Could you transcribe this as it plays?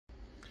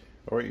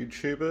Alright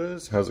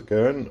YouTubers, how's it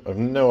going? I've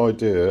no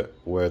idea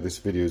where this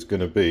video is going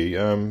to be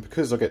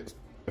because I get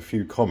a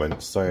few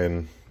comments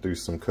saying do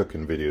some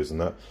cooking videos and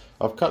that.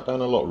 I've cut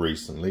down a lot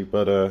recently,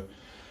 but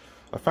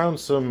I found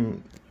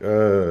some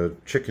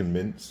chicken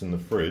mince in the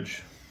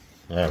fridge.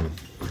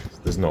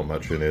 There's not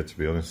much in here, to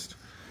be honest.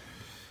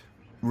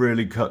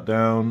 Really cut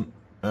down.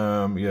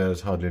 Yeah,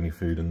 there's hardly any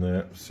food in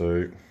there,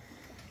 so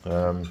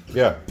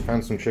yeah,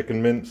 found some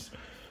chicken mince.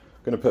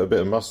 Gonna put a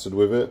bit of mustard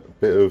with it, a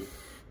bit of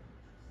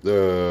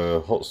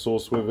hot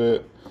sauce with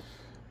it,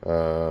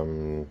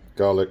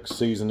 garlic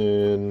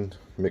seasoning,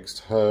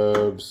 mixed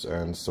herbs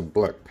and some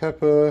black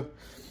pepper,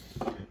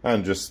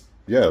 and just,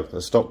 yeah, a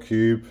stock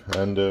cube,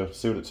 and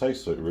see what it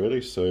tastes like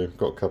really. So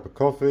got a cup of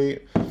coffee,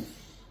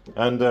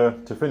 and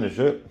to finish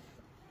it,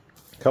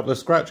 a couple of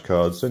scratch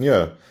cards. And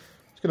yeah,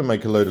 it's gonna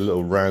make a load of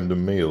little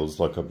random meals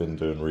like I've been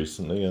doing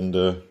recently, and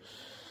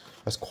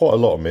that's quite a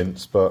lot of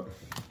mince, but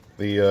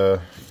the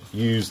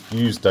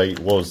use date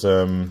was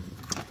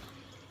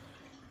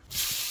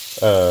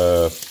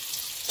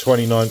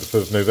 29th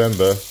of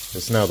November.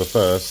 It's now the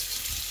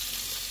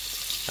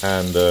 1st,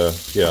 and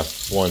yeah,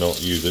 why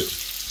not use it?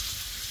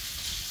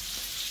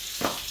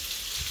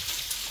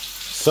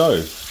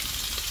 So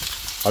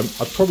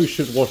I probably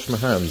should wash my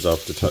hands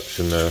after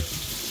touching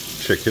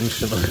chicken,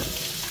 shouldn't I?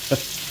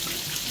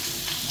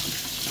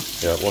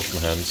 Yeah, wash my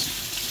hands.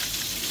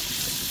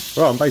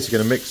 Right, I'm basically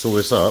going to mix all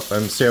this up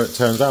and see how it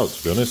turns out,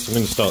 to be honest. I'm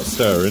going to start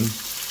stirring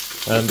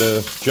and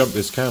jump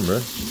this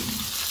camera,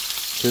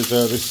 because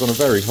this is on a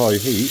very high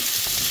heat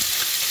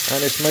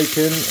and it's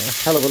making a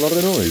hell of a lot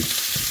of noise.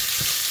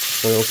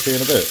 So I'll see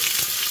in a bit.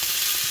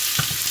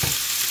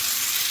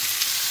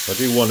 I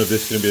do wonder if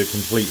this is going to be a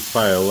complete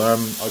fail. I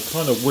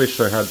kind of wish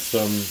I had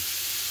some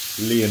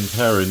Lee and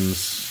Perrins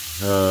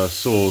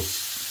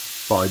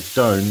sauce, but I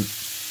don't.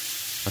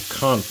 I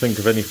can't think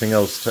of anything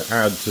else to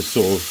add to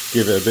sort of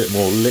give it a bit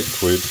more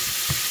liquid.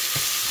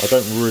 I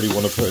don't really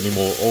want to put any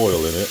more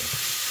oil in it.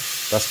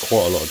 That's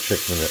quite a lot of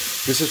chicken in it.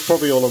 This is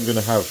probably all I'm going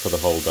to have for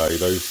the whole day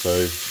though,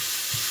 so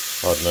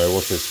I don't know,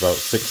 what's this, about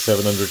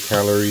 600-700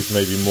 calories,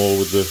 maybe more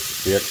with the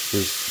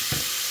extras.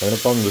 I'm going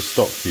to bung the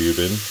stock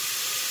cube in.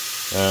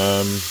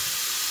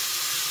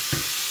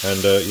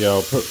 Yeah,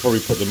 I'll probably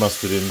put the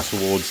mustard in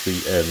towards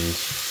the end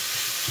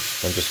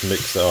and just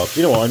mix it up.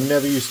 You know what, I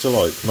never used to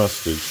like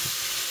mustard,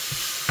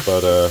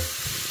 but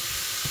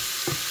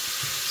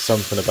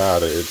something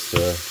about it, it's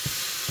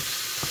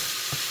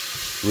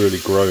really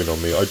grown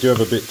on me. I do have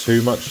a bit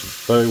too much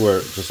though, where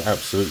it just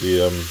absolutely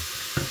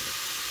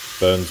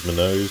burns my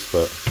nose,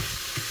 but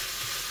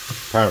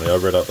apparently I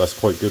read up that's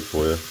quite good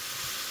for you.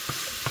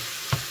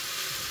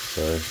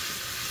 So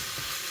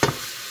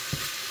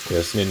yeah,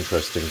 it's an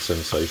interesting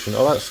sensation.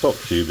 Oh, that stock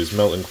cube is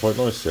melting quite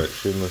nicely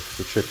actually, and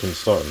the chicken's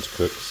starting to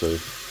cook. So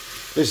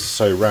this is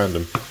so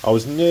random. I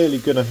was nearly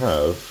going to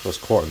have, let's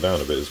quieten down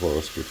a bit as well,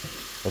 that's good.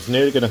 I was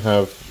nearly going to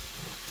have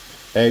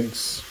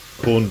eggs,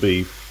 corned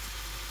beef,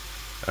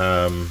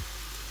 and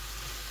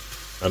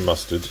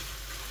mustard,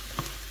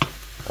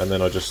 and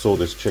then I just saw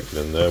this chicken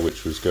in there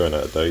which was going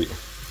out of date,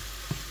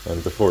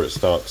 and before it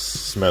starts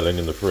smelling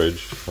in the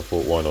fridge I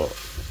thought, why not?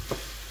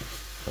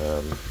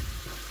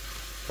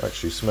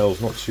 Actually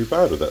smells not too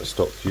bad with that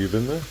stock cube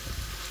in there.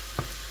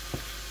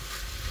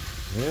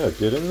 Yeah,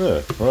 get in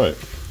there. Right,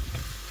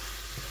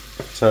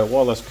 so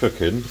while that's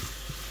cooking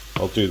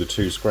I'll do the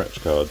 2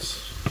 scratch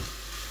cards,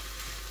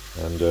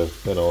 and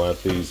then I'll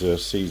add these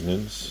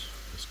seasonings.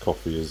 This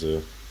coffee is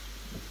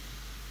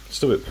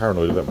still a bit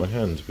paranoid about my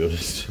hand, to be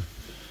honest.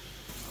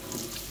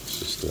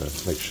 Let's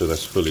just make sure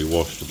that's fully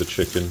washed with the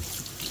chicken.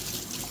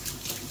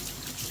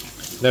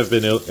 Never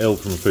been ill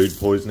from food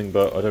poisoning,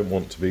 but I don't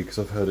want to be because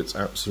I've heard it's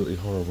absolutely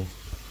horrible.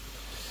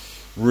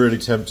 Really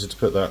tempted to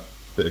put that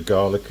bit of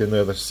garlic in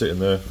there. That's sitting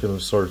there feeling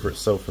sorry for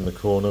itself in the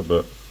corner,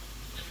 but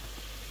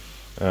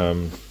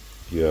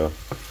yeah,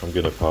 I'm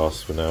gonna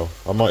pass for now.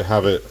 I might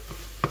have it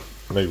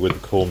maybe with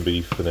the corned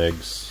beef and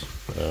eggs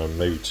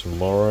maybe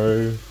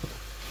tomorrow.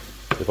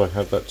 If I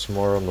have that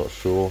tomorrow, I'm not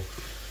sure.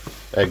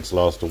 Eggs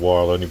last a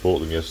while, I only bought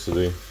them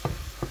yesterday.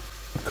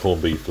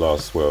 Corned beef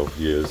lasts, well,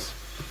 years.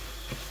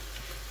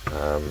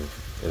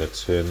 In a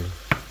tin.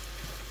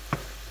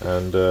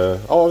 And oh,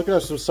 I was going to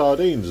have some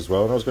sardines as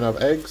well, and I was going to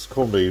have eggs,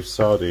 corned beef,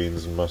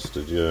 sardines and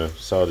mustard. Yeah,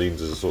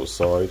 sardines as a sort of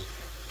side.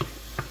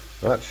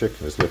 That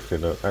chicken is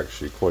looking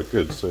actually quite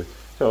good. So yeah,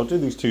 I'll do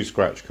these 2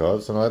 scratch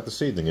cards and I'll add the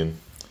seasoning in.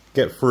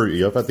 Get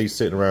fruity. I've had these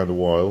sitting around a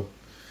while.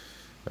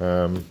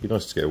 Be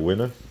nice to get a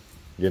winner.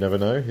 You never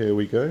know. Here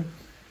we go.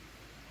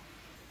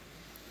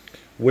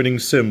 Winning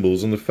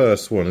symbols on the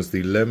first one is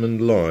the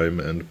lemon,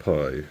 lime and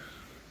pie.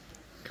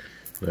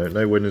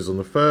 No winners on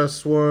the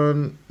first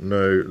one,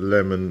 no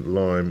lemon,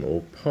 lime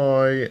or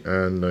pie,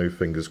 and no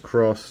fingers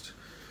crossed.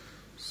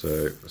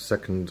 So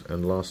second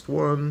and last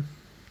one,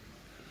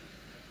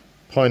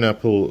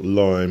 pineapple,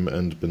 lime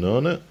and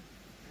banana.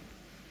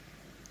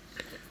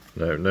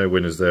 No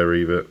winners there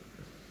either.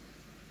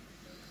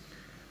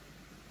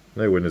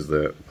 No winners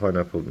there.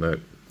 Pineapple, no.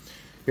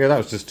 Yeah, that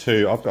was just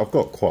 2. I've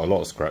got quite a lot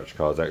of scratch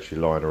cards actually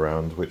lying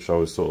around, which I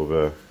was sort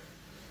of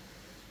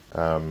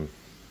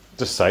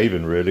Just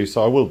saving really,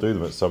 so I will do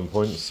them at some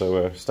point,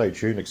 so stay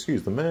tuned.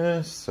 Excuse the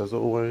mess, as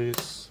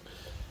always.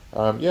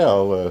 Yeah,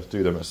 I'll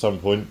do them at some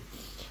point.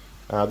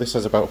 This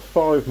has about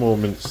 5 more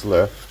minutes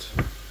left.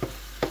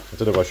 I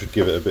don't know if I should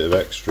give it a bit of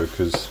extra,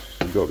 because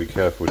you've got to be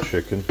careful with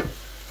chicken.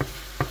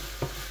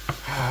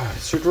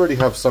 Should really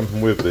have something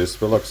with this,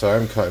 but like I say,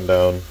 I'm cutting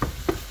down.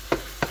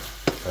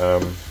 I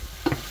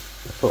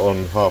put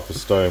on half a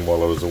stone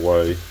while I was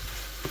away,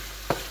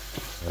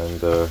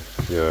 and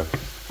yeah,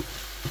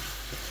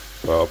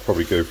 well, I'll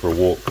probably go for a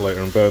walk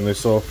later and burn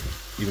this off,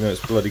 even though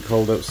it's bloody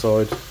cold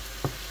outside. A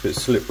bit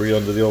slippery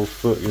under the old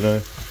foot, you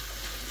know.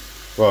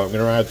 Right, I'm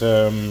going to add,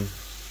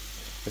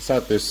 let's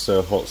add this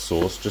hot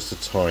sauce, just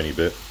a tiny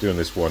bit, doing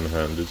this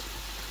one-handed.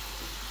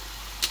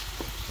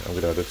 I'm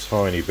going to add a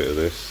tiny bit of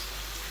this.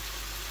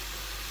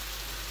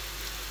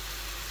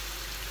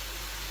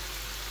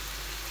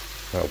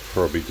 That'll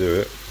probably do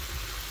it.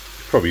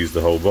 Probably use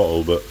the whole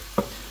bottle, but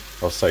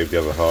I'll save the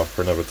other half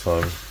for another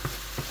time.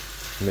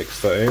 Mix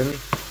that in.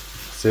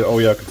 See, oh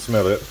yeah, I can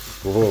smell it.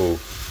 Whoa,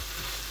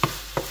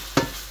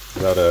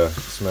 that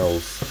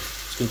smells.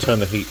 Just gonna turn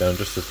the heat down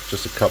just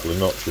a couple of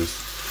notches.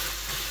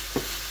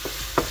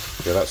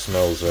 Yeah, that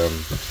smells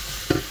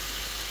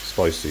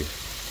spicy.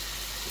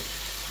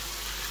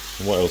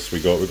 And what else we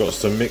got? We've got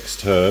some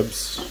mixed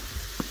herbs.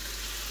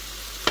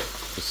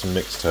 Put some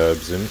mixed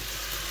herbs in.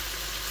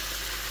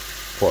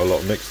 Quite a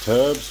lot of mixed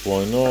herbs,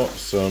 why not?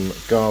 Some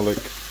garlic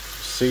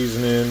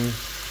seasoning.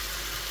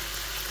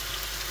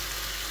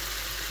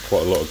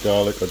 Quite a lot of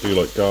garlic, I do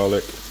like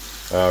garlic.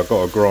 I've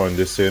got to grind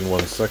this in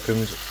 1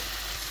 second.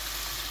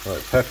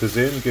 Right, peppers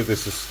in, give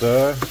this a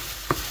stir.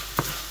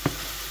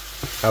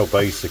 How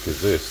basic is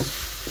this?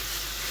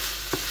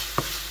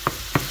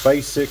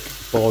 Basic,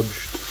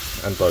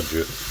 bodged and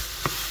budget.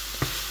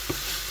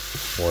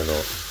 Why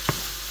not?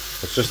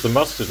 It's just the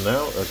mustard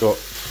now. I've got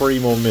 3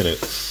 more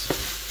minutes.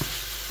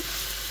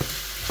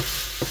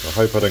 I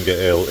hope I don't get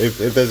ill. If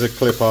there's a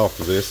clip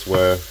after this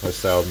where I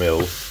say I'm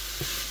ill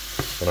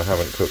and I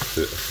haven't cooked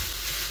it.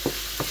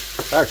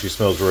 It actually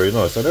smells really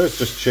nice. I know it's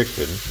just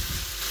chicken,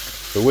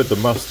 but with the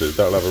mustard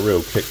that'll have a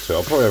real kick to it.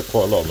 I'll probably have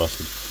quite a lot of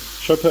mustard.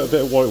 Should I put a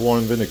bit of white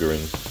wine vinegar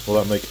in? Will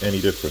that make any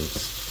difference?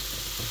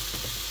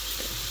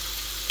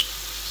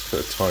 Just put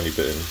a tiny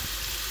bit in.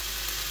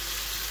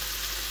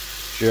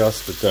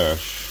 Just a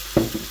dash.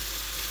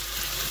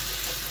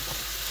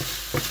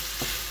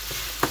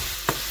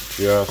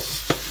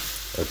 Just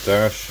a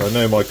dash. I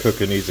know my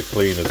cooker needs a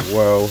clean as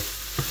well.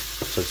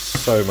 There's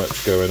so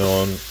much going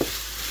on.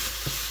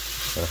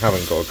 I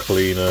haven't got a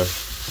cleaner.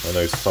 I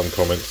know some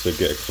comments said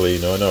get a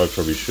cleaner. I know I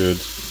probably should,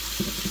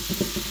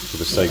 for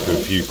the sake of a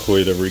few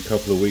quid every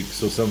couple of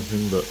weeks or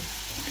something, but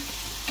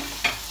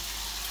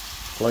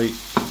plate.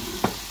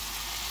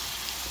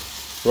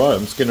 Right,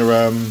 I'm just gonna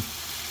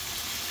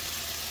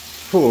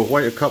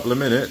wait a couple of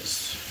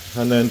minutes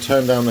and then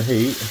turn down the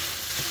heat.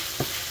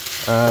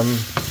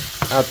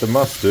 Add the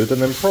mustard,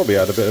 and then probably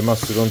add a bit of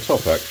mustard on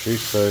top actually.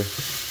 So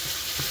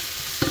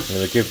I'm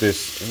going to give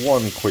this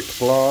one quick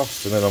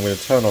blast, and then I'm going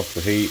to turn off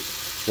the heat.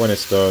 When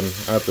it's done,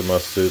 add the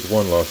mustard,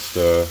 one last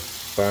stir,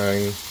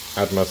 bang,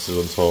 add mustard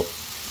on top,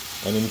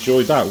 and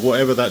enjoy that,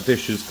 whatever that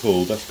dish is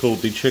called. That's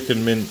called the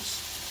chicken mince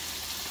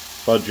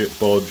budget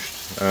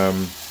bodged,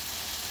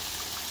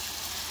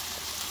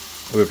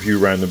 with a few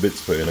random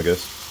bits put in, I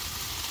guess.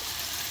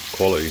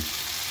 Quality.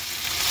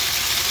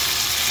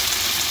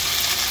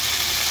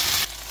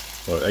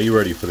 Right, are you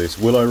ready for this?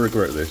 Will I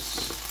regret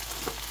this?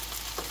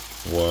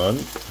 1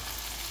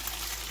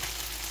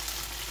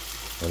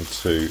 and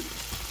 2.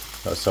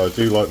 That's how I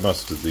do like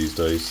mustard these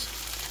days.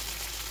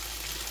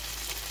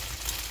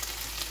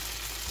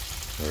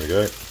 There we go.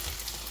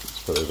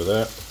 Let's put it over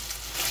there.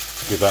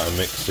 Give that a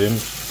mix in.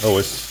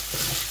 Oh,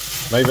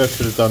 maybe I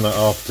should have done that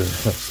after.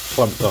 It's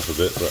clumped up a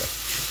bit, but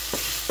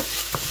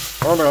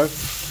oh no,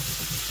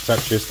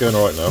 it's going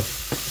alright now.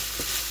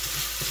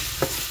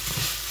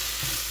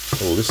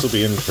 Oh, this will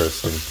be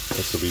interesting.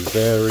 This will be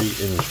very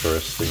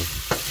interesting.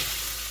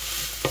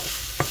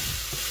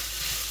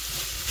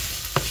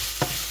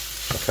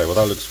 Okay, well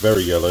that looks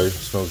very yellow.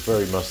 Smells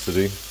very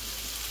mustardy.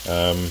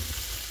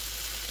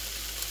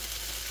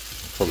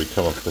 Probably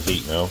come off the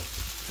heat now.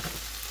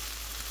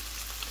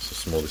 Let's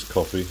smell this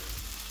coffee.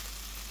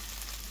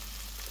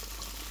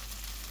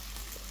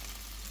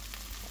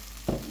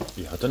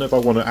 Yeah, I don't know if I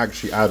want to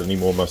actually add any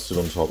more mustard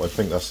on top. I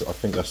think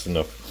that's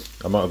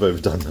enough. I might have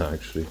overdone that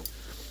actually.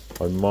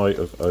 I might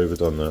have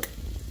overdone that.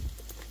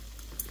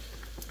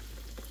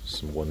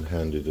 Some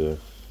one-handed.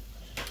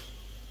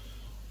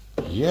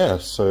 Yeah,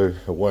 so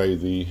away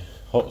the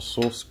hot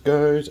sauce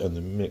goes, and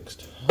the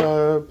mixed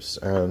herbs,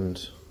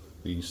 and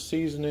the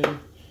seasoning.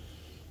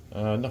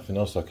 Nothing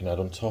else I can add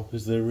on top,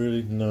 is there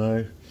really?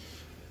 No.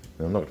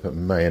 I'm not going to put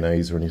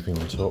mayonnaise or anything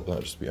on top.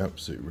 That'd just be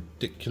absolutely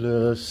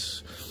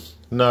ridiculous.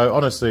 No,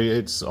 honestly,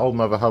 it's old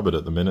Mother Hubbard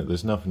at the minute.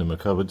 There's nothing in my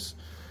cupboards.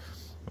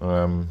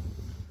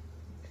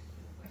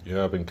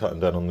 Yeah, I've been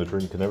cutting down on the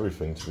drink and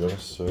everything, to be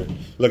honest. So,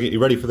 look, you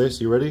ready for this?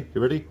 You ready?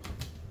 You ready?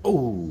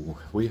 Oh,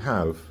 we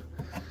have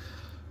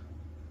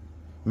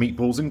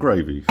meatballs and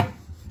gravy.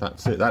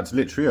 that's it. That's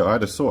literally it. I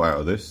had a sort out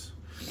of this.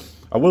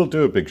 I will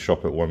do a big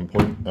shop at one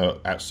point,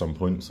 at some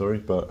point, sorry,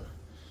 but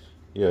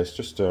yeah, it's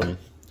just, you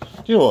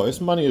know what,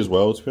 it's money as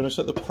well, to be honest,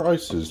 at the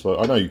prices. Like,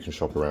 I know you can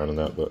shop around and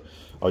that, but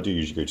I do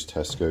usually go to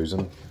Tesco's,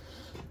 and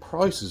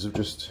prices are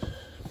just,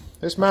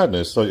 it's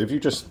madness. Like, if you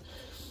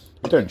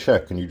don't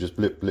check and you just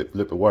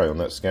blip away on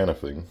that scanner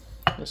thing,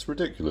 it's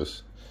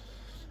ridiculous.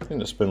 I think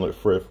they spend like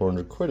 300 or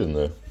 400 quid in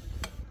there.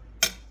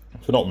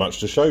 For not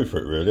much to show for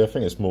it, really. I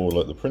think it's more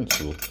like the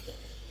principle.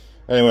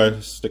 Anyway,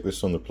 let's stick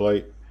this on the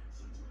plate.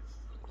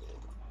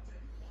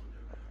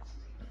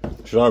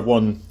 Should I have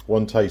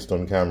one taste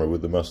on camera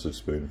with the mustard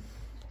spoon?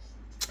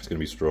 It's going to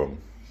be strong.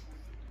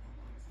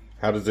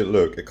 How does it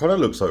look? It kind of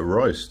looks like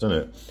rice, doesn't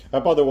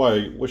it? By the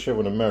way, wish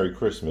everyone a Merry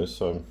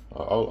Christmas.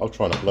 I'll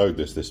try and upload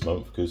this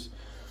month because,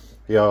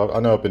 yeah, I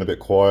know I've been a bit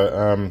quiet.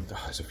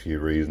 There's a few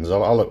reasons.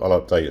 I'll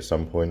update at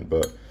some point,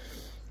 but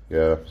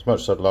yeah, as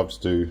much as I'd love to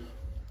do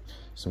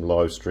some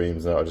live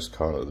streams, I just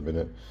can't at the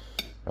minute.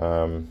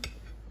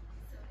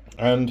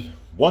 And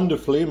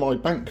wonderfully, my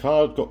bank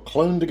card got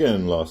cloned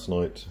again last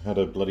night. Had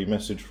a bloody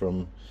message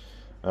from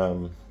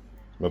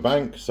my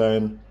bank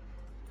saying,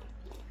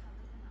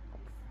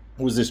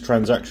 was this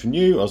transaction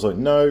new? I was like,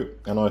 no.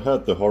 And I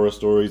heard the horror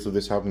stories of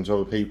this happening to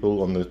other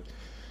people. It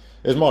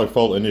was my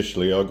fault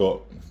initially. I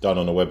got done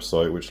on a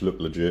website which looked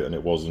legit and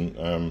it wasn't.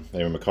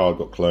 Anyway, my card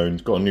got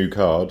cloned, got a new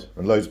card,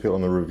 and loads of people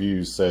on the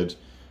reviews said,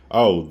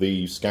 oh,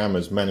 the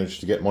scammers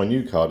managed to get my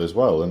new card as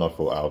well. And I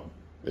thought, oh,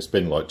 it's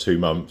been like 2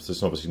 months,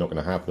 it's obviously not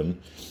going to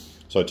happen.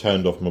 So I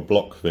turned off my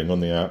block thing on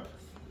the app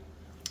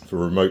for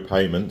remote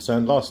payments,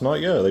 and last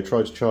night, yeah, they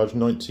tried to charge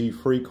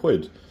 93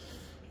 quid.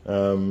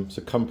 It's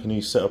a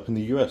company set up in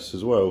the US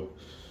as well.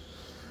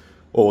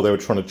 Or they were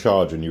trying to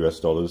charge in US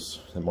dollars.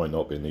 It might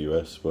not be in the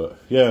US, but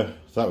yeah,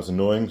 that was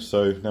annoying.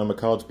 So now my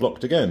card's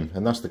blocked again,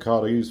 and that's the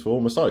card I use for all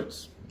my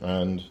sites.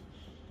 And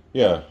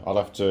yeah, I'll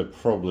have to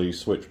probably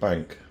switch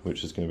bank,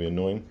 which is going to be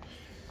annoying.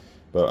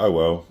 But oh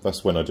well,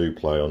 that's when I do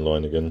play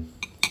online again.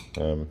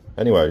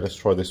 Anyway, let's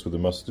try this with the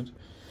mustard.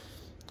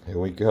 Here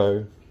we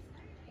go.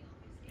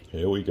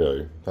 Here we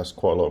go. That's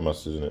quite a lot of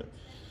mustard, isn't it?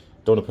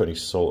 Don't want to put any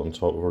salt on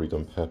top. We've already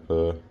done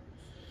pepper.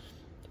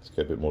 Let's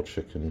get a bit more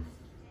chicken.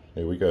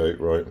 Here we go.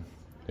 Right.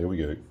 Here we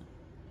go.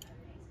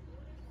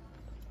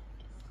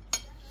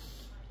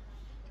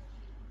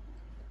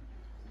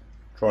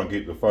 Try and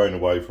keep the phone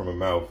away from my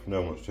mouth. No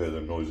one wants to hear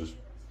them noises.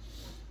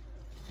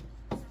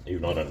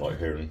 Even I don't like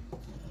hearing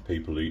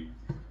people eat.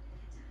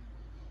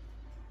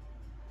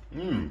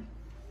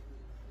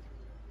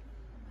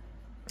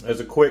 As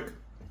a quick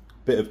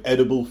bit of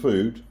edible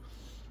food,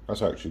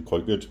 that's actually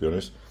quite good, to be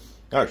honest.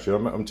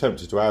 Actually, I'm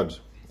tempted to add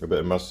a bit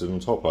of mustard on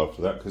top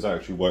after that, because that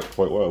actually worked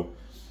quite well.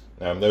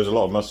 There's a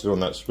lot of mustard on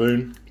that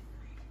spoon,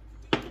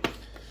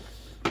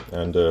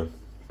 and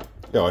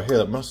yeah, I hear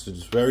that mustard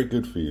is very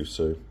good for you,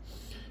 so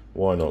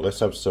why not?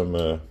 Let's have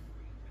some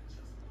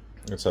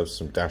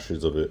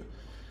dashes of it.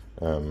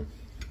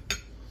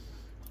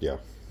 Yeah,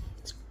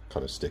 it's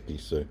kind of sticky,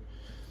 so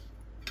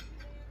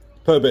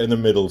put a bit in the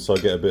middle so I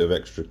get a bit of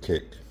extra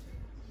kick.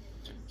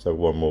 Let's have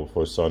one more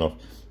before I sign off.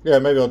 Yeah,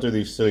 maybe I'll do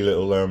these silly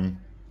little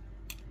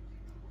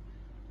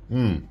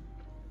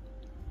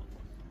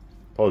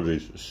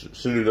apologies,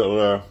 silly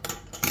little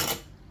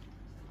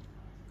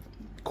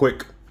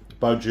quick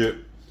budget,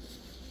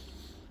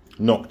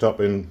 knocked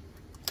up in,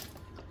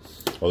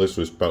 oh, this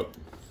was about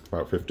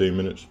 15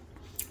 minutes,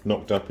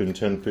 knocked up in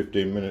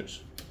 10-15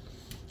 minutes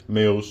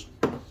meals.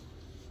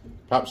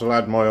 Perhaps I'll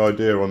add my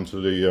idea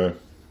onto the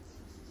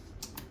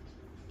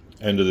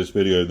end of this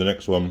video, the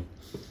next one.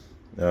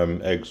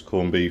 Eggs,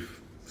 corned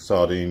beef,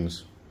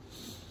 sardines,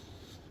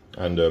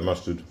 and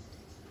mustard.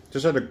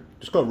 Just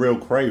got a real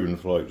craving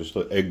for like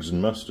eggs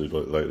and mustard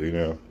like lately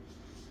now.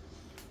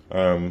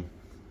 I've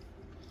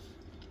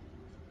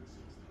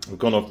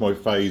gone off my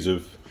phase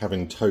of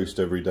having toast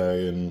every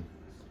day and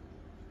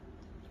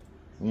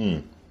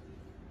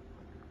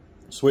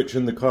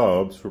switching the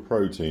carbs for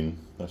protein.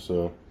 That's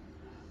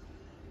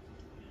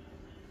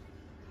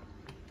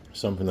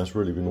something that's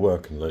really been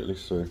working lately.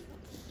 So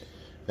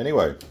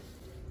anyway,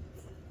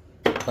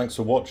 thanks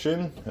for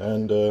watching,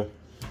 and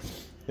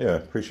yeah,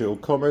 appreciate all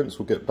comments.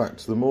 We'll get back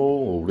to them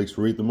all, or at least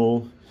read them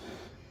all.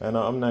 And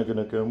I'm now going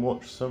to go and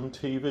watch some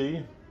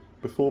TV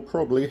before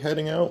probably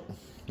heading out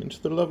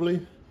into the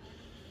lovely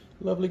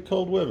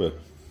cold weather.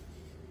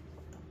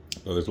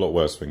 Well, there's a lot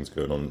worse things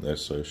going on there,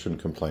 so I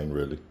shouldn't complain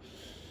really.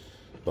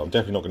 But I'm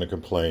definitely not going to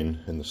complain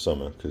in the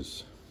summer,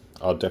 because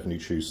I'll definitely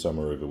choose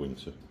summer over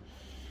winter.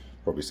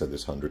 Probably said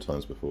this 100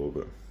 times before,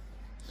 but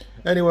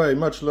anyway,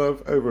 much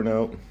love, over and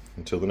out.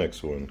 Until the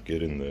next one,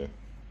 get in there.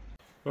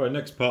 Alright,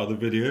 next part of the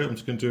video, I'm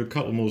just going to do a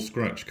couple more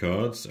scratch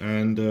cards,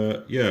 and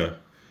yeah,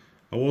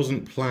 I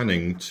wasn't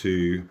planning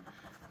to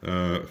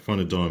find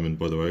a diamond,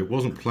 by the way. I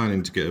wasn't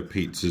planning to get a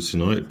pizza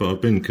tonight, but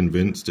I've been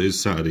convinced. It is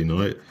Saturday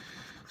night,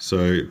 so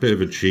a bit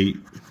of a cheat.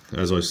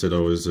 As I said, I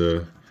was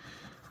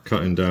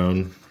cutting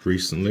down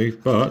recently,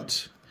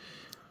 but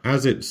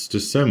as it's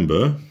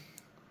December,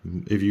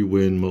 if you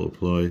win,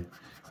 multiply.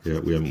 Yeah,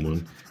 we haven't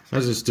won.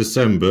 As it's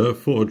December, I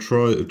thought I'd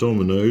try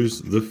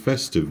Domino's, the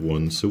festive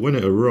one. So when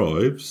it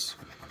arrives,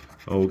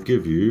 I'll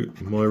give you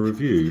my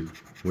review.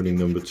 Winning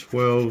number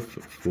 12,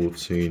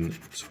 14,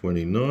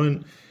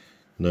 29.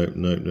 Nope,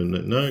 nope, nope,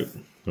 nope, nope.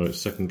 Right,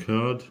 second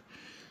card.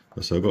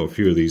 So I've got a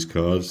few of these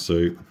cards,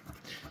 so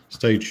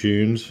stay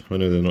tuned. I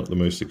know they're not the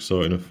most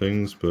exciting of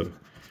things, but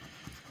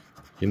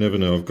you never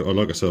know. I've got,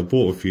 like I said, I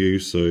bought a few,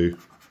 so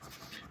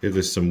if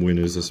there's some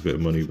winners, that's a bit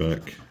of money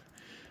back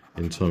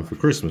in time for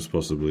Christmas,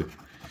 possibly.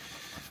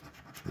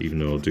 Even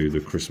though I'll do the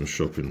Christmas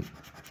shopping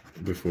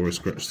before I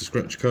scratch the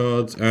scratch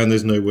cards. And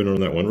there's no winner on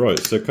that one. Right,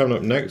 so coming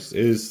up next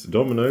is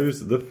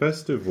Domino's, the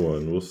festive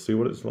one. We'll see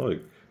what it's like.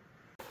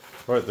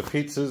 Right, the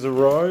pizza's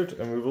arrived,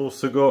 and we've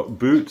also got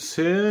Boots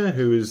here,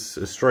 who is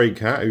a stray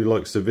cat who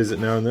likes to visit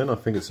now and then. I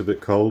think it's a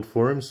bit cold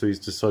for him, so he's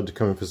decided to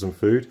come in for some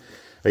food.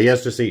 He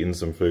has just eaten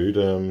some food.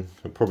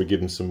 I'll probably give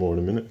him some more in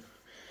a minute.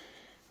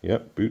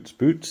 Yep,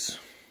 Boots.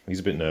 He's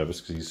a bit nervous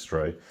because he's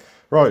stray.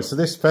 Right, so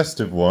this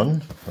festive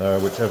one,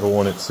 whichever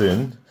one it's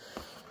in,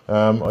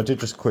 I did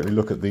just quickly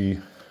look at the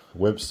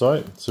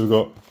website. So we've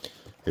got,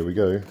 here we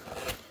go.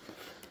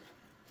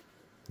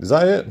 Is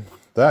that it?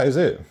 That is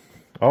it.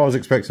 I was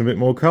expecting a bit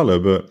more colour,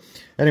 but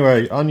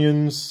anyway,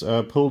 onions,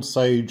 pulled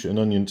sage and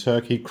onion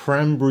turkey,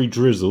 cranberry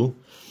drizzle,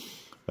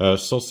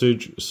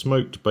 sausage,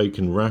 smoked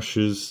bacon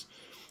rashers,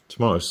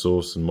 tomato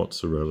sauce and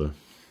mozzarella.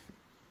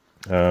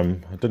 I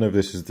don't know if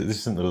this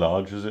isn't the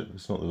large, is it?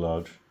 It's not the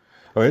large.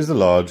 Oh, it is the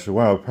large.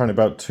 Wow, apparently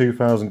about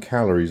 2,000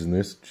 calories in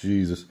this.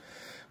 Jesus.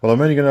 Well,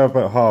 I'm only going to have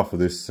about half of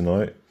this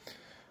tonight.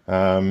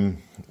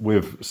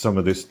 With some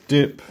of this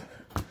dip.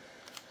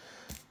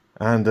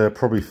 And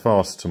probably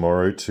fast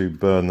tomorrow to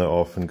burn that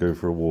off and go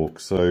for a walk.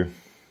 So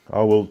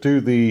I will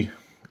do the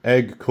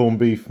egg corned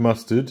beef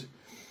mustard.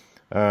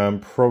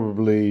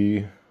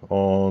 Probably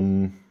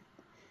on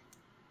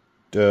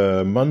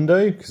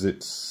Monday, because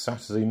it's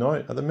Saturday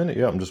night at the minute.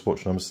 Yeah, I'm just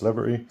watching I'm a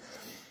Celebrity.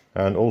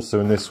 And also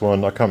in this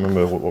one, I can't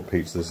remember what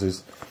pizza this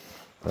is.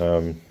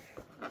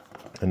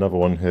 Another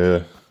one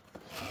here.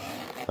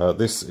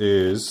 This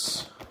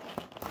is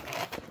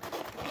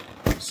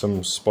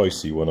some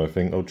spicy one, I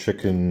think. Oh,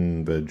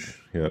 chicken veg.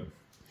 Yeah,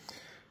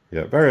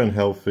 yeah. Very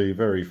unhealthy,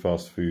 very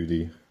fast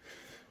foody,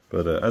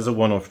 but as a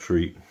one-off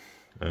treat.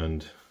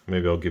 And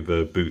maybe I'll give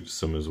Boots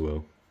some as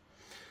well.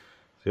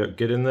 So yeah,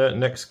 get in there.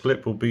 Next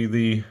clip will be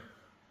the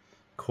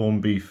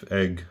corned beef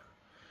egg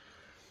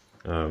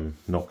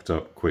knocked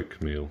up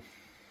quick meal.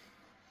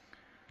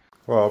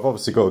 Well, I've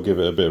obviously got to give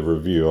it a bit of a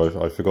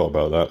review. I forgot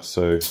about that,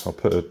 so I'll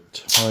put a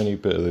tiny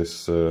bit of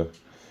this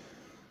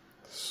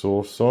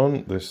sauce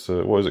on. This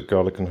what is it,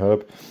 garlic and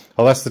herb?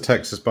 Oh, that's the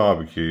Texas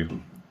barbecue.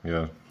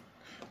 Yeah,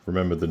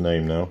 remembered the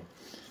name now.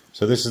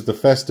 So this is the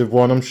festive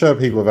one. I'm sure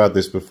people have had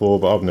this before,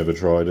 but I've never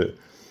tried it.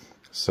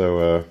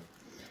 So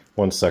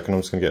 1 second,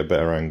 I'm just gonna get a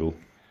better angle.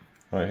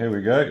 Right, here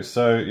we go.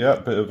 So yeah,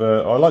 bit of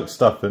I like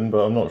stuffing,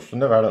 but I've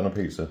never had it on a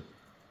pizza.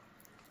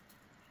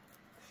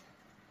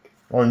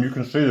 Oh, and you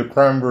can see the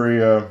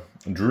cranberry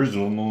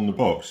drizzle on the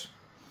box.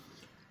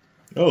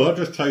 Oh, that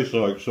just tastes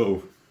like sort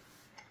of,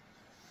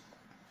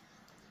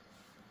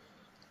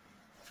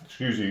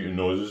 excuse the eating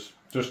noises,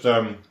 just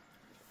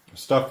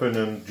stuffing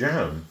and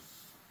jam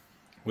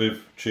with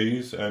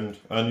cheese and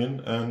onion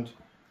and,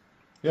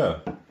 yeah,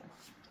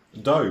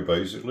 dough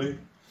basically.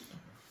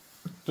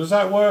 Does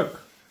that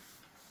work?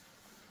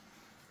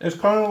 It's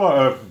kind of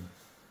like a,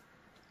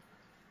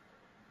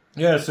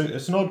 yeah,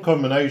 it's an odd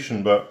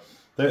combination, but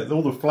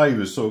all the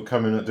flavours sort of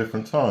come in at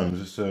different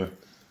times. So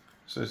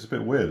it's a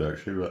bit weird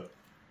actually. But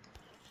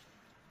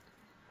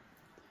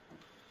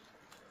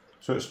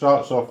so it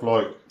starts off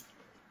like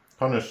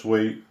kind of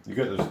sweet. You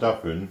get the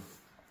stuffing.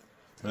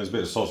 There's a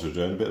bit of sausage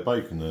there and a bit of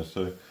bacon there.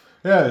 So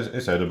yeah,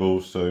 it's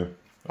edible. So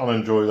I'll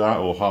enjoy that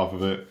or half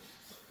of it,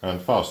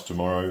 and fast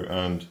tomorrow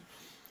and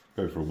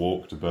go for a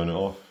walk to burn it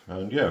off.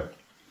 And yeah,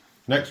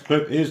 next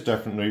clip is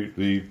definitely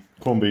the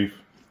corned beef,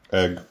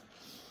 egg,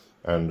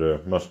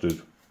 and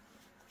mustard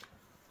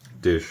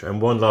dish. And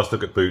one last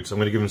look at Boots. I'm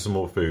going to give him some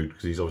more food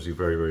because he's obviously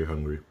very, very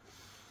hungry.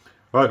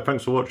 Right,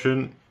 thanks for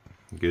watching.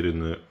 Get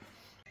in there.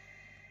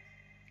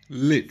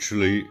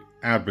 Literally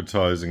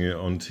advertising it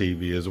on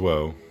TV as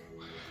well.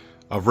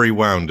 I've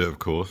rewound it, of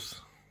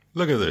course.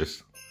 Look at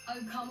this.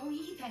 Oh, come all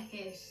ye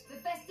peckish. The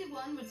festive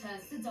one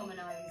returns to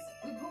Domino's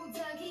with pulled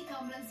turkey,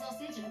 Cumberland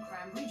sausage and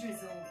cranberry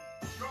drizzle.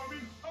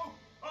 Oh,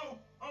 oh,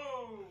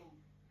 oh.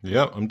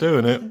 Yep, I'm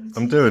doing it.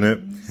 I'm doing it.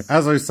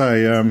 As I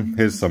say,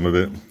 here's some of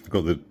it. I've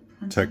got the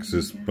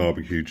Texas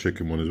barbecue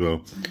chicken one as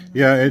well.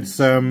 Yeah, it's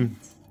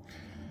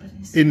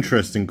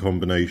interesting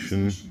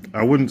combination.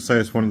 I wouldn't say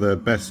it's one of their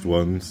best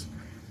ones.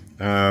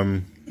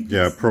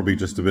 Yeah, probably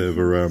just a bit of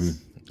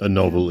a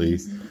novelty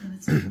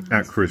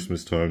at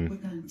Christmas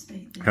time,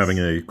 having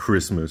a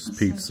Christmas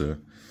pizza.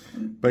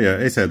 But yeah,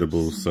 it's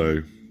edible,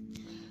 so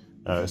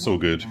it's all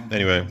good.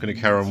 Anyway, I'm going to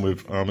carry on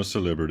with I'm a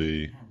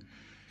Celebrity.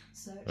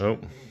 Oh,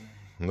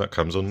 and that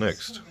comes on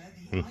next.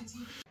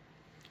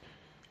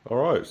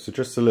 Alright, so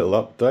just a little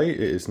update. It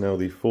is now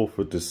the 4th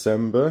of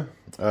December.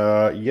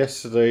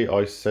 Yesterday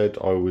I said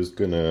I was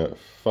gonna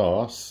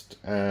fast,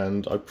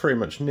 and I pretty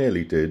much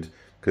nearly did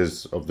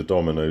because of the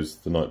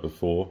Dominos the night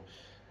before.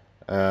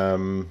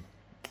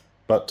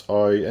 But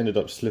I ended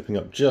up slipping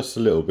up just a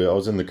little bit. I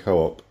was in the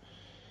co-op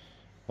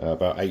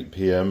about 8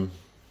 PM,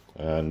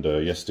 and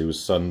yesterday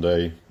was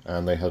Sunday,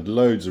 and they had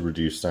loads of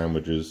reduced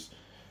sandwiches,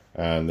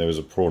 and there was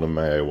a prawn and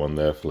mayo one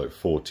there for like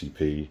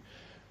 40p.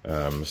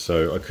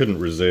 So I couldn't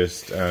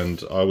resist,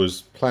 and I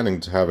was planning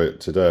to have it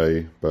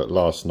today, but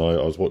last night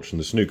I was watching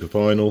the snooker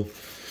final.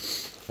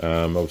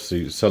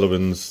 Obviously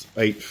Sullivan's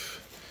 8th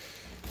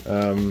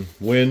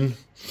win.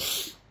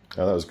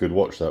 That was a good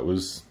watch, that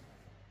was.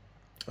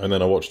 And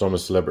then I watched I'm a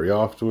Celebrity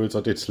afterwards.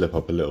 I did slip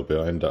up a little bit.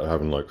 I ended up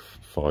having like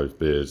 5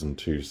 beers and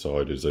 2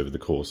 ciders over the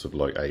course of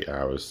like 8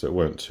 hours, so it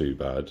weren't too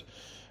bad.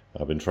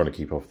 I've been trying to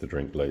keep off the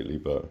drink lately,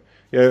 but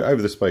yeah,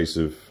 over the space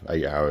of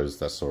 8 hours,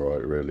 that's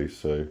alright really.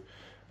 So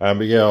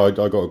but yeah, I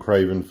got a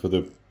craving for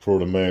the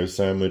prawn and mayo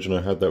sandwich, and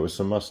I had that with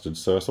some mustard,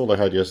 so that's all I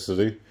had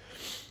yesterday.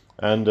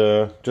 And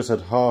just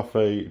had half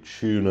a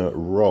tuna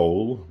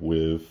roll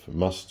with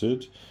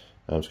mustard.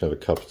 I'm just going to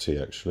have a cup of tea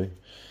actually.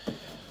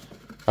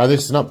 And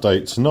this is an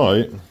update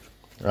tonight.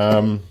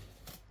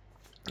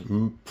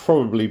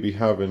 Probably be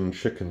having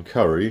chicken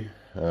curry.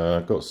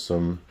 I've got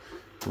some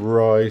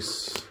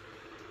rice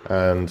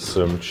and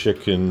some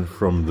chicken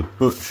from the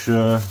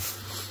butcher.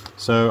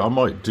 So I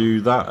might do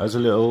that as a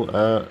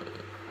little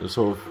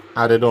sort of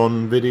added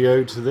on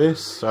video to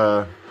this.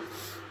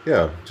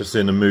 Yeah, just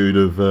in the mood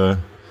of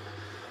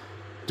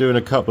doing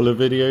a couple of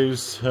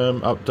videos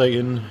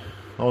updating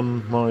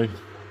on my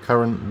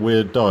current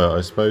weird diet, I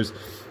suppose.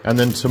 And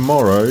then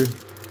tomorrow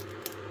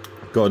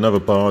got another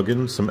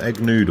bargain, some egg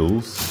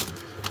noodles,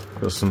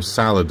 got some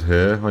salad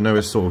here. I know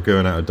it's sort of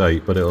going out of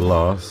date, but it'll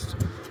last.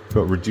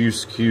 Got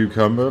reduced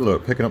cucumber,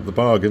 look, picking up the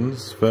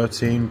bargains,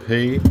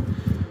 13p.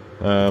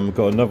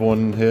 Got another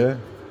one here,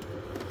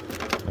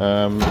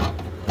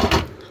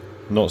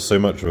 not so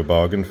much of a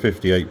bargain,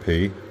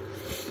 58p.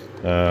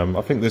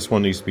 I think this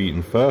one needs to be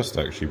eaten first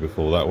actually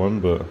before that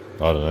one, but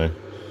I don't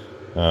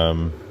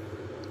know.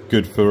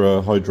 Good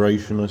for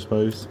hydration, I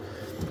suppose.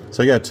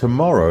 So yeah,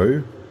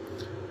 tomorrow,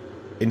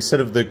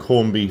 instead of the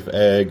corned beef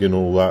egg and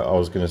all that, I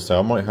was going to say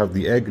I might have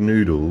the egg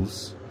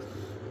noodles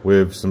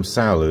with some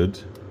salad,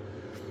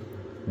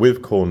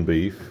 with corned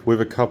beef,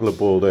 with a couple of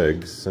boiled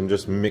eggs, and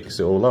just mix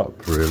it all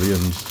up really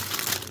and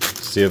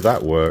see if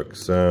that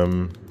works.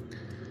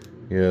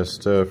 Yeah,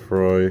 stir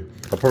fry.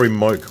 I'll probably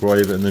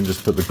microwave it and then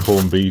just put the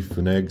corned beef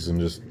and eggs and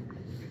just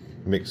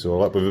mix it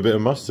all up with a bit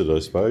of mustard, I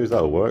suppose.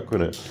 That'll work,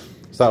 won't it?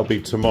 So that'll be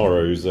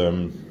tomorrow's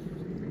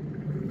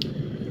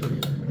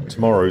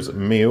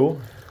meal.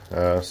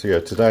 So yeah,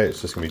 today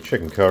it's just gonna be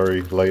chicken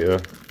curry. Later,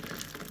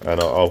 and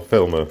I'll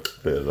film a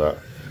bit of that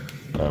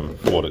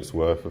for what it's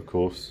worth, of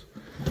course.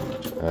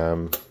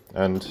 And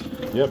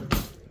yep,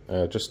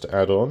 just to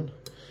add on,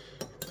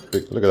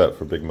 look at that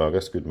for a big mug.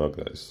 That's a good mug,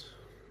 that is.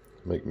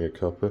 Make me a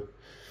cuppa.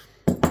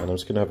 And I'm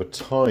just going to have a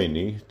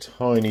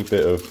tiny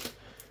bit of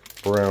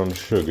brown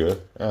sugar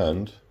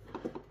and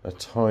a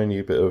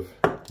tiny bit of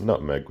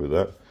nutmeg with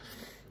that.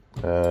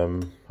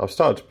 I've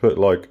started to put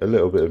like a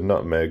little bit of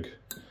nutmeg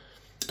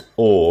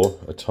or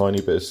a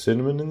tiny bit of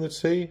cinnamon in the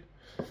tea.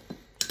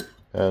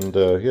 And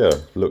yeah,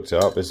 looked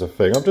it up, it's a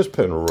thing. I'm just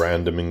putting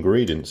random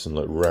ingredients and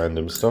like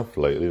random stuff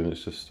lately, and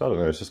it's just, I don't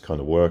know, it's just kind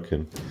of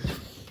working.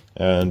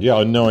 And yeah,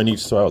 I know I need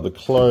to sort out the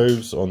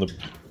cloves on the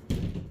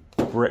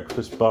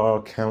breakfast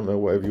bar counter,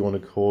 whatever you want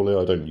to call it.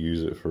 I don't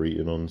use it for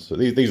eating on. So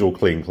these are all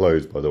clean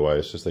clothes, by the way.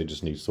 It's just they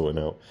just need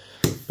sorting out.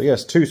 But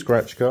yes, 2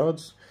 scratch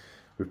cards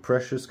with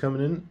Precious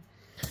coming in.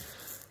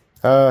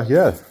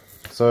 Yeah,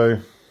 so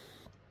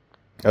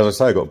as I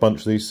say, I got a bunch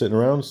of these sitting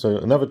around. So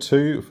another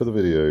 2 for the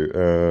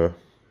video.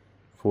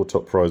 4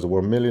 top prize of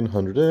 1,000,000,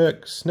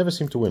 100x. Never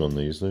seem to win on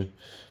these though,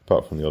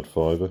 apart from the odd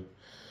 $5.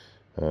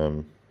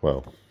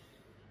 Well,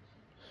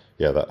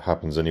 yeah, that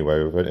happens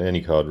anyway with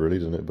any card really,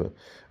 doesn't it? But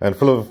and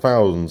full of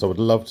thousands, I would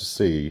love to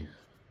see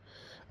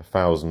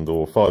 1,000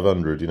 or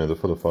 500. You know, the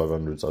full of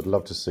 500s. I'd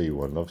love to see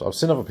one. I've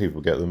seen other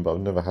people get them, but I've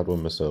never had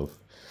one myself.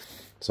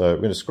 So I'm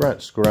going to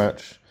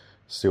scratch,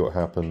 see what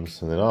happens,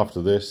 and then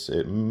after this,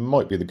 it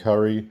might be the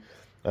curry,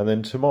 and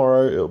then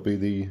tomorrow it'll be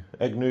the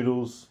egg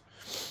noodles,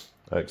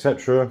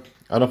 etc.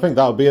 And I think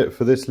that'll be it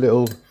for this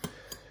little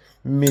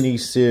mini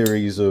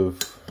series of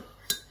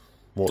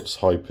what's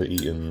hyper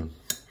eaten,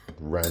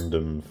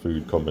 random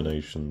food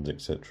combinations,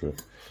 etc.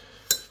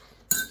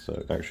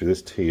 So actually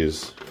this tea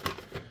is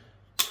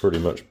pretty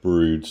much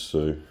brewed,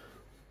 so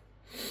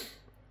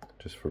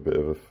just for a bit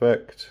of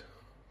effect,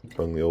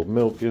 bung the old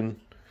milk in,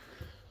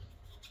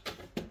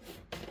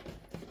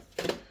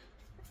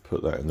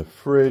 put that in the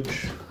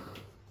fridge.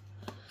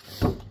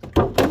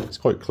 It's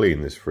quite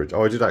clean, this fridge.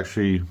 Oh, I did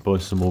actually buy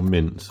some more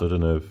mince. I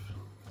don't know if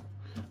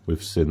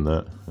we've seen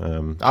that.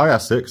 Oh,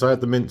 that's it, because I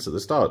had the mince at the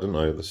start, didn't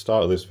I? At the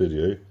start of this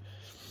video,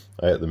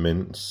 I ate the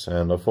mince,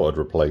 and I thought I'd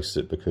replace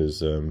it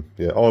because,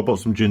 yeah. Oh, I bought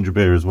some ginger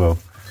beer as well.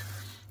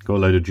 Got a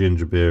load of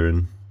ginger beer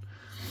in.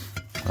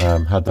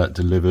 Had that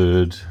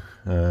delivered.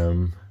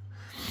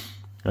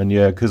 And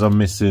yeah, because I'm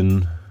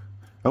missing...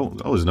 Oh,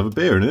 there's another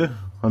beer in here.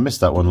 I missed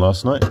that one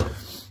last night.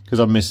 Because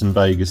I'm missing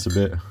Vegas a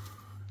bit.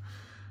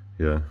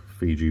 Yeah,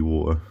 Fiji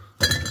water.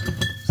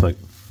 It's like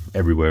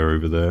everywhere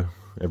over there.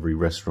 Every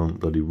restaurant,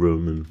 bloody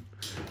room, and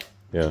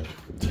yeah.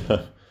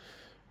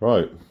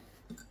 Right.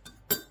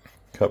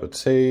 Cup of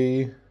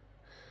tea.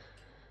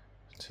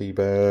 Tea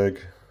bag.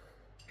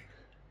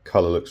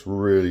 Colour looks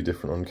really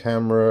different on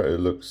camera. It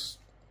looks,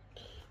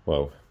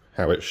 well,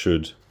 how it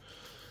should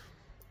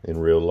in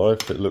real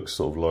life. It looks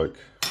sort of like,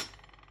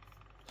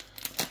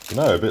 you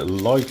know, a bit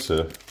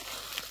lighter.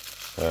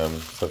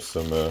 Let's have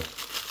some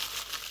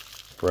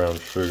brown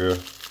sugar.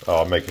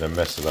 Oh, I'm making a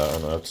mess of that,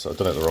 aren't I? I've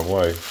done it the wrong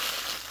way.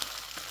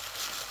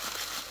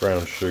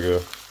 Brown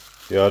sugar.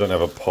 Yeah, I don't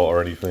have a pot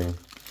or anything.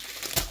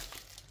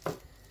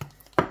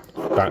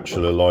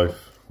 Bachelor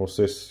life. What's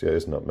this? Yeah,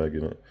 it's nutmeg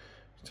in it.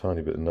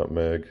 Tiny bit of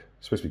nutmeg.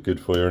 It's supposed to be good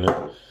for you, isn't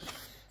it?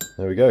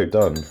 There we go,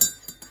 done.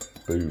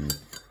 Boom.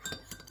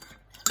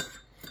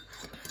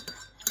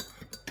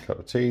 Cup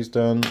of tea's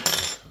done.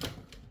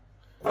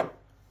 Put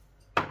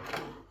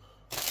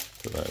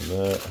that in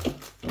there.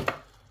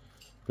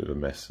 Bit of a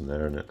mess in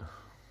there, isn't it?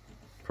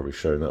 Probably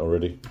shown that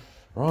already.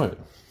 Right,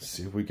 let's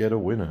see if we get a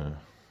winner.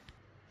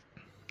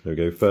 There we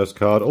go, first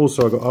card.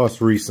 Also, I got asked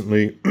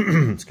recently,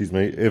 excuse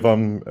me, if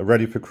I'm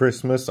ready for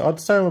Christmas. I'd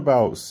say I'm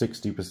about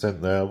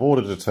 60% there. I've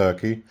ordered a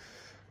turkey,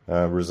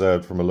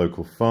 reserved from a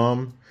local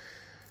farm.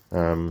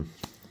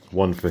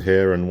 One for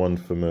here and one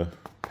for my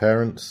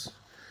parents.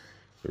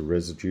 The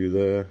residue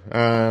there.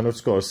 And I've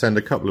just got to send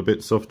a couple of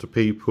bits off to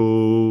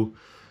people.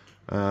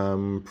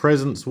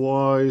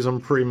 Presents-wise,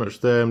 I'm pretty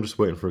much there. I'm just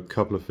waiting for a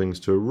couple of things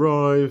to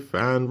arrive.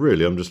 And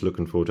really, I'm just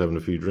looking forward to having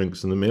a few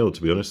drinks in the meal,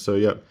 to be honest. So,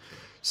 yeah.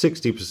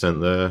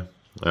 60% there.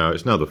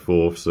 It's now the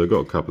 4th, so I've got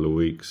a couple of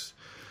weeks.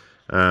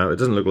 It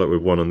doesn't look like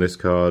we've won on this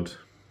card.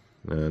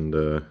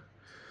 And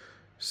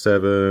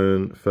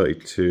 7,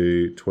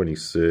 32,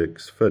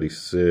 26,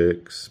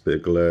 36, bit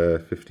of glare,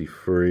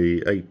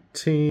 53,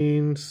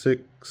 18,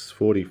 6,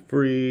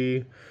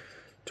 43,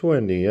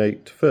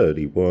 28,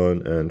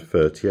 31, and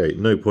 38.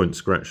 No point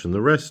scratching the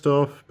rest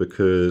off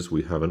because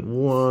we haven't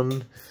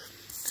won.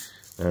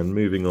 And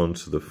moving on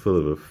to the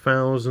full of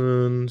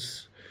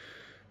 1,000s.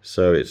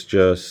 So it's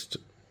just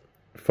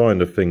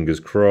find a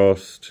fingers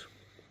crossed,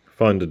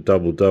 find a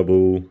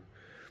double-double,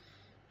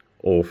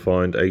 or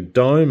find a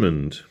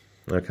diamond.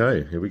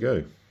 Okay, here we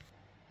go.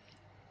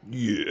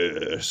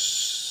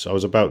 Yes, I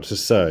was about to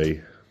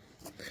say,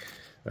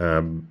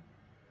 I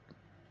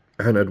hadn't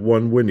had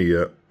one winner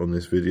yet on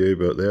this video,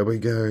 but there we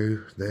go.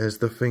 There's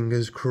the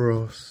fingers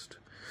crossed.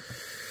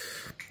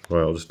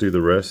 Right, I'll just do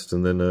the rest,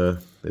 and then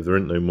if there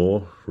ain't no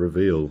more,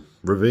 reveal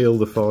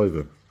the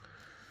fiver.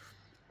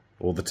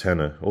 Or the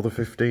tenner, or the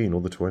 15,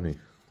 or the 20.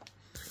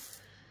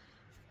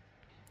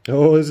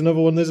 Oh, there's another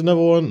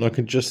one, I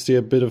can just see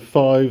a bit of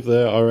 5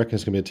 there. I reckon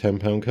it's going to be a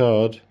 £10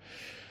 card.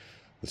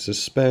 The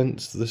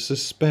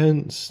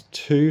suspense.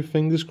 2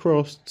 fingers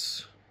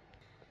crossed.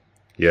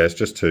 Yeah, it's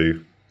just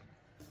 2.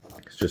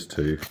 It's just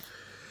 2.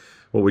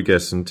 What are we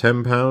guessing,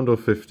 £10 or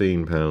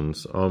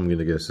 £15? I'm going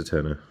to guess a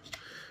tenner.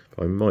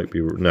 I might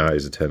be... No,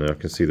 it's a tenner, I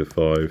can see the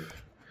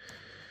 5.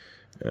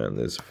 And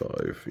there's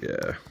 5,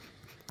 yeah.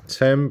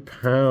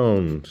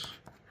 £10.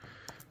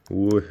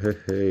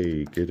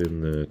 Hey, get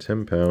in there.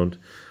 £10.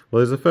 Well,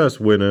 there's the first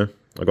winner.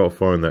 I got to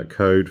find that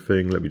code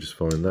thing. Let me just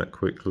find that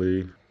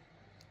quickly.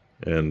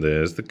 And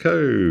there's the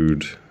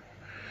code.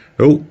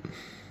 Oh,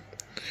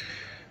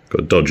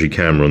 got a dodgy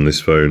camera on this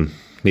phone.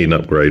 Need an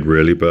upgrade,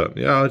 really, but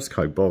yeah, I just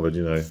can't be bothered,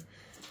 you know.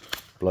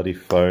 Bloody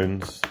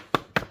phones.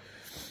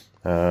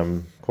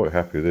 Quite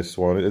happy with this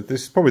one.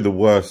 This is probably the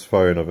worst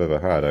phone I've ever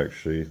had,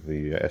 actually.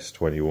 The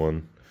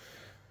S21.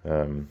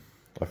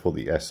 I thought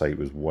the S8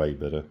 was way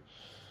better.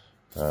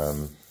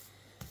 But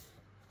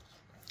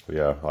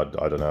yeah, I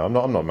don't know.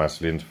 I'm not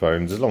massively into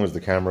phones as long as the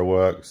camera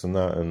works and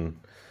that. And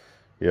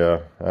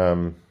yeah,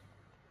 I'm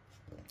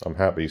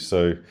happy.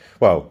 So,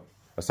 well,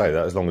 I say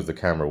that as long as the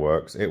camera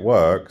works. It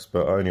works,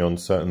 but only on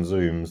certain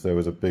zooms. There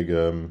was a big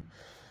look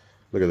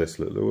at this.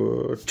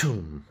 Look,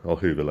 I'll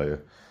hoover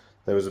later.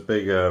 There was a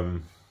big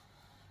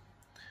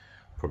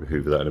probably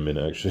hoover that in a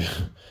minute. Actually,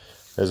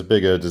 there's a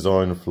bigger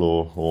design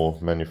flaw or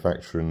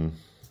manufacturing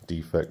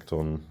defect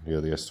on the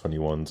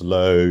S21s.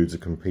 Loads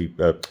of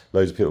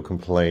people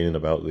complaining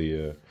about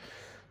the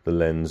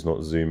lens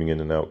not zooming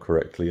in and out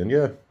correctly, and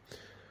yeah,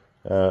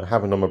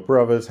 happened on my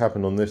brother's,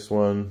 happened on this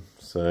one.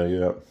 So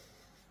yeah,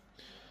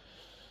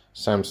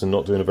 Samsung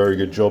not doing a very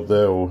good job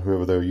there, or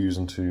whoever they were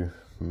using to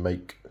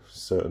make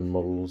certain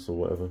models or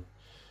whatever.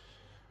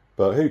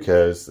 But who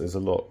cares? There's a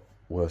lot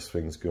worse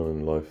things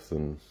going in life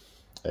than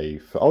a...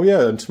 Oh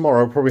yeah, and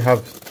tomorrow I'll probably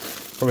have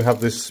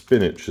this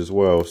spinach as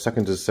well.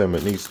 2nd December,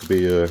 it needs to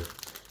be a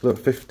look,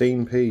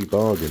 15p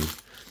bargain.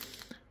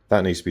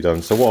 That needs to be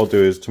done. So what I'll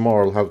do is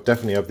tomorrow I'll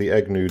definitely have the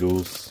egg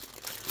noodles,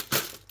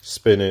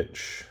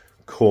 spinach,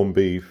 corned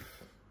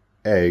beef,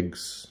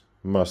 eggs,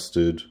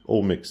 mustard,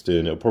 all mixed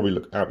in. It'll probably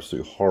look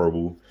absolutely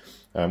horrible,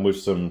 with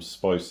some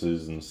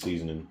spices and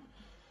seasoning.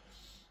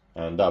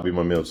 And that'll be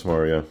my meal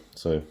tomorrow, yeah.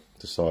 So,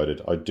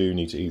 decided. I do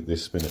need to eat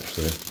this spinach,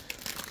 so...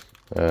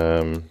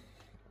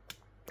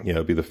 yeah,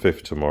 it'll be the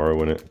 5th tomorrow,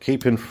 won't it?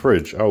 Keep in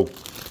fridge. Oh,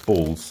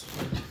 balls.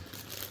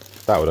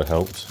 That would have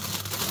helped.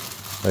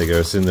 There you go,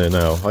 it's in there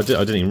now. I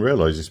didn't even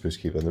realise you're supposed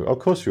to keep it in there. Oh, of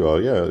course you are,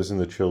 yeah, it's in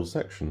the chilled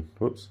section.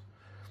 Whoops.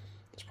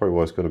 That's probably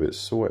why it's got a bit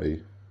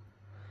sweaty.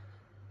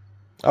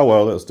 Oh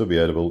well, that'll still be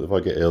edible. If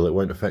I get ill, it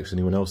won't affect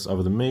anyone else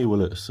other than me,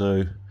 will it?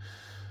 So,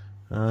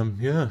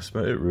 yeah, that's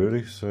about it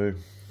really. So,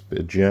 bit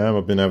of jam.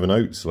 I've been having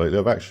oats lately.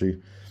 I've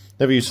actually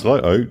never used to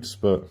like oats,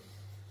 but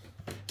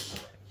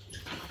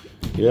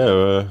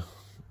yeah,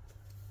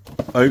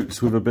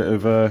 oats with a bit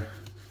of,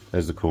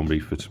 there's the corned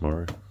beef for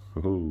tomorrow.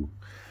 Ooh.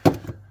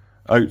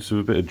 Oats with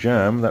a bit of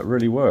jam, that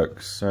really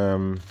works.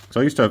 So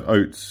I used to have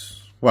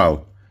oats,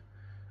 well,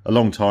 a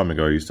long time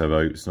ago I used to have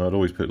oats, and I'd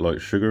always put like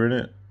sugar in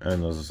it,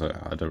 and I was like,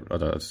 I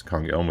just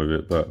can't get on with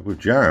it. But with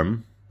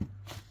jam,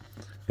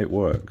 it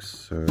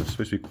works. It's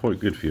supposed to be quite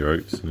good for your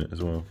oats in it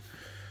as well.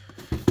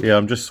 Yeah,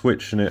 I'm just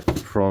switching it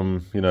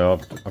from, you know,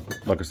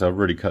 like I said, I've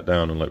really cut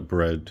down on like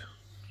bread,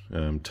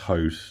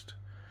 toast.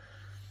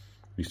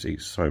 I used to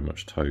eat so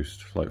much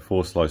toast, like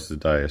 4 slices a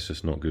day. It's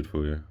just not good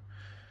for you.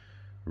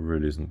 It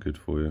really isn't good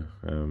for you.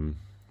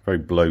 Very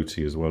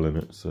bloaty as well in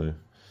it. So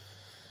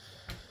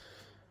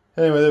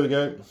anyway, there we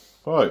go.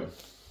 Right,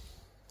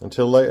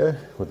 until later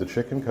with the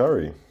chicken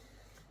curry.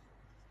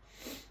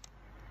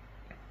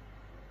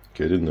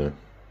 Good, isn't it?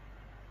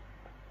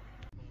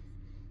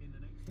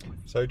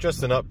 So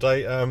just an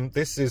update,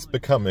 this is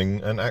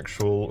becoming an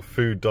actual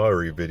food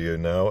diary video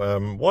now.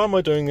 Why am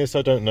I doing this?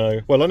 I don't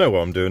know. Well, I know why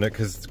I'm doing it,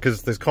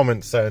 because there's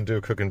comments saying do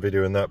a cooking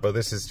video and that, but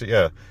this is,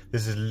 yeah,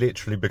 this is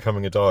literally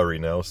becoming a diary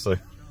now, so...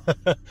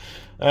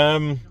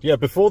 yeah,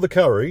 before the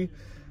curry,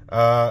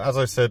 as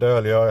I said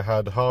earlier, I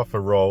had half a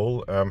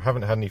roll,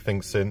 haven't had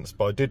anything since,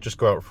 but I did just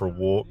go out for a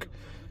walk,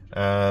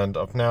 and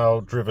I've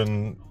now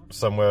driven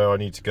somewhere I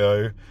need to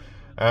go.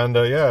 And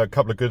yeah, a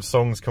couple of good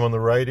songs come on the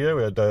radio.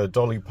 We had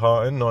Dolly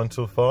Parton, 9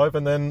 till 5,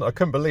 and then I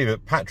couldn't believe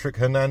it, Patrick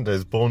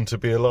Hernandez, Born to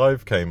Be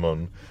Alive came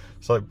on.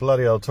 It's like,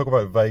 bloody hell, talk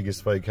about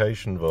Vegas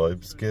vacation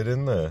vibes, get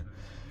in there.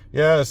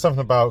 Yeah, there's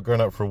something about going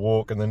out for a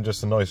walk and then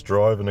just a nice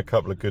drive and a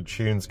couple of good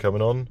tunes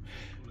coming on.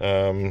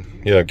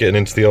 Yeah, getting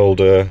into the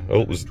old,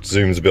 oh,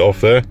 zoom's a bit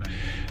off there.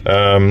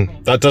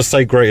 That does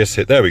say greatest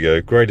hit, there we go,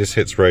 greatest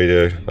hits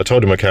radio. I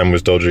told him my camera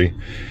was dodgy.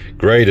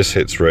 Greatest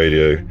hits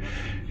radio.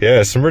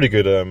 Yeah, some really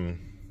good,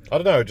 I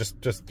don't know,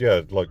 just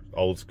yeah, like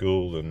old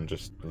school and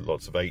just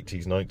lots of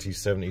 80s, 90s,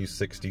 70s,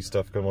 60s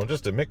stuff going on.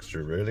 Just a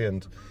mixture, really.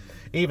 And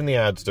even the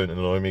ads don't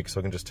annoy me, because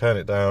I can just turn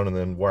it down and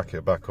then whack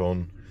it back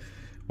on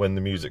when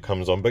the music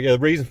comes on. But yeah, the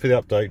reason for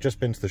the update, just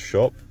been to the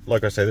shop.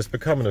 Like I say, this is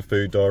becoming a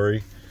food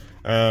diary.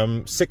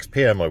 6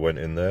 PM I went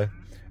in there,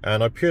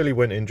 and I purely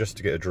went in just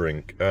to get a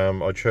drink.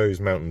 I chose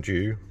Mountain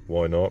Dew,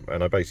 why not?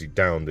 And I basically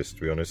downed this, to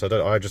be honest.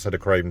 I just had a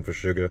craving for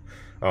sugar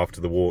after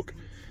the walk,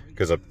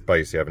 because I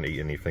basically haven't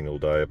eaten anything all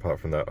day apart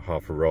from that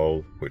half a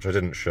roll, which I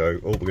didn't show.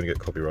 Oh, we're gonna get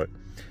copyright.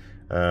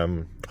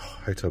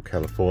 Hotel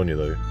California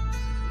though.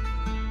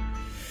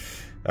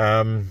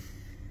 I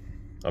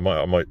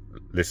might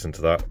listen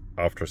to that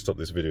after I stop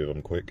this video if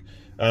I'm quick.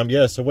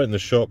 Yeah, so I went in the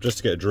shop just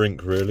to get a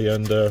drink really,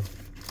 and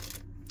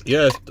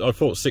yeah, I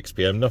thought 6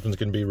 PM, nothing's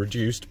gonna be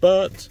reduced,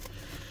 but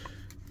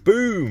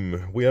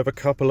boom, we have a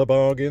couple of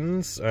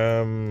bargains.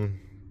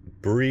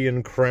 Brie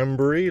and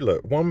cranberry,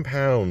 look,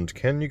 £1.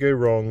 Can you go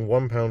wrong?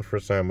 £1 for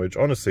a sandwich.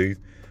 Honestly,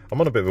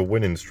 I'm on a bit of a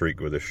winning streak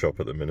with this shop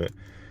at the minute.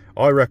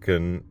 I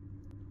reckon,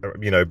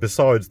 you know,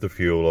 besides the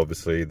fuel,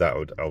 obviously, that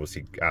would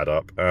obviously add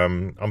up.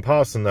 I'm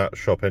passing that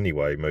shop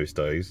anyway most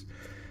days.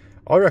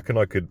 I reckon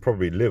I could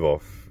probably live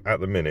off, at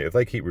the minute, if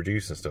they keep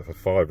reducing stuff, a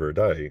 £5 a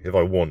day, if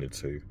I wanted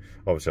to.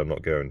 Obviously, I'm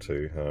not going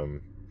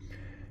to,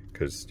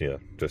 because, yeah,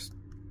 just...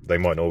 they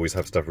might not always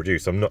have stuff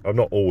reduced. I'm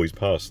not always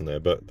passing there,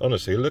 but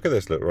honestly, look at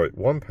this. Look, right,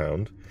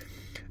 £1,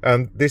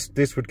 and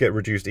this would get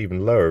reduced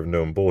even lower if no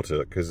one bought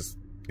it, because,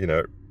 you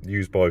know,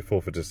 used by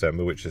 4th of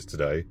December, which is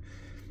today.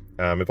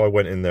 If I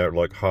went in there at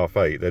like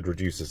 8:30, they'd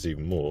reduce this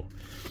even more.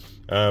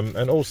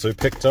 And also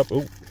picked up,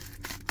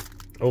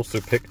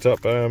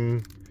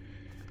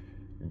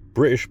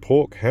 British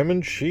pork ham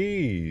and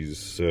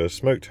cheese,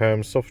 smoked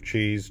ham, soft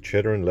cheese,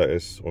 cheddar and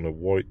lettuce on a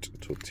white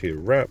tortilla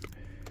wrap.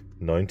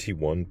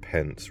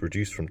 91p,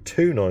 reduced from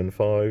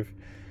 2.95.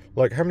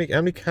 Like, how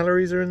many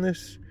calories are in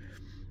this?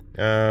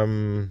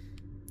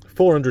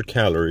 400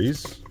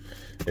 calories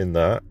in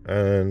that,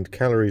 and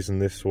calories in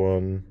this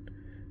one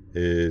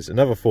is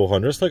another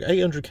 400. It's like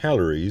 800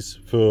 calories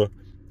for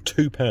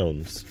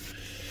 £2.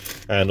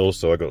 And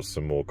also I got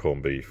some more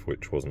corned beef,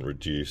 which wasn't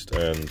reduced,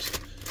 and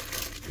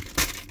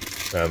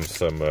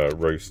some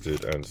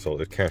roasted and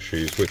salted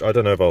cashews, which I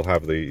don't know if I'll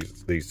have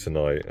these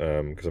tonight,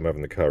 because I'm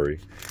having the curry,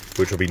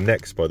 which will be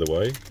next, by the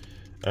way.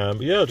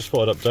 But yeah, I just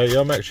thought I'd update you.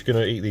 I'm actually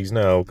going to eat these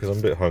now because I'm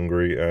a bit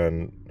hungry,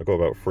 and I've got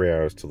about 3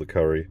 hours till the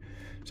curry.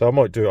 So I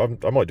might do a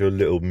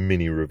little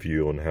mini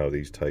review on how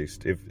these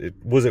taste.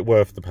 Was it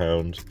worth the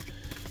pound?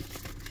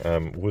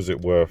 Was it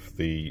worth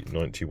the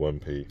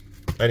 91p?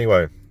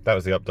 Anyway, that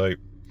was the update.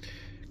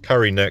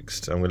 curry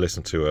next, and we'll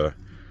listen to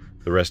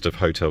the rest of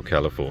Hotel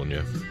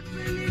California.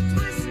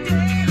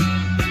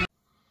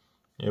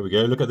 Here we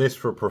go. Look at this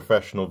for a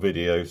professional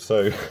video.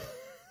 So,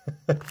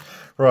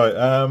 right,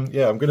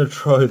 yeah, I'm going to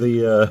try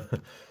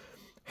the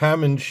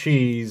ham and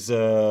cheese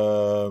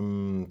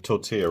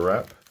tortilla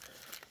wrap.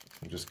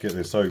 I'll just get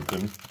this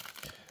open.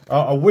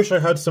 I wish I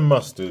had some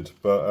mustard,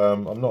 but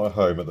I'm not at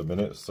home at the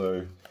minute,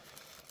 so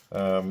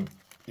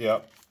yeah.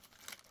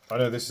 I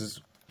know this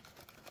is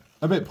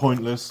a bit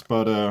pointless,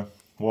 but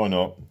why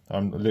not?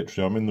 I'm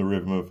in the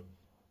rhythm of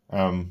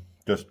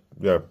just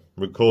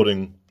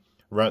recording.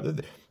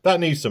 That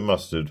needs some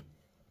mustard.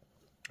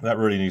 That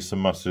really needs some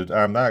mustard.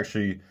 That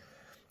actually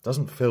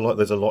doesn't feel like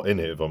there's a lot in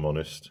it, if I'm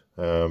honest.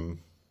 So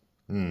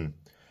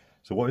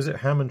what is it?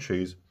 Ham and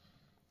cheese.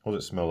 What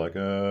does it smell like?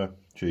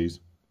 Cheese.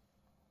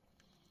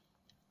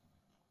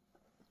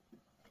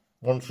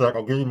 One sec,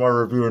 I'll give you my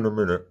review in a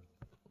minute.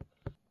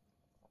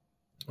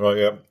 Right,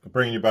 yeah,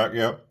 bringing you back,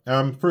 yeah.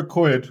 For a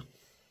quid,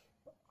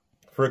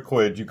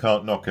 you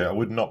can't knock it. I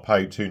would not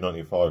pay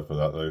 $2.95 for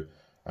that though.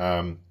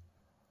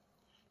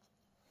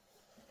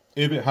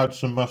 If it had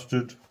some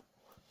mustard,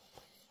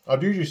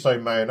 I'd usually say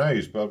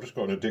mayonnaise, but I've just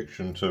got an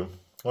addiction to,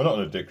 well, not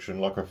an addiction,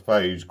 like a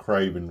phase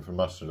craving for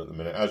mustard at the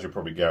minute, as you'll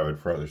probably gathered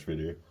throughout this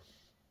video.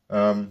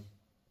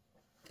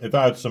 If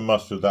I had some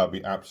mustard, that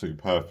would be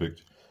absolutely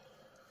perfect.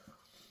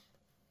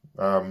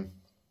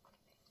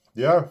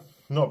 Yeah,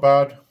 not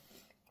bad.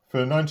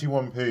 For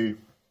 91p,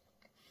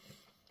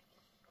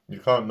 you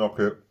can't knock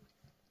it.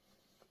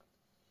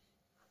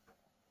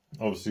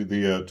 Obviously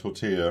the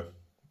tortilla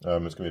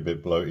is going to be a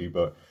bit bloaty,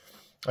 but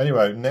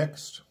anyway,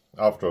 next,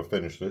 after I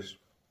finish this,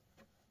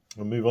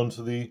 we'll move on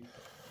to the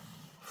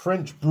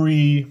French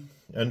brie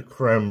and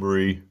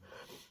cranberry.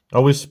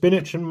 Oh, with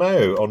spinach and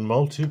mayo on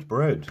malted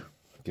bread.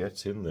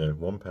 Get in there,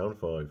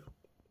 £1.05.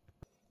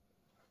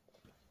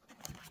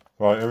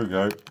 Right, here we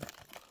go.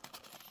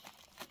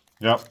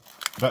 Yep,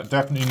 that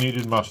definitely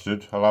needed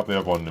mustard. I'll have the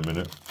other one in a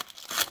minute.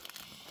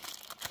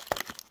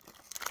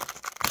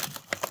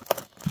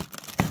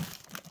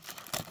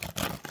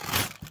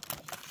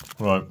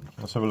 Right,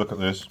 let's have a look at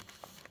this.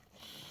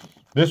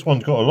 This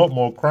one's got a lot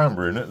more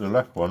cranberry in it, the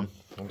left one.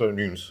 I don't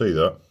even see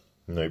that.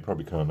 No, you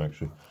probably can't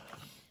actually.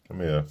 Let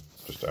me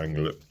just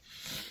angle it.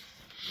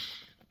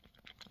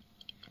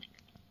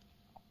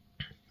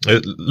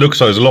 It looks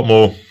like there's a lot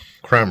more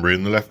cranberry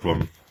in the left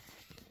one.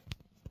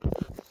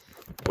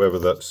 Whether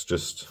that's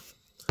just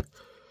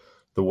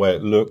the way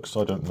it looks,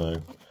 I don't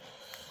know.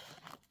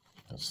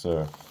 Let's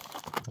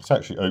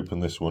actually open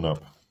this one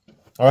up.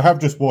 I have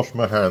just washed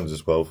my hands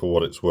as well, for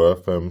what it's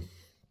worth.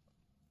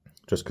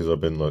 Just because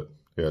I've been like,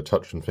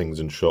 touching things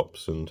in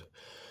shops, and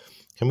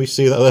can we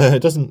see that there?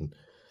 It doesn't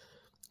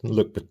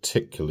look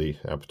particularly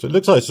appetizing. It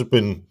looks like it's just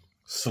been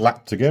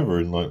slapped together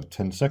in like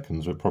 10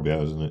 seconds. It probably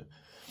has, isn't it?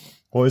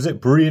 What is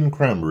it? Brie and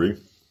cranberry.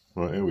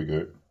 Right, here we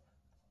go.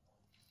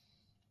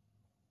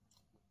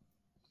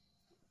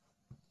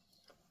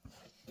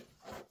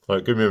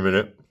 Right, give me a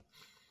minute.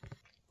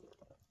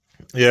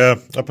 Yeah,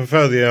 I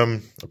prefer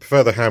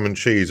the ham and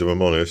cheese, if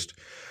I'm honest.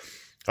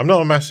 I'm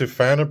not a massive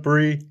fan of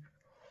brie.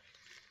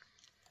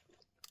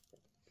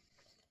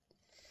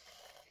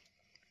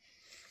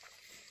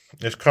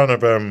 It's kind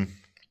of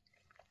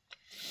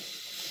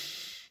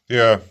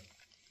yeah.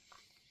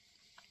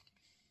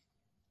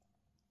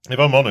 If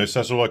I'm honest,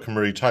 that's all I can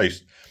really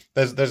taste.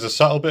 There's a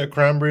subtle bit of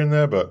cranberry in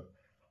there, but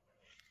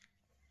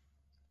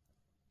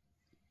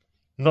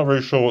I'm not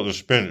really sure what the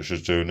spinach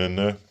is doing in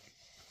there.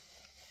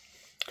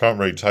 Can't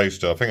really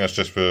taste it. I think that's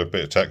just for a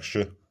bit of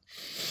texture.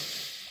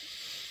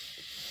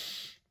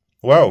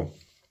 Well,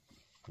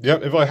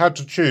 yep, if I had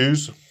to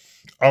choose,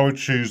 I would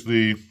choose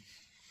the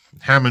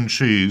ham and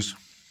cheese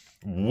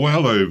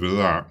well over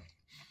that.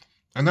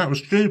 And that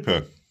was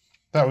cheaper.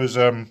 That was,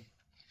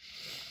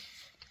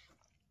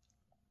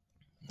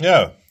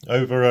 yeah,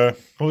 over,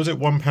 what was it,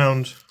 £1?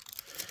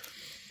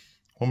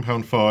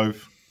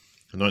 £1.05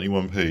 and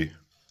 91p.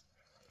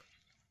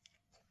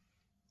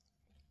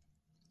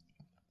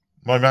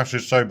 My maths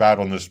is so bad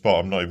on this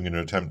spot, I'm not even going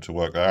to attempt to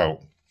work that out.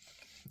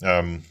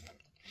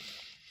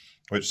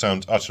 Which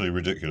sounds utterly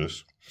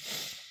ridiculous.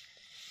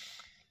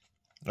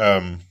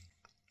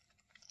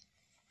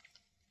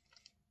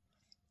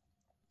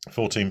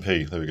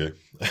 14p, there we go.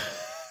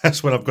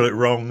 That's when I've got it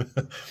wrong.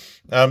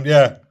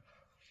 Yeah.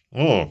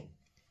 Oh,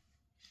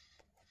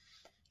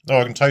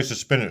 I can taste the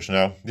spinach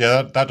now.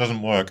 Yeah, that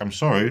doesn't work. I'm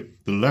sorry,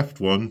 the left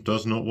one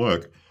does not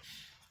work.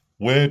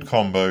 Weird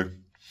combo.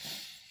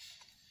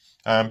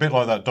 A bit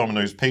like that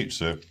Domino's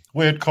pizza.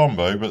 Weird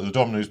combo, but the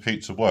Domino's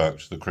pizza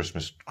worked. The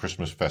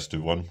Christmas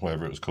festive one,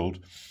 whatever it was called.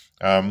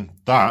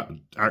 That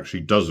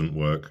actually doesn't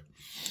work.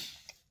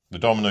 The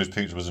Domino's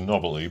pizza was a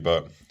novelty,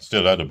 but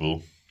still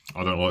edible.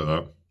 I don't like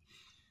that.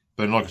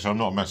 But like I said, I'm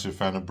not a massive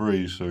fan of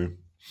brie, so...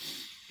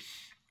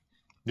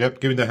 Yep,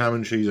 give me the ham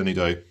and cheese any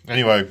day.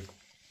 Anyway.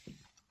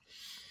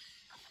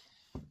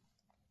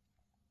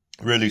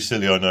 Really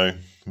silly, I know,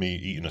 me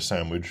eating a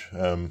sandwich.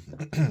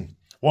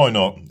 Why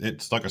not?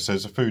 It's, like I said,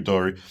 it's a food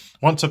diary.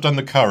 Once I've done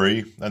the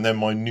curry, and then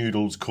my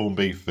noodles corned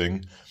beef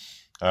thing,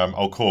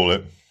 I'll call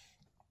it.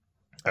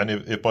 And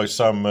if by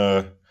some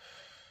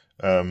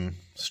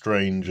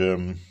strange,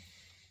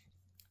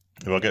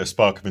 if I get a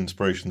spark of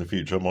inspiration in the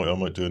future, I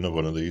might do another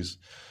one of these.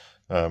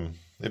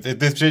 If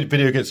this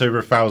video gets over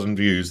 1,000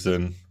 views,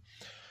 then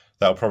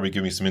that'll probably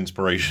give me some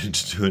inspiration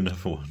to do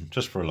another one,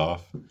 just for a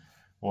laugh.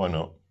 Why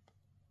not?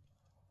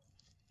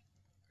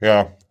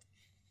 Yeah.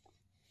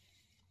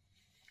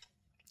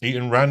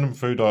 Eating random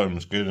food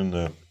items, good in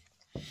there.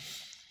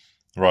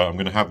 Right, I'm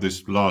going to have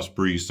this last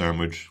brie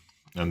sandwich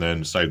and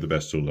then save the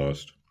best till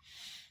last.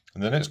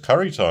 And then it's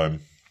curry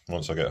time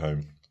once I get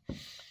home.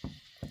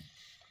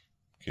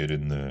 Get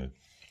in there.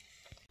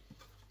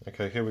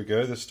 Okay, here we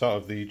go. The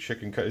start of the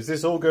chicken curry. Is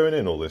this all going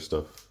in, all this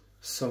stuff?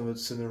 Some of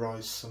it's in the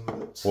rice, some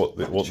of it's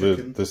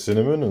the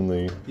cinnamon and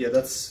the... Yeah,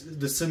 the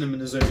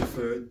cinnamon is only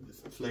for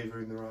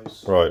flavouring the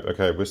rice. Right,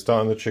 okay, we're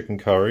starting the chicken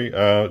curry.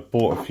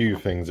 Bought a few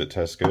things at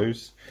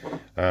Tesco's.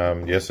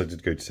 Yes, I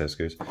did go to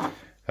Tesco's.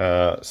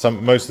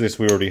 Most of this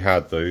we already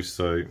had though,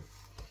 so...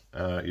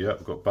 yeah,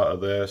 I've got butter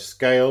there.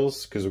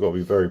 Scales, because we've got to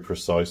be very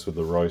precise with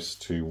the rice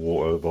to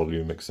water,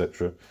 volume,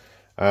 etc.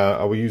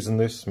 Are we using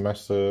this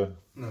masa?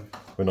 No.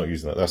 We're not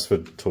using that. That's for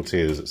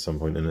tortillas at some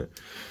point, isn't it?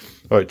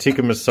 Alright,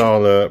 tikka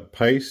masala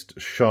paste,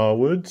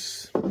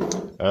 Sharwoods.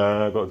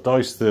 I've got to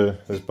dice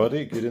there's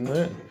Buddy, get in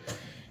there.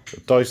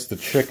 Dice the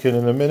chicken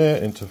in a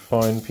minute into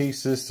fine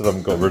pieces. Still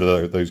haven't got rid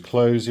of those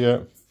clothes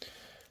yet.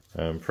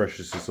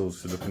 Precious is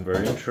also looking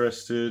very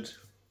interested.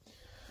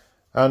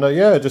 And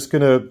yeah,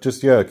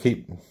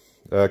 keep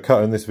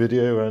cutting this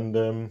video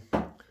and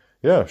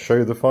yeah, show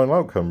you the final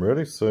outcome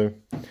really. So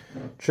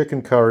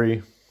chicken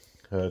curry,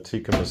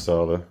 tikka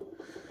masala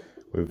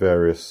with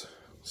various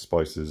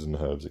spices and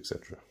herbs,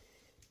 etc.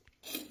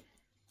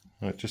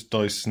 Right, just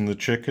dicing the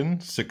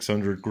chicken,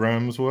 600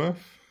 grams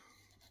worth.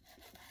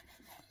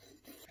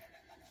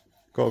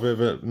 Got a bit of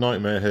a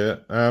nightmare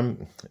here.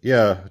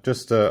 Yeah,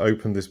 just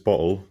opened this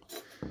bottle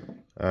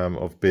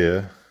of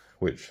beer,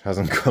 which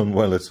hasn't gone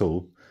well at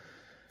all.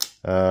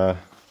 I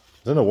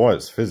don't know why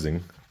it's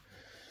fizzing.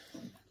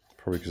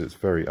 Probably because it's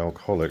very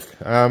alcoholic.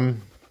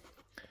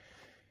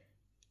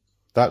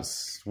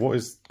 What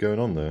is going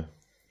on there?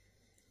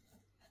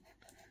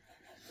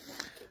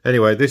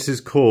 Anyway, this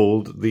is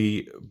called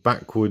the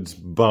Backwards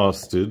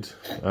Bastard.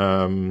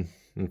 And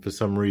for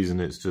some reason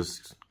it's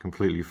just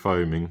completely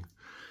foaming.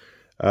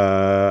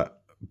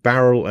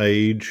 Barrel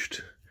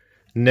aged.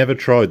 Never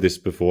tried this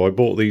before. I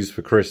bought these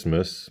for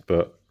Christmas,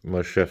 but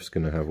my chef's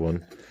going to have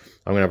one.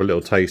 I'm going to have a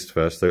little taste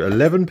first, though.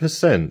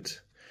 11%.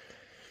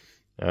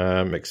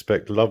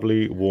 Expect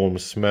lovely, warm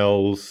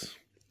smells.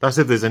 That's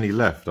if there's any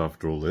left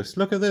after all this.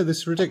 Look at this. This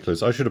is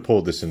ridiculous. I should have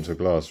poured this into a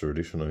glass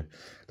already, shouldn't I?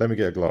 Let me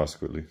get a glass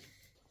quickly.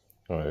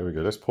 All right, here we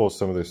go. Let's pour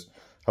some of this.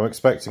 I'm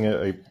expecting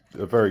a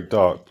very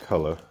dark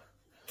colour.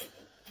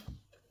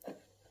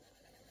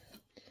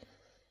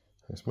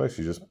 It's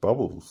mostly just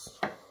bubbles.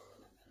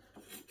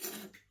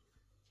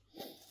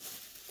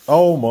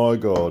 Oh my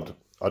god.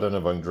 I don't know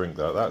if I can drink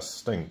that. That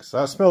stinks.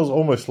 That smells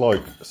almost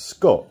like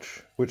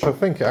scotch, which I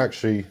think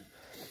actually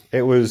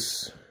it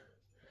was...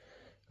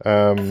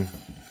 yeah,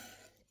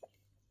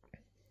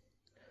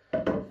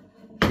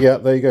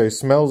 there you go.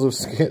 Smells of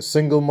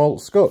single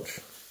malt scotch.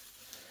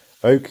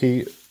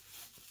 Oaky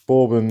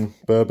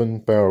bourbon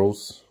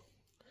barrels.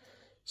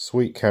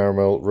 Sweet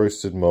caramel,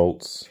 roasted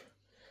malts.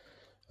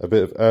 A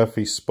bit of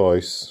earthy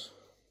spice.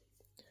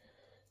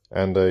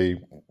 And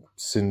a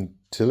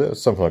scintilla,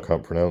 something I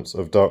can't pronounce,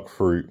 of dark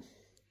fruit.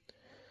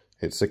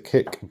 It's a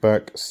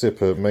kickback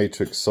sipper made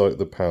to excite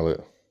the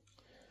palate.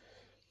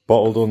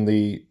 Bottled on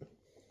the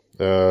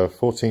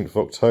 14th of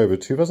October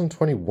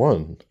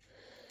 2021.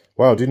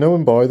 Wow, do no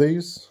one buy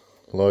these?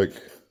 Like,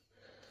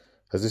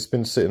 has this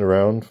been sitting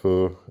around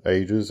for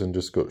ages and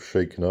just got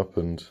shaken up?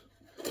 And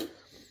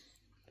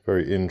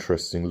very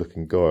interesting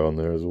looking guy on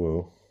there as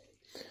well.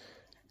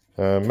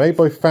 Made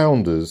by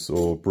Founders,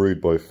 or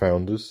brewed by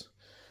Founders.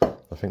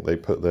 I think they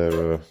put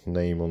their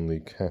name on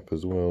the cap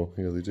as well.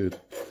 Yeah, they did.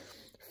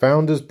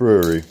 Founders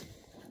Brewery.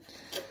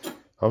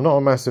 I'm not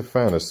a massive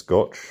fan of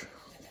scotch.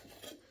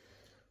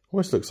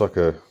 Almost looks like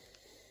a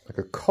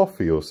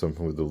coffee or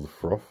something with all the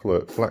froth.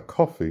 Look, black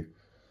coffee.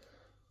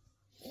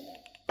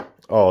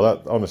 Oh,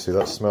 that honestly,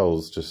 that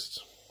smells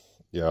just...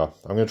 Yeah,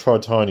 I'm going to try a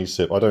tiny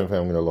sip. I don't think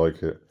I'm going to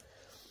like it.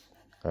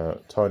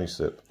 Tiny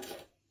sip.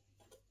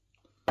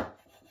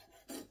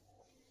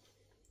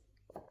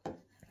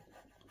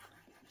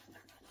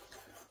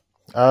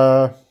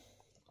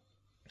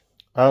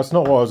 It's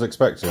not what I was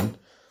expecting,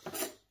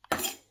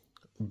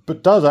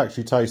 but does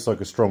actually taste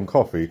like a strong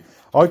coffee.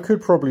 I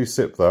could probably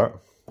sip that.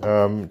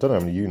 Don't know how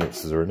many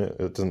units are in it.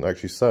 It doesn't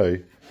actually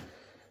say.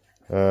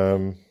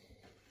 I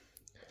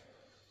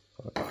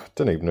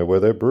don't even know where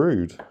they're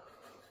brewed.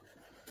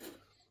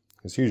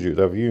 It's usually it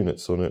would have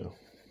units on it.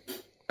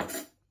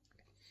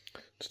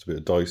 Just a bit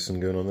of Dyson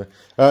going on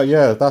there.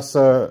 Yeah, that's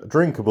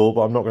drinkable,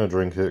 but I'm not going to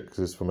drink it because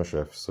it's for my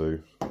chef. So,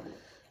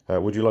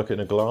 would you like it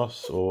in a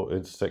glass or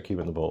instead keep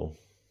it in the bottle?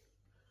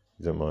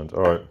 You don't mind.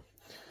 All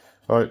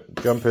right,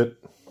 jump it.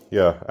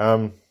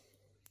 Yeah,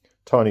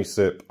 tiny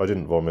sip. I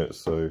didn't vomit,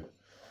 so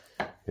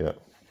yeah.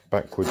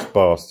 backwards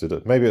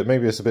bastard. Maybe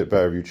it's a bit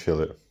better if you chill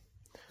it.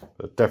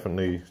 But it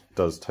definitely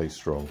does taste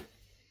strong.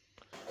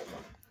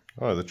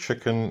 Alright, the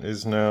chicken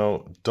is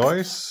now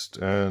diced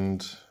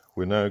and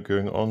we're now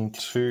going on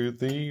to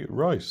the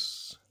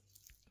rice.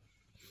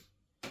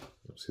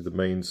 See the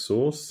main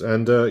sauce,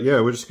 and yeah,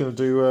 we're just going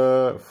to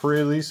do 3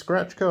 of these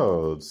scratch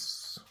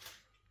cards.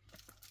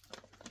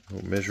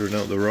 Measuring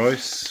out the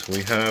rice,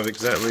 we have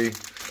exactly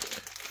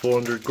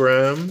 400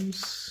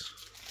 grams.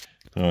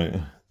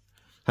 Alright,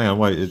 hang on,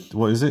 wait,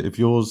 what is it? If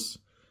yours,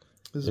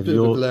 if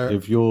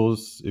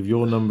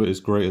your number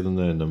is greater than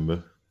their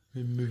number,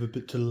 maybe move a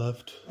bit to the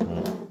left.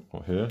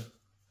 What, here?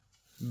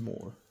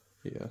 More,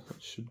 yeah,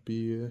 that should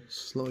be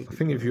slightly. I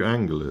think if you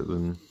angle it,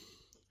 then.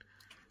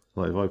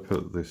 Like if I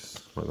put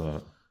this like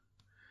that,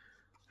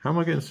 how am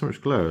I getting so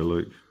much glare?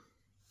 Like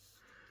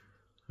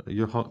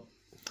you're hot.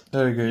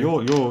 There you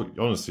go. You're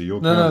honestly,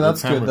 no,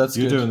 that's good. That's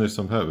you're good. doing this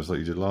on purpose, like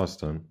you did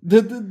last time.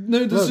 No,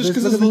 this is just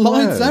because there's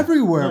lights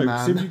everywhere, no,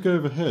 man. See if you go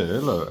over here,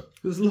 look.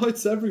 There's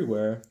lights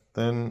everywhere.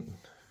 Then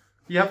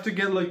you have to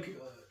get like.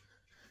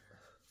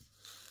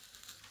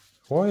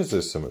 Why is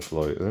there so much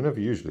light? There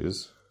never usually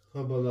is. How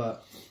about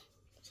that?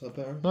 Is that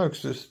better? No,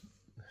 because it's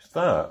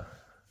that.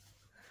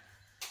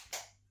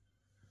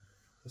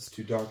 That's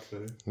too dark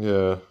though.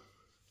 Yeah.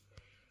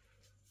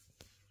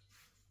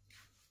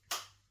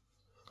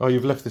 Oh,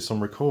 you've left this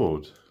on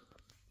record.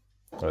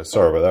 Oh,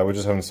 sorry about that. We're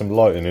just having some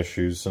lighting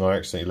issues, and I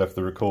accidentally left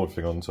the record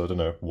thing on, so I don't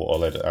know what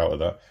I'll edit out of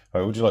that.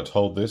 Right, would you like to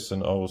hold this,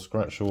 and I will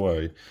scratch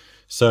away.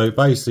 So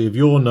basically, if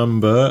your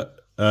number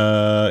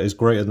is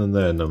greater than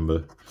their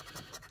number,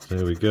 so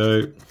here we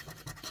go.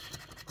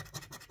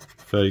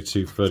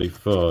 32,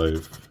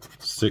 35,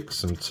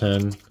 6 and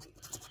 10,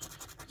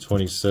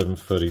 27,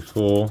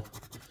 34.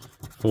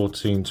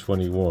 14,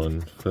 21,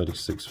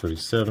 36,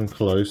 37,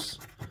 close.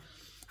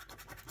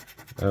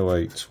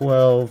 08,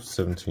 12,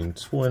 17,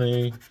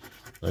 20,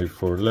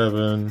 04,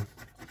 11,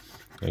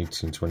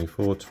 18,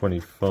 24,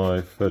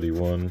 25,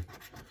 31,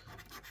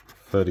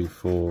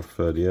 34,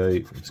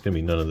 38. It's going to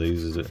be none of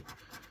these, is it?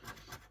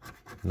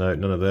 No,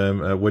 none of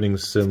them. Winning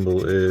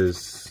symbol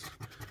is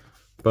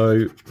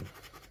boat,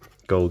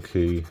 gold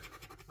key,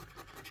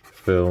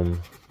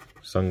 film,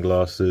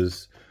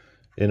 sunglasses.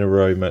 In a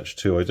row, match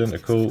 2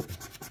 identical.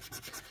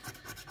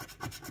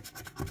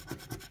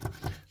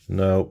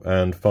 No,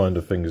 and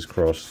finder, fingers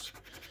crossed.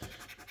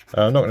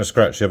 I'm not going to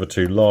scratch the other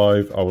 2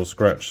 live. I will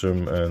scratch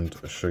them and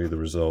show you the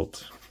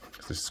result.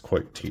 This is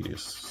quite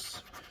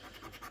tedious.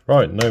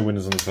 Right, no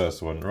winners on the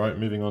first one. Right,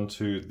 moving on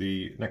to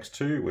the next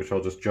 2, which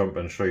I'll just jump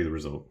and show you the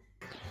result.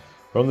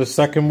 On the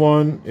second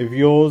one, if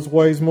yours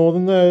weighs more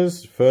than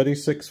theirs,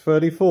 36,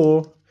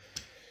 34.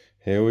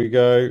 Here we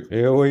go,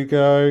 here we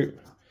go.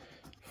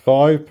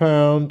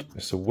 £5.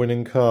 It's a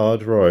winning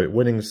card. Right,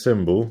 winning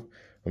symbol.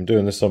 I'm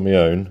doing this on my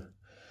own.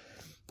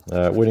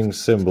 Winning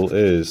symbol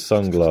is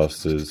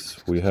sunglasses.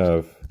 We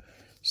have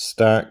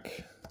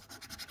stack,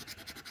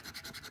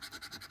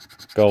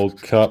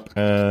 gold cup,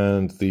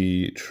 and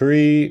the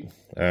tree.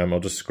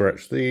 I'll just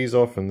scratch these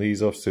off and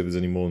these off, see if there's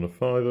any more than a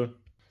 £5.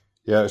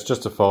 Yeah, it's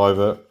just a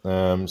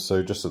 £5.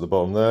 So just at the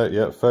bottom there,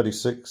 yeah,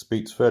 36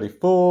 beats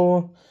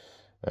 34.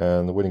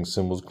 And the winning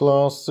symbol's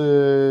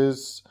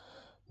glasses.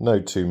 No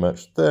 2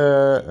 match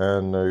there,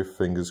 and no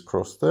fingers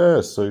crossed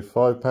there. So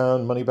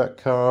 £5 money back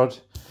card.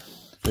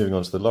 Moving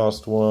on to the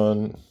last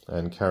one,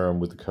 and carry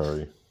on with the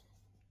curry.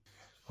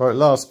 Right,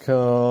 last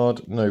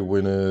card, no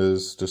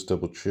winners, just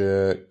double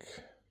check.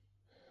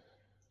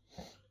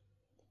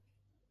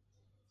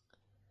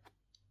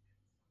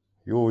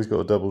 You always got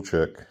to double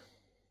check.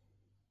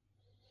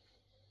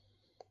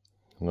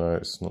 No,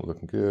 it's not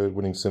looking good.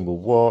 Winning symbol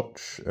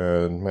watch,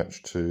 and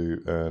match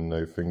 2, and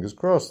no fingers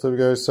crossed. There we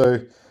go.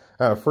 So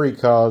out of 3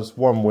 cards,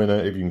 1 winner,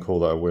 if you can call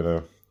that a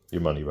winner,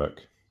 your money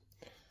back.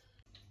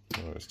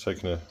 Right, it's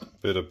taking a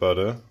bit of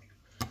butter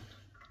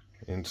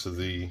into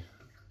the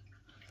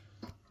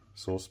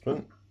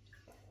saucepan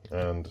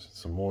and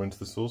some more into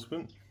the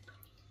saucepan.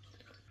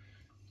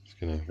 Just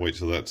gonna wait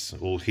till that's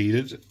all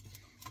heated.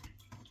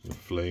 The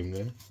flame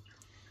there.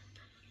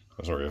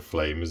 That's not really a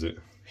flame, is it?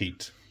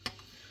 Heat.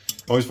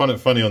 I always find it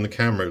funny on the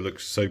camera, it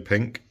looks so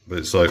pink, but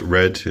it's like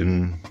red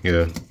in,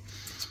 yeah.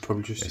 It's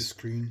probably just the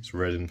screen. It's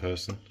red in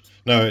person.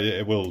 No,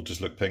 it will just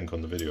look pink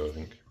on the video, I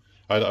think.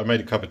 I made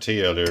a cup of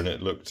tea earlier and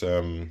it looked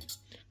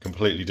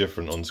completely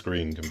different on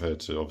screen compared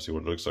to obviously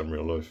what it looks like in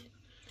real life.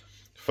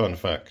 Fun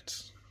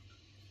facts.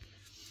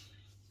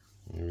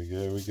 Here we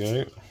go, here we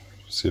go.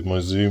 See if my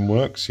zoom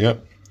works.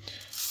 Yep.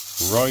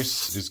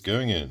 Rice is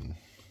going in.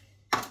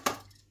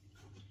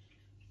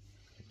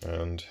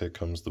 And here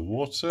comes the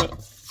water.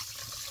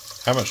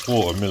 How much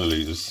water,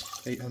 millilitres?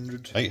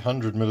 800.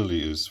 800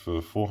 millilitres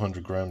for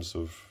 400 grams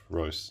of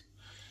rice.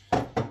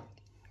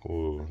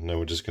 Oh, now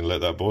we're just going to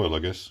let that boil, I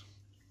guess.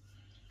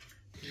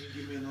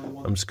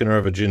 I'm just going to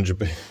have a ginger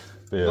beer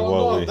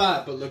while we... Not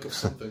that, but look at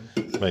something.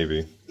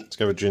 Maybe. Let's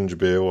go with ginger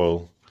beer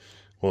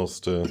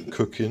whilst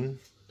cooking.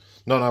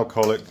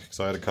 Non-alcoholic, because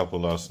I had a couple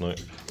last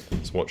night. I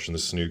was watching the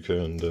snooker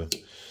and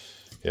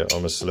yeah,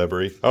 I'm a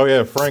celebrity. Oh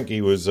yeah, Frankie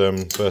was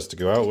first to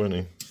go out, wasn't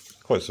he?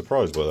 quite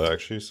surprised by that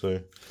actually, so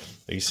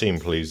he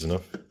seemed pleased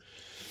enough.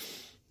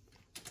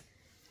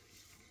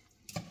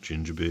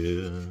 Ginger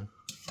beer.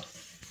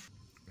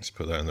 Let's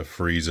put that in the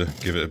freezer,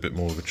 give it a bit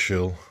more of a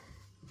chill.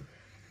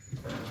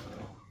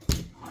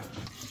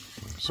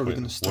 Probably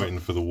going to start waiting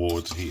for the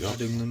water to heat up.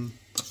 adding them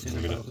in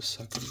We're about a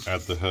second.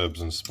 Add the herbs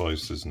and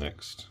spices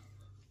next.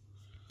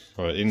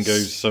 Alright, in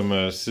goes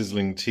some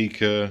sizzling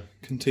tikka.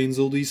 Contains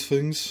all these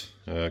things.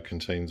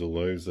 Contains all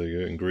those, there you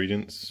go,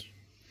 ingredients.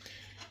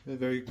 They're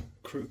very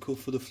critical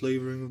for the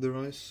flavouring of the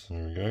rice.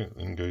 There we go,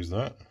 in goes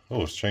that.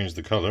 Oh, it's changed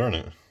the colour,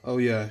 hasn't it? Oh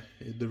yeah,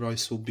 the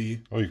rice will be...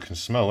 Oh, you can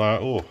smell that,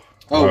 oh.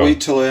 Oh, wow.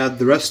 wait till I add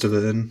the rest of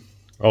it in.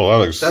 Oh,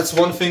 that looks... That's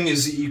one thing,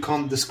 is that you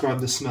can't describe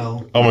the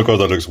smell. Oh my god,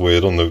 that looks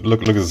weird. On the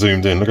look at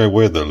zoomed in. Look how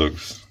weird that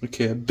looks.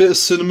 Okay, a bit of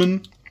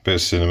cinnamon. Bit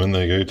of cinnamon.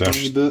 There you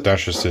go.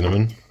 Dash of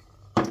cinnamon.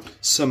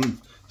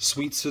 Some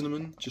sweet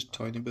cinnamon, just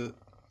tiny bit.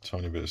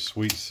 Tiny bit of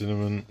sweet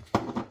cinnamon.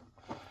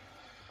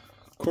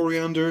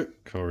 Coriander.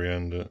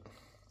 Coriander.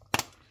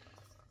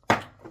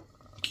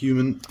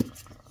 Cumin.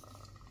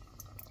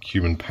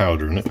 Cumin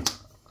powder in it.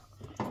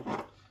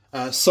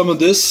 Some of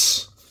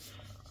this.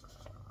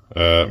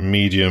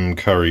 Medium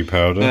curry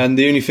powder. And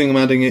the only thing I'm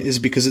adding it is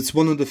because it's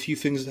one of the few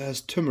things that has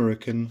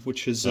turmeric in,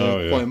 which is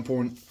yeah. quite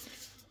important.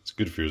 It's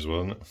good for you as well,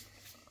 isn't it?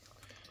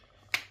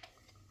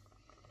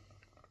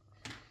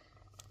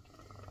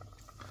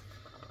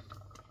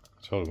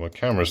 Told you, my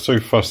camera's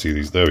so fussy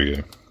these. There we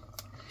go.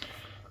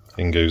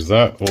 In goes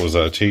that. What was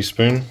that? A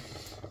teaspoon?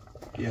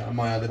 Yeah, I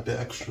might add a bit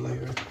extra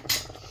later.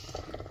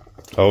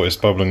 Oh, it's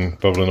bubbling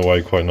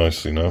away quite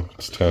nicely now.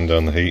 Let's turn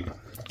down the heat.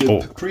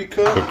 Oh,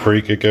 Paprika.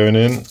 Paprika going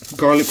in.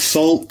 Garlic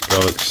salt.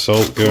 Garlic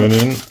salt going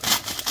in.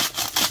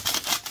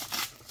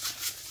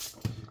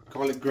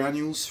 Garlic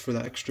granules for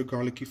that extra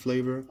garlicky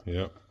flavour.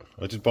 Yeah.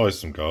 I did buy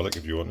some garlic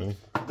if you want any.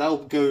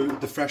 That'll go,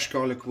 the fresh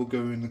garlic will go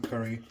in the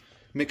curry.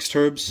 Mixed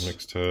herbs.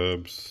 Mixed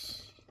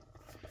herbs.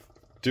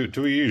 Do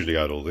we usually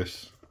add all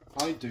this?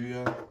 I do,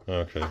 yeah.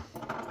 Okay.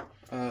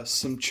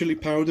 Some chili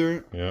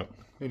powder. Yeah.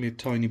 Only a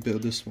tiny bit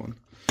of this one.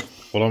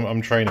 Well,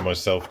 I'm training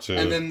myself to...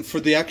 And then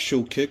for the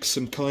actual kick,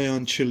 some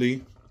cayenne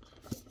chili.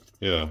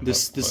 Yeah.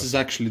 This is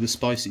actually the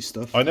spicy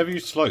stuff. I never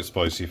used to like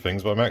spicy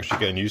things, but I'm actually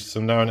getting used to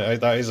them now,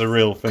 and that is a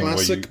real thing.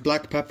 Classic where you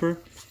black pepper.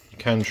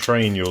 can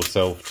train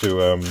yourself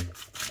to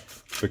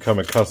become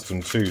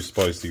accustomed to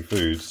spicy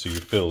foods, so you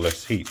feel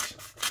less heat.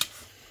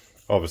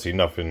 Obviously,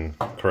 nothing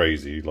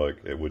crazy, like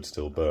it would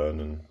still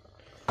burn.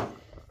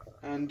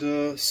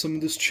 And some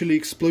of this chili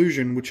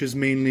explosion, which is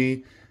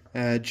mainly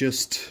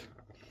just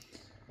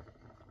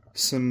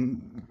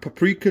some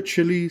paprika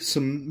chili,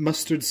 some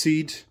mustard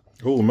seed.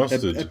 Oh,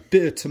 mustard. A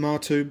bit of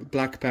tomato,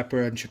 black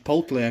pepper, and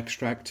chipotle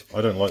extract.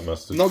 I don't like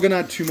mustard. I'm not going to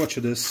add too much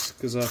of this,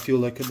 because I feel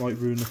like it might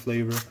ruin the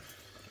flavour.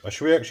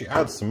 Should we actually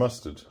add some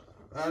mustard?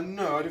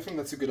 No, I don't think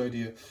that's a good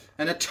idea.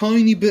 And a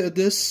tiny bit of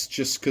this,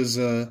 just because...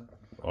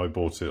 I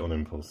bought it on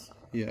impulse.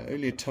 Yeah,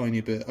 only a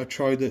tiny bit. I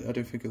tried it, I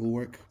don't think it'll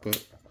work,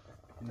 but...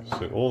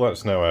 So all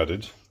that's now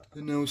added.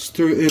 And now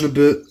stir it in a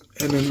bit,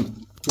 and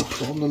then we'll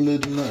put on the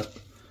lid and let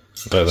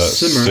Let that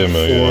simmer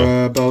for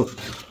yeah. about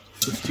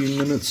 15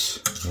 minutes.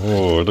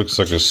 Oh, it looks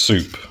like a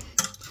soup.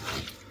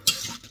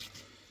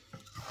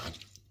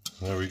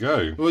 There we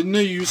go. Well, no,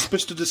 you were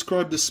supposed to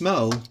describe the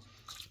smell.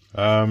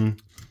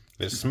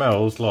 It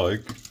smells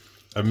like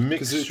a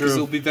mixture Because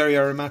it'll be very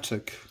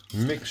aromatic.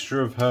 mixture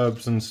of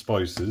herbs and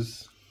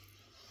spices.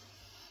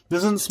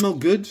 Doesn't it smell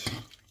good?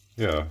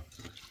 Yeah.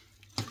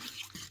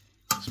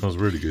 It smells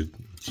really good.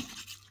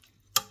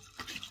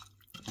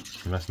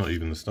 And that's not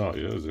even the start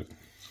yet, is it?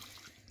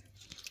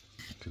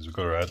 Because we've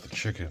got to add the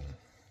chicken.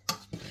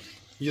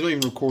 You're not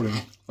even recording.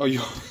 Oh,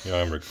 you. Yeah,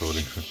 I'm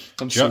recording.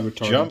 I'm so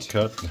retarded. Jump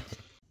cut.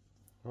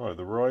 Right,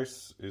 the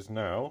rice is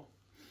now.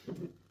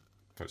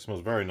 It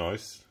smells very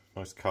nice.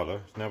 Nice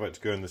colour. It's now about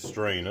to go in the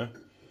strainer.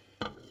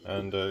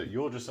 And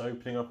you're just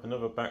opening up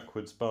another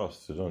backwards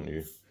bastard, aren't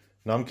you?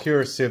 Now I'm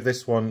curious to see if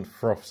this one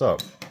froths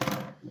up.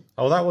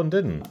 Oh, that one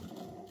didn't.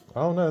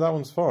 Oh no, that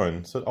one's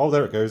fine. So, oh,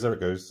 there it goes, there it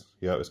goes.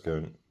 Yeah, it's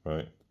going.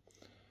 Right.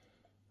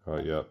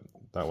 Right, yeah.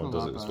 That one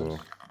does it as well.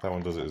 That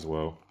one does it as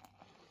well.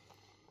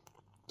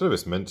 I don't know if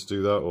it's meant to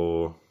do that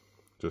or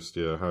just,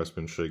 yeah, how it's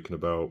been shaken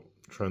about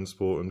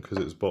transporting because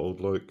it was bottled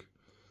like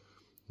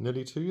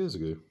nearly 2 years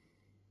ago.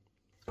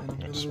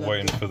 I'm just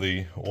waiting for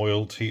the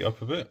oil to heat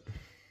up a bit.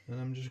 And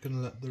I'm just going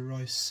to let the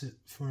rice sit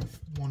for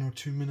 1 or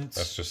 2 minutes.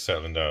 That's just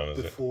settling down,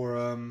 is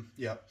before,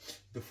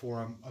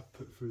 before I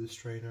put through the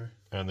strainer.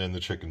 And then the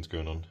chicken's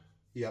going on.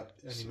 Yeah,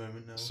 any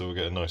moment now. So we'll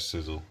get a nice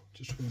sizzle.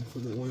 Just waiting for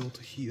the oil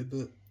to heat a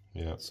bit.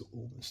 Yeah. It's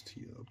almost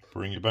heat up.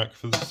 Bring you back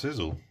for the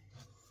sizzle.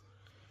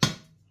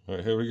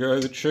 Right, here we go,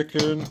 the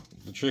chicken.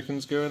 The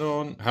chicken's going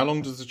on. How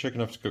long does the chicken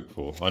have to cook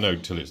for? I know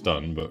till it's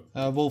done, but...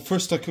 well,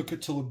 first I cook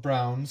it till it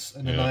browns,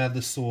 and then I add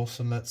the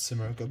sauce and let it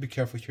simmer. I've got to be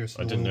careful here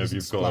so I didn't know if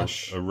you've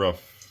got a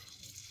rough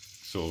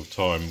sort of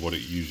time what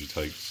it usually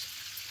takes.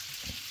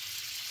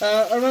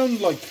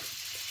 Around like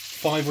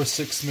 5 or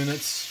 6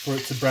 minutes for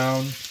it to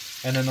brown,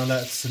 and then I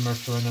let it simmer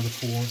for another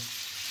 4.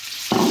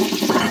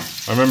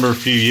 I remember a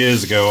few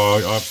years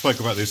ago, I spoke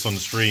about this on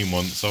stream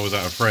once. I was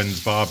at a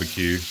friend's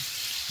barbecue,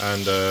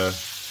 and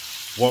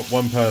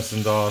one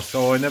person asked,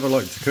 "Oh, I never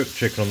like to cook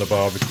chicken on the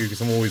barbecue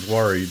because I'm always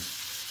worried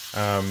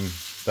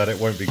that it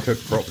won't be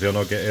cooked properly and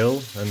I'll get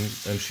ill."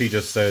 And she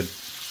just said,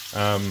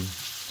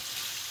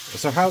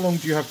 "So how long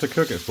do you have to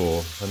cook it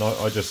for?" And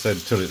I just said,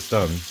 "Till it's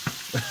done."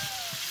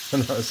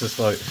 And I was just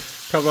like,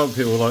 a couple of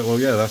people were like, "Well,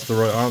 yeah, that's the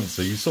right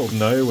answer. You sort of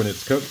know when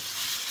it's cooked.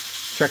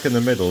 Check in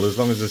the middle, as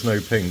long as there's no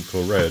pink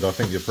or red, I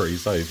think you're pretty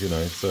safe, you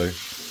know." So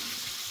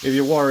if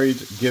you're worried,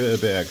 give it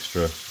a bit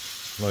extra.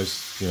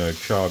 Nice, you know,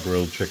 char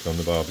grilled chicken on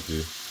the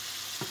barbecue.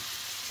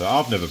 So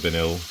I've never been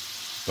ill,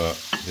 but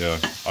yeah,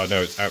 I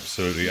know it's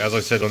absolutely, as I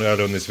said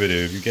earlier on this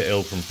video, if you get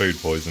ill from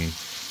food poison,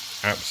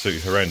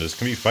 absolutely horrendous.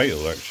 Can be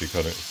fatal actually,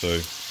 can't it?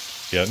 So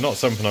yeah, not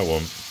something I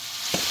want.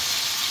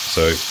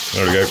 So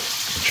there we go,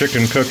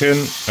 chicken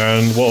cooking,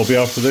 and what will be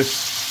after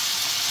this?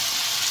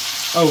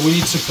 Oh, we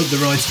need to put the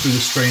rice through the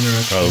strainer,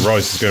 actually. Oh, the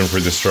rice is going through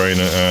the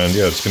strainer, and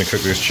yeah, it's going to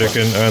cook this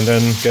chicken, and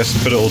then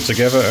put it all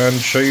together and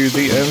show you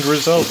the end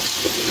result.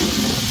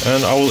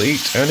 And I will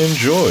eat and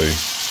enjoy.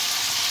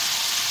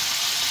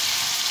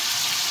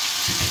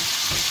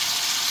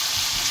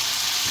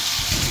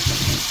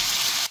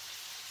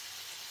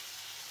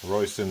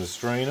 Rice in the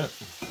strainer.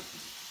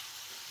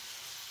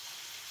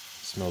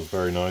 Smells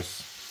very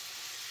nice.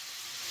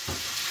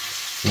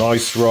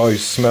 Nice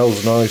rice,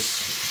 smells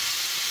nice.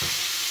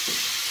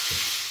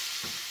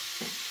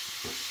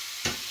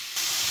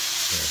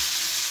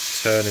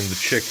 Turn in the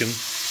chicken.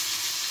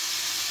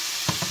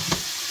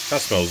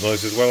 That smells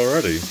nice as well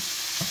already.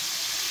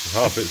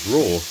 Half it's raw.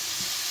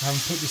 I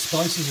haven't put the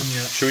spices in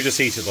yet. Should we just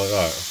eat it like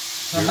that?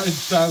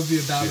 That would be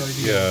a bad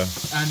idea. Yeah.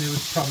 And it would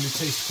probably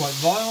taste quite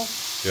vile.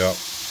 Yeah.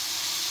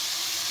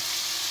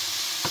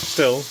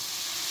 Still,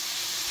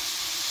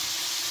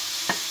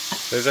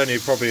 there's only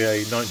probably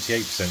a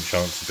 98%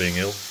 chance of being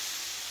ill.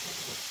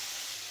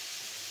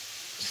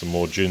 Some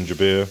more ginger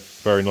beer.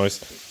 Very nice.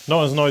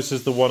 Not as nice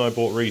as the one I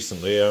bought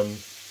recently.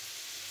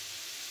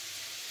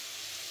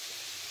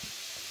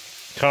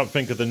 Can't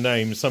think of the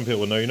name. Some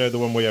people know. You know the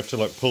one where you have to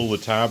like pull the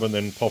tab and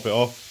then pop it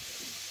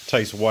off?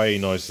 Tastes way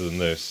nicer than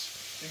this.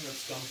 I think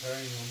that's Dom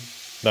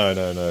Perignon.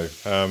 No.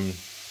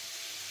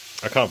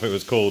 I can't think what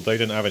it's called. They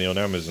didn't have any on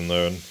Amazon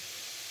though, and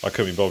I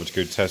couldn't be bothered to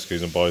go to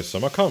Tesco's and buy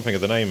some. I can't think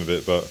of the name of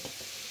it, but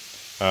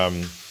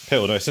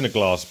people know it's in a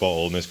glass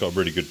bottle and it's got a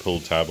really good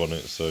pull tab on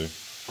it. So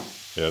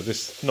yeah,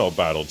 this is not a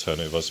bad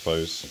alternative, I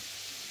suppose.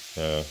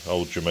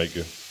 Old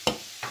Jamaica.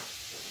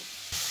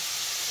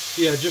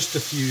 Yeah, just a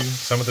few.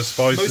 Some of the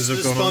spices have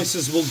gone on. Most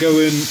of the spices will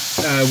go in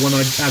when I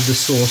add the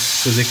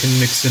sauce, so they can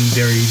mix in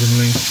very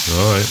evenly.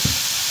 Alright.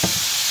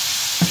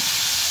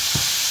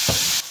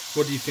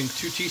 What do you think,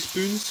 2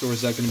 teaspoons, or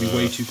is that going to be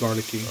way too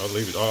garlicky? I'll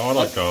leave it. I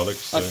like garlic.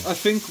 So. I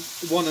think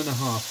 1.5 will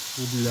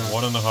do that.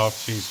 1.5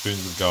 teaspoons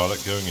of garlic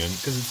going in.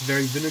 Because it's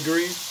very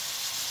vinegary,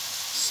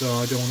 so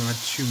I don't want to add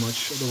too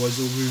much, otherwise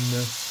it'll ruin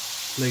the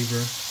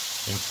flavour.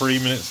 In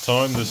 3 minutes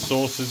time, the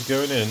sauce is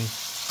going in.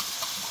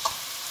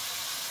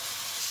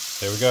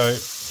 There we go.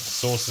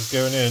 Sauce is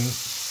going in.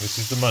 This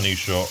is the money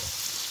shot.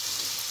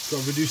 Got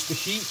to reduce the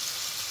heat.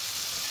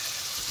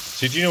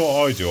 See, do you know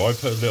what I do? I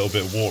put a little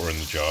bit of water in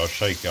the jar,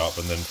 shake it up,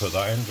 and then put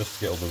that in just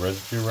to get all the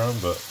residue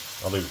around, but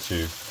I'll leave it to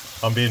you.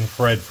 I'm being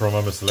Fred from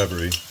I'm a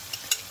Celebrity.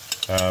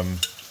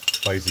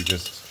 Basically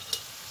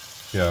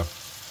just, yeah,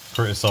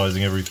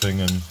 criticising everything,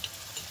 and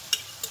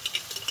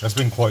that's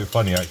been quite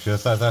funny actually.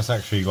 That's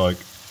actually like,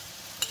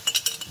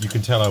 you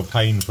can tell how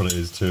painful it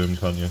is to him,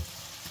 can't you?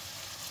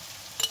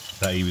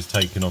 That he was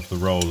taking off the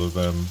role of,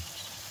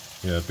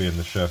 yeah, being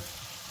the chef.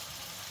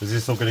 Is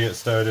this all going to get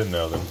stirred in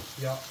now then?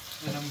 Yeah,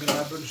 and I'm going to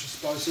add a bunch of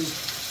spices.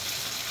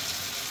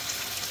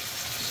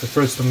 So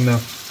first I'm going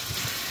to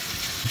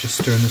just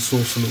stir in the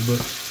sauce a little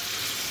bit.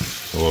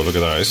 Oh, look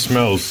at that. It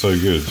smells so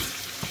good.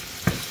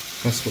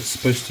 That's what's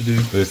supposed to do.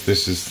 This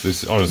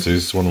honestly,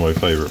 this is one of my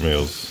favourite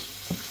meals.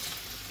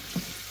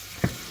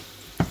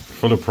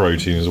 Full of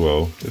protein as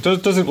well. It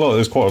does look like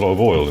there's quite a lot of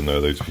oil in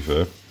there though, to be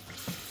fair.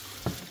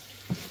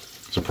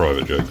 It's a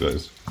private joke, that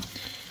is.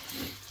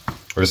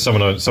 There's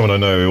someone I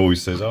know who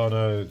always says, "Oh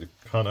no, you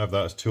can't have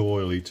that, it's too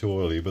oily,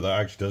 but that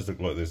actually does look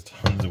like there's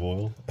tons of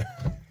oil."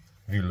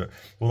 You look,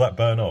 will that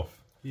burn off?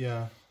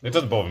 Yeah. It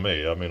doesn't bother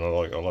me. I mean, I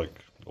like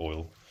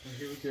oil. And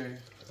here we go.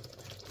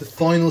 The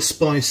final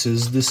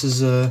spices. This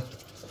is a.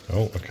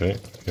 Oh, okay.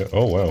 Yeah.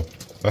 Oh wow,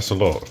 that's a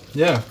lot.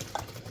 Yeah.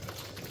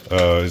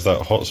 Is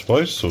that hot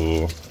spice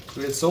or?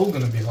 It's all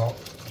gonna be hot.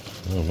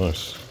 Oh,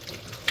 nice.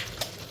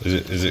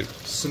 Is it?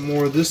 Some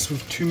more of this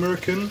with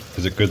turmeric in.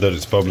 Is it good that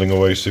it's bubbling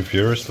away so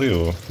furiously,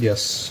 or?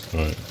 Yes.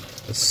 Right.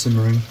 It's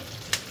simmering.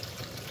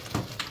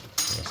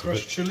 That's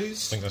Crushed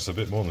chilies. I think that's a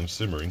bit more than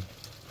simmering.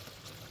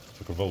 It's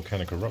like a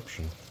volcanic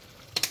eruption.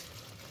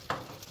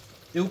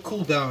 It'll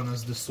cool down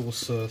as the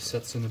sauce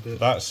sets in a bit.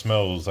 That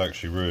smells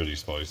actually really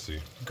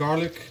spicy.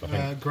 Garlic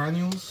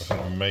granules. I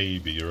think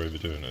maybe you're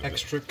overdoing it.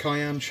 Extra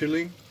cayenne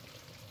chili.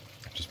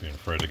 Just being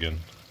Fred again.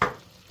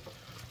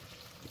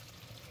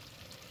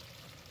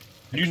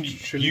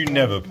 You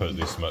never put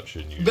this much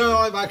in. Usually. No,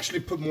 I've actually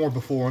put more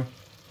before.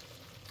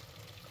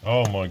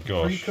 Oh my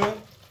gosh. Paprika.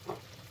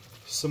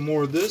 Some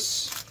more of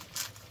this.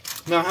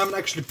 No, I haven't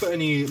actually put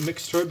any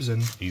mixed herbs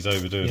in. He's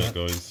overdoing it,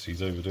 guys.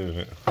 He's overdoing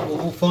it. Well,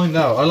 we'll find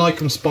out. I like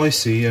them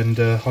spicy, and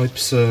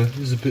Hype's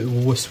is a bit of a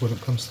wuss when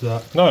it comes to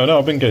that. No,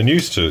 I've been getting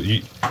used to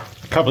it.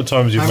 A couple of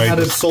times you've I haven't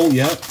made added salt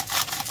yet.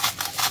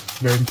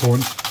 Very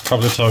important. A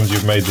couple of times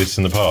you've made this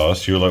in the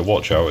past, you were like,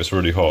 watch out, it's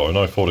really hot, and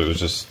I thought it was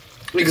just...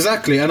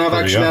 Exactly, and I've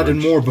actually added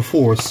more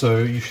before, so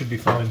you should be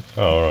fine.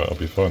 Oh, alright, I'll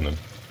be fine then.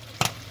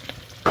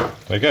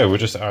 There you go, we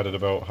just added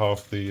about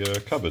half the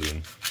cupboard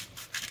in.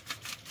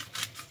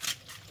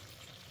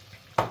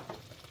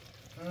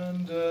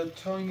 And a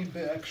tiny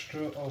bit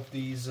extra of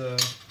these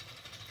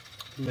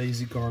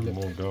lazy garlic.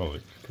 More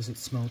garlic. Because it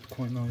smelled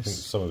quite nice. I think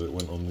some of it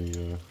went on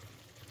the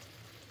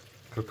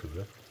cooker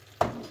there.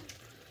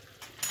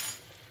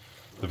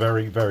 The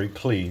very, very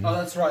clean. Oh,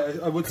 that's right.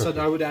 I would said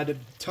I would add a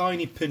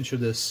tiny pinch of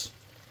this.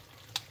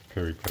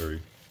 Peri peri.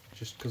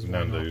 Just because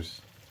Nando's.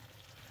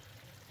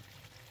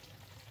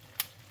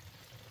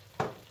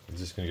 Is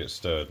this going to get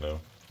stirred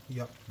now?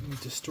 Yep.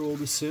 Need to stir all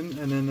this in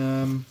and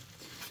then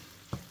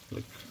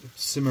like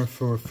simmer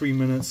for 3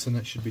 minutes and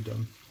that should be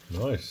done.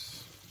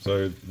 Nice.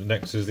 So the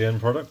next is the end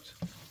product?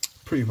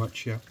 Pretty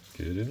much, yeah.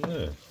 Get it in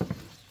there.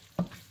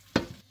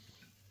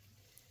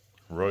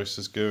 Rice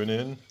is going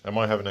in. I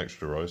might have an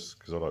extra rice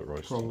because I like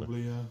rice.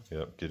 Probably, yeah.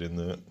 Yep, get in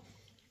there.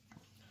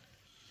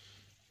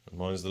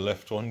 Mine's the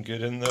left one.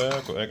 Get in there.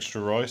 I've got extra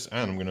rice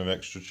and I'm going to have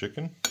extra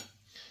chicken.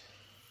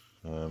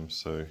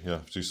 So yeah,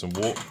 do some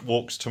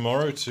walks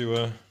tomorrow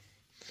to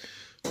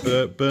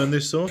burn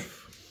this off.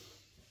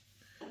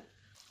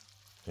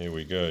 Here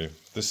we go.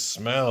 The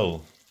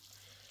smell.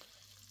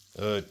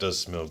 It does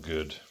smell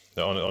good.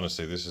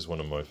 Honestly, this is one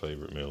of my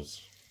favourite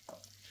meals.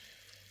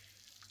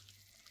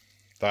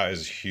 That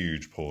is a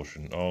huge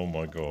portion. Oh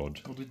my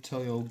god. I did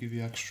tell you I'll give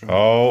you extra.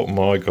 Oh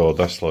my god,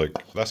 that's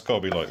got to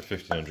be like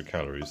 1,500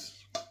 calories.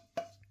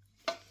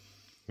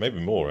 Maybe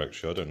more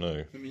actually, I don't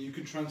know. I mean, you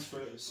can transfer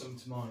some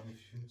to mine if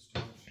you think it's too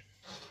much.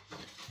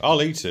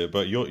 I'll eat it,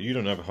 but you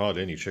don't have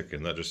hardly any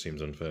chicken. That just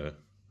seems unfair.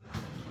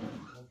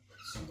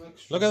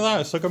 Look at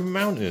that, it's like a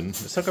mountain.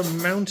 It's like a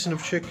mountain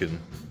of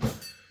chicken.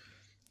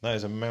 That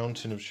is a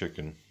mountain of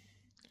chicken.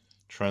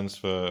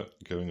 Transfer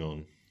going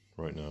on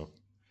right now.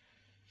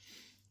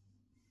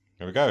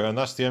 There we go, and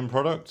that's the end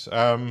product.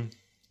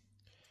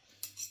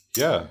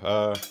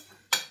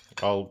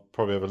 I'll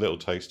probably have a little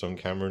taste on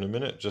camera in a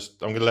minute.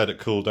 I'm going to let it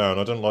cool down.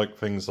 I don't like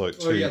things like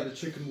too... Oh yeah, the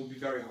chicken will be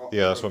very hot.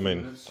 Yeah, that's what I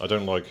mean. Minutes. I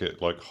don't like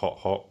it like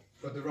hot.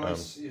 But the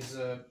rice is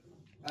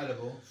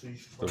edible, so you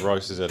should try the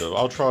rice is edible.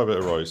 I'll try a bit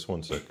of rice,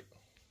 one sec.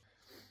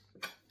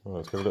 Oh,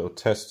 let's get a little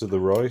test of the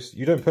rice.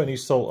 You don't put any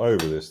salt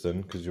over this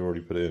then, because you already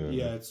put it in.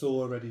 Yeah, it's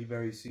already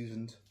very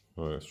seasoned.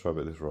 Alright, let's try a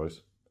bit of this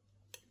rice.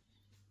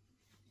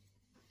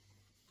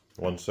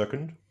 1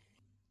 second.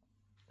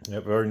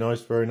 Yep, very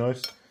nice, very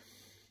nice.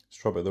 Let's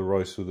try a bit of the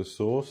rice with the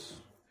sauce.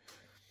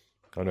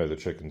 I know the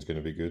chicken's going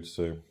to be good,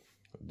 so...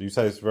 Do you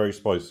say it's very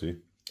spicy?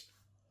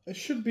 It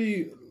should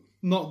be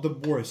not the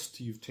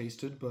worst you've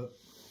tasted, but...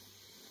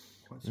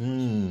 quite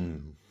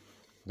spicy.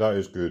 That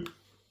is good.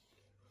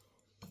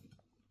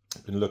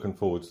 Been looking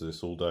forward to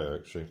this all day,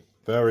 actually.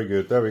 Very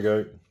good, there we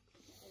go.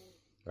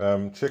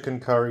 Chicken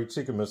curry,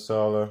 tikka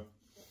masala.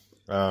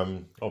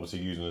 Obviously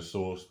using a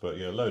sauce, but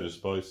yeah, a load of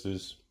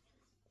spices.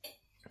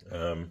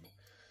 There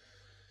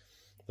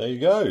you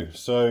go.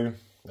 So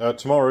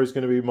tomorrow is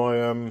going to be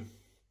my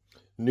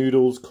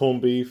noodles,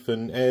 corned beef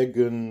and egg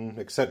and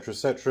etc,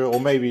 etc, or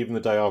maybe even the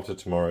day after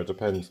tomorrow. It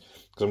depends,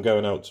 because I'm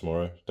going out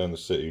tomorrow down the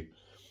city,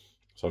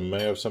 so I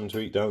may have something to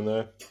eat down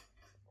there.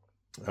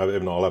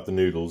 If not, I'll have the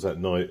noodles at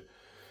night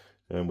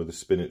with the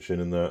spinach in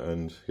and that,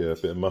 and yeah, a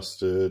bit of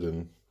mustard,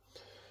 and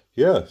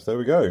yeah, there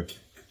we go.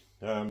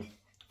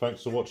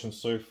 Thanks for watching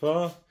so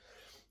far.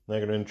 Now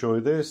you're going to enjoy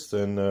this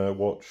and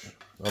watch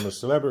I'm a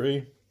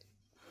Celebrity.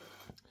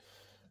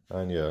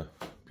 And yeah,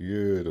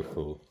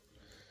 beautiful.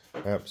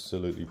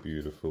 Absolutely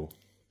beautiful.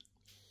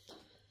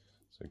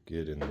 So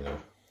get in there.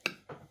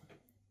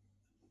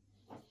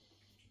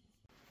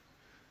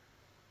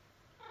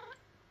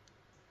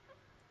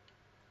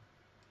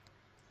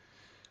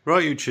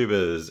 Right,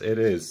 YouTubers, it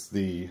is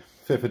the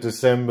 5th of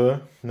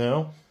December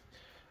now.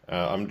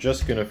 I'm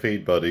just going to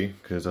feed Buddy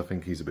because I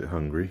think he's a bit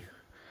hungry.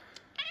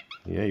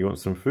 Yeah, you want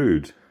some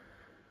food?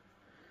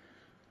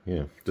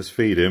 Yeah, just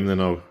feed him,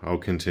 then I'll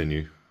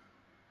continue.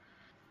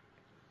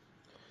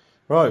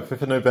 Right,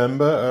 5th of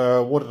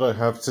November, what did I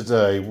have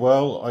today?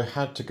 Well, I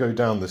had to go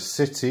down the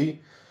city,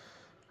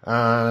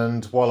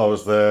 and while I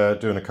was there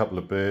doing a couple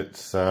of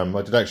bits, I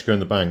did actually go in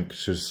the bank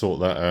to sort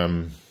that,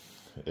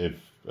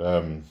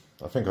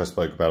 I think I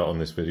spoke about it on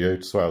this video,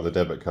 to sort out the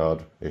debit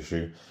card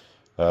issue.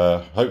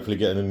 Hopefully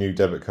getting a new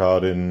debit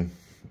card in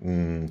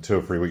 2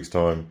 or 3 weeks'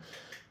 time.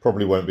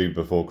 Probably won't be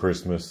before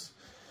Christmas.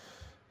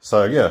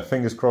 So yeah,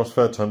 fingers crossed,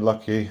 third time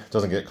lucky,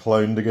 doesn't get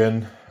cloned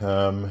again.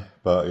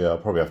 But yeah, I'll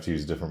probably have to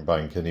use a different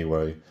bank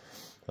anyway,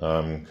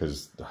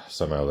 because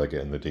somehow they're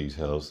getting the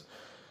details.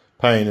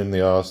 Pain in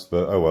the arse,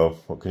 but oh well,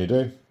 what can you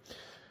do?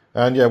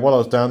 And yeah, while I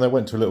was down there,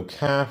 went to a little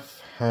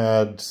cafe,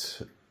 had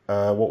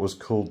what was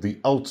called the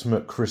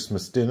ultimate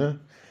Christmas dinner,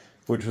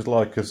 which was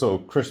like a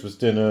sort of Christmas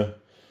dinner.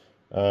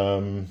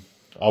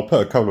 I'll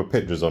put a couple of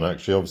pictures on,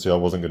 actually. Obviously, I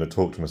wasn't going to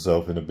talk to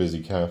myself in a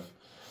busy cafe.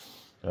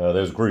 There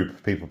was a group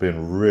of people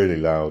being really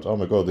loud. Oh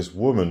my god, this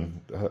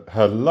woman,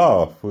 her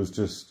laugh was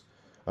just,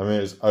 I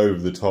mean, it's over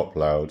the top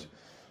loud.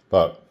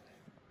 But,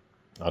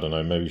 I don't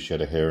know, maybe she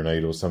had a hearing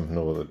aid or something,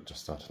 or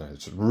just, I don't know,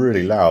 it's just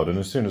really loud. And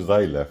as soon as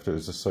they left, it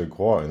was just so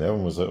quiet. And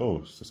everyone was like,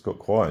 oh, it's just got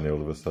quiet in here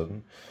all of a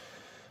sudden.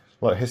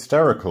 Like,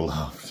 hysterical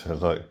laughter,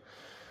 like...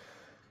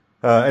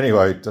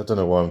 anyway, I don't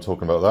know why I'm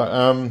talking about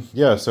that.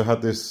 Yeah, so I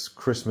had this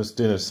Christmas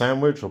dinner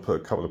sandwich. I'll put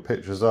a couple of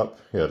pictures up.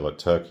 Yeah, like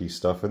turkey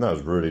stuff, and that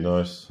was really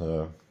nice.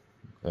 3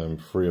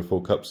 or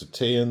 4 cups of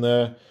tea in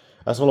there.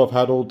 That's all I've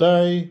had all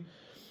day.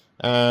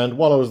 And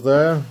while I was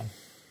there,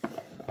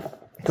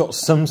 got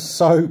some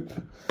soap.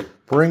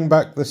 Bring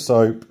back the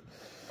soap.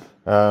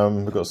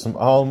 We've got some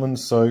almond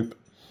soap.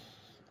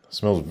 It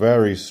smells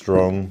very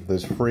strong.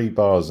 There's 3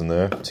 bars in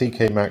there.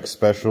 TK Maxx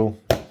special.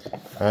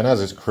 And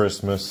as it's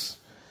Christmas...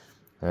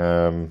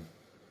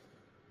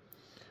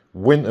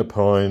 Winter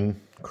Pine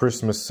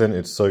Christmas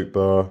scented soap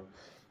bar,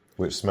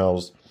 which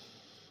smells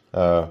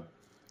yeah,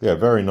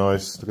 very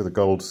nice. Look at the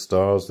gold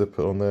stars they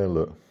put on there.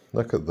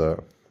 Look at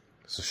that.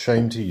 It's a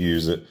shame to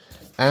use it.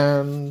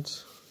 And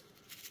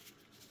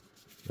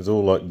there's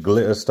all like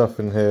glitter stuff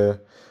in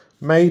here.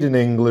 Made in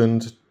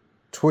England,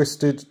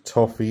 twisted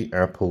toffee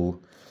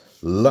apple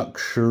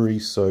luxury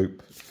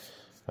soap.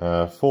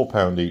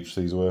 £4 each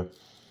these were.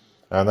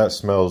 And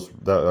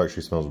that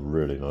actually smells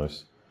really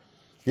nice.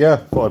 Yeah,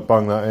 thought I'd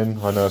bung that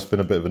in. I know it's been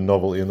a bit of a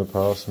novelty in the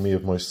past, me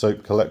of my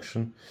soap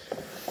collection.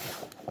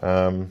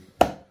 Boom,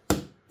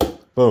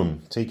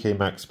 TK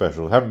Maxx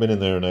special. Haven't been in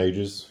there in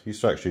ages.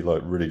 Used to actually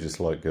like really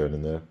dislike going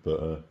in there,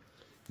 but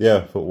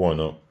yeah, thought why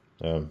not?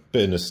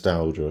 Bit of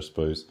nostalgia, I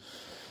suppose.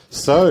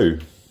 So,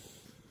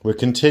 we're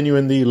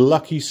continuing the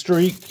lucky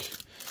streak.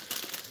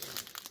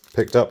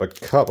 Picked up a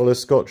couple of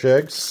Scotch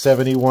eggs,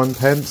 71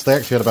 pence. They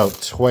actually had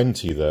about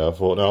 20 there. I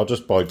thought, no, I'll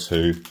just buy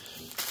 2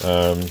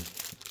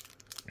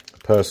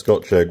 per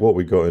Scotch egg. What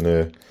we got in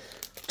here?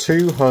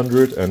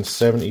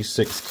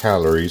 276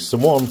 calories. So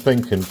what I'm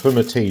thinking for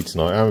my tea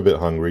tonight, I'm a bit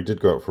hungry,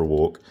 did go out for a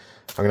walk.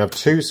 I'm going to have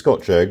 2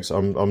 Scotch eggs.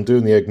 I'm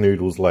doing the egg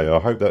noodles later. I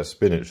hope that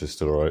spinach is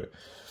still alright.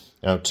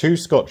 Now, 2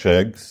 Scotch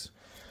eggs.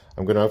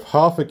 I'm going to have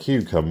half a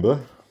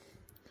cucumber.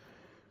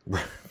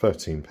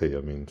 13p,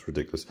 I mean, it's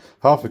ridiculous.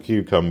 Half a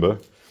cucumber.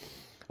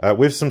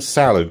 With some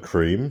salad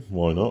cream,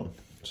 why not?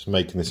 Just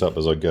making this up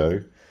as I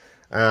go.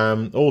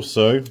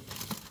 Also,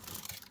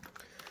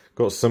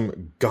 got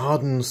some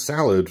garden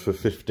salad for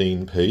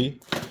 15p.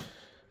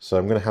 So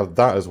I'm going to have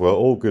that as well.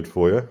 All good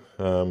for you.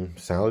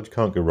 Salad,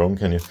 can't go wrong,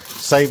 can you?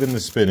 Saving the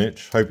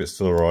spinach, hope it's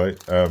still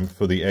alright,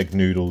 for the egg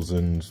noodles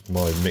and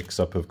my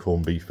mix-up of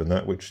corned beef and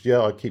that, which,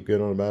 yeah, I keep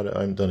going on about it.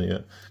 I haven't done it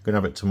yet. Going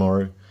to have it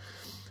tomorrow.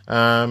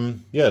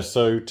 Yeah,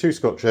 so 2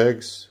 Scotch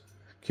eggs,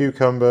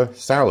 cucumber,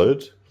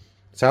 salad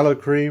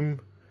cream,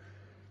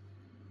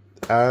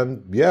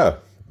 and yeah,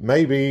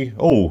 maybe,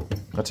 oh,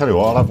 I tell you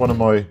what, I'll have one of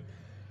my,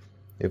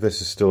 if this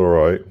is still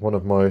alright, one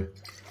of my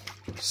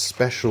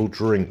special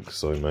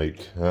drinks I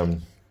make. Well,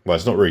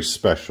 it's not really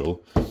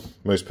special.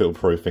 Most people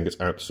probably think it's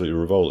absolutely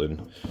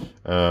revolting.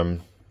 I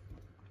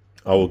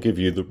will give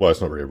you the, well,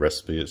 it's not really a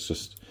recipe, it's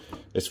just,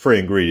 it's 3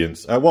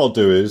 ingredients. What I'll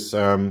do is,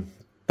 that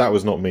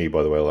was not me,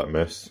 by the way, all that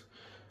mess.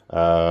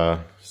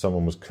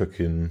 Someone was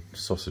cooking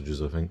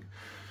sausages, I think.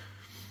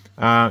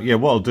 Yeah,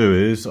 what I'll do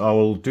is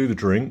I'll do the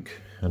drink,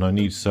 and I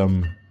need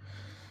some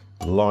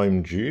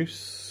lime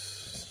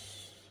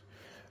juice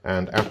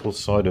and apple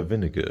cider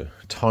vinegar,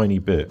 a tiny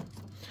bit.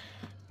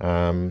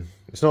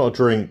 It's not a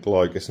drink,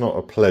 like, it's not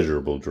a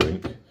pleasurable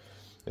drink.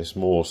 It's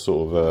more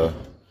sort of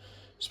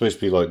supposed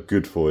to be like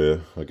good for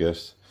you, I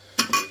guess.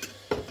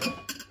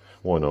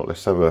 Why not?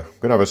 Let's have I'm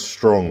gonna have a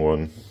strong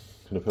one. I'm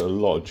gonna put a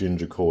lot of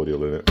ginger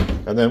cordial in it,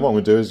 and then what I'm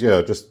gonna do is,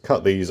 yeah, just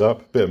cut these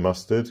up, a bit of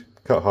mustard,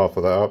 cut half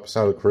of that up,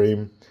 salad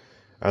cream.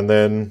 And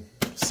then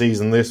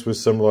season this with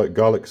some like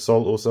garlic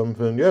salt or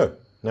something. Yeah,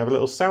 and have a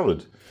little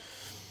salad.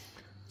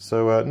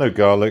 So no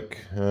garlic.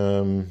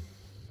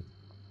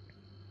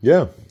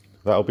 Yeah,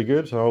 that'll be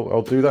good.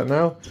 I'll do that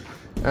now.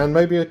 And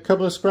maybe a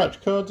couple of scratch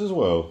cards as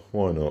well.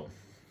 Why not?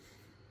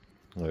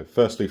 Right,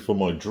 firstly, for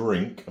my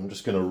drink, I'm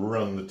just going to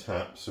run the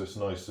tap so it's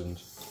nice and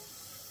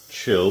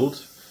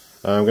chilled.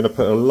 I'm going to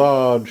put a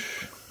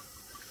large...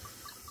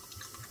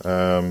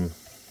 yeah,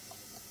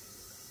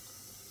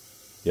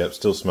 it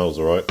still smells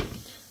alright.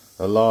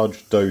 A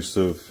large dose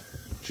of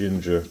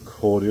ginger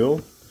cordial.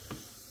 It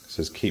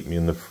says keep me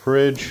in the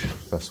fridge.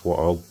 That's what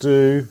I'll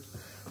do.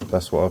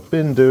 That's what I've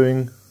been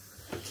doing.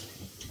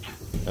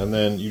 And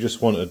then you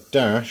just want a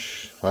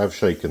dash, I have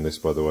shaken this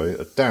by the way,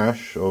 a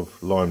dash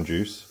of lime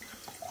juice.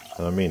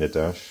 And I mean a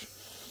dash.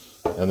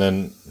 And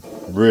then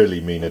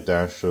really mean a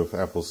dash of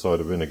apple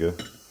cider vinegar.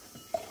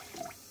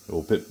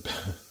 Or a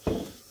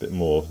bit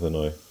more than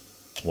I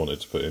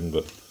wanted to put in,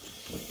 but...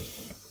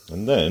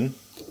 And then...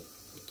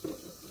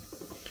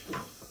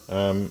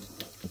 I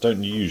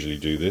don't usually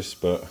do this,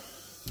 but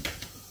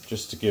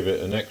just to give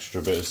it an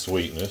extra bit of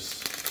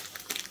sweetness.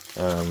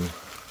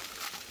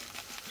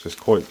 It's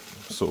quite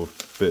sort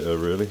of bitter,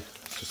 really.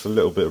 Just a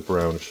little bit of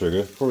brown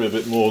sugar, probably a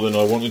bit more than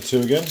I wanted to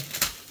again.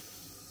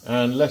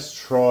 And let's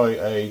try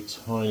a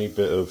tiny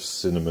bit of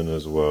cinnamon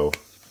as well.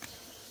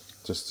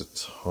 Just a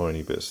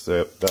tiny bit,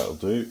 so that'll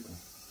do.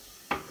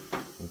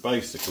 And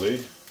basically,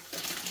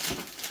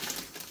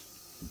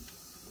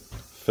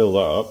 fill that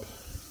up.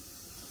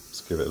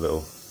 Let's give it a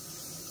little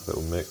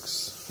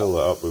mix. Fill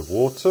that up with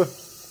water,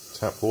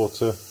 tap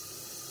water.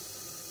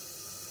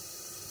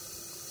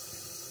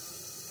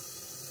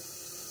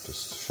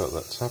 Just shut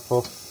that tap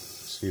off.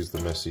 Excuse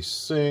the messy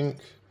sink.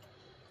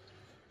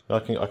 I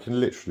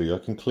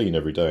can clean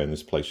every day, and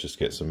this place just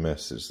gets a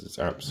mess. It's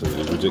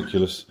absolutely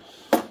ridiculous.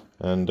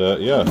 And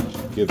yeah,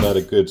 give that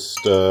a good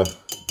stir.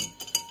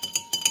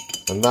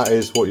 And that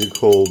is what you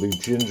call the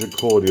ginger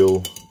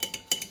cordial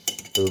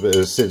with a bit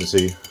of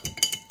acidity,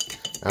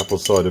 apple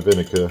cider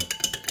vinegar,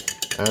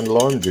 and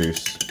lime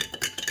juice.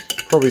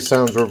 Probably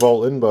sounds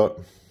revolting, but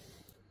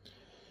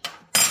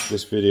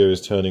this video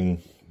is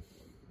turning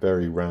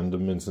very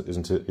random,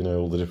 isn't it? You know,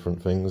 all the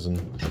different things,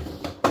 and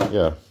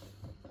yeah.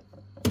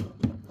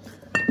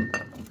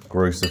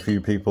 Gross a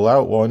few people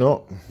out, why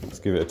not? Let's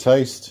give it a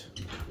taste.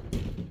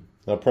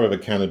 I'll probably have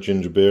a can of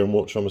ginger beer and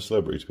watch I'm a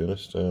Celebrity, to be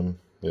honest.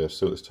 Yeah,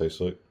 see what this tastes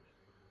like.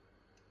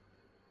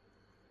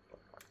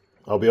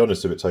 I'll be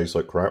honest if it tastes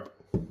like crap.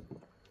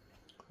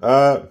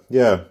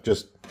 Yeah,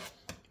 just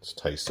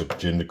taste of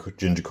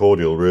ginger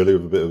cordial, really,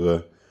 with a bit of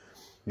a.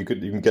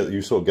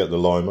 You sort of get the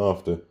lime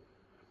after.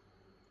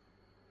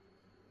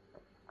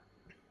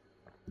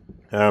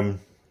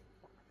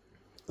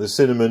 The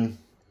cinnamon.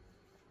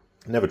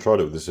 Never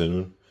tried it with the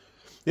cinnamon.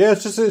 Yeah,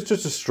 it's just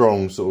a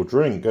strong sort of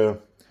drink.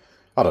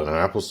 I don't know,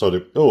 apple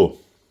cider. Oh,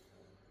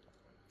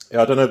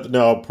 yeah, I don't know.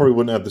 No, I probably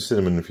wouldn't have the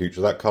cinnamon in the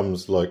future. That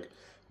comes like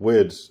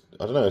weird.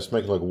 I don't know. It's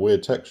making like a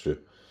weird texture.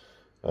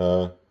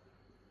 It's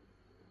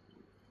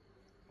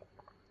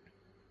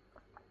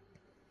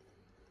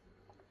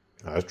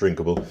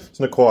drinkable. It's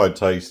an acquired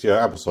taste.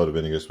 Yeah, apple cider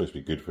vinegar is supposed to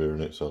be good for you,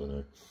 isn't it? So I don't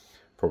know.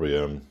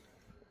 Probably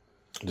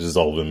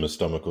dissolve in my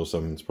stomach or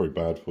something. It's probably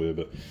bad for you.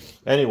 But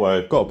anyway,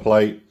 I've got a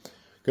plate.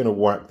 Going to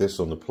whack this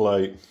on the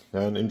plate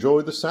and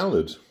enjoy the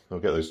salad. I'll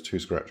get those 2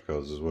 scratch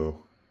cards as well.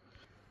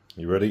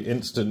 You ready?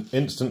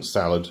 Instant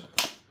salad.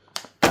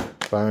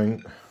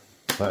 Bang.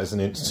 That is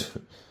an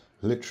instant,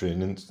 literally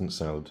an instant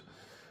salad.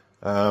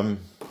 Got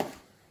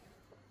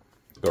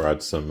to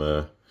add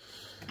some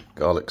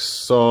garlic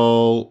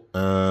salt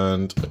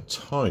and a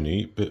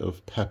tiny bit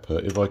of pepper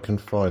if I can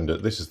find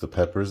it. This is the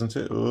pepper, isn't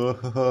it?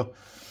 Oh,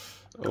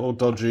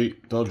 dodgy.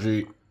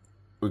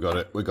 We got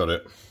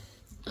it.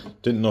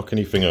 Didn't knock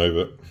anything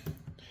over.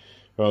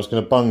 Right, I was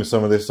going to bung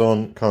some of this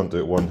on. Can't do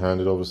it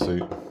one-handed,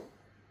 obviously.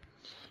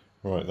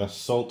 Right, that's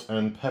salt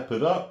and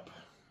peppered up.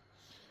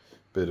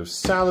 Bit of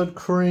salad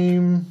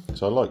cream.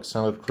 So I like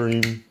salad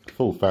cream.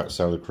 Full fat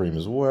salad cream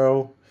as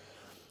well.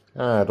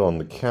 Add on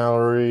the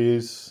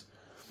calories.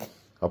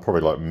 I'll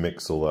probably like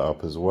mix all that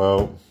up as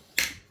well.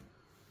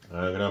 And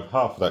I'm going to have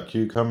half of that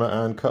cucumber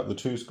and cut the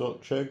 2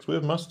 Scotch eggs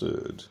with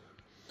mustard.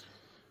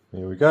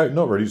 Here we go.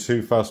 Not really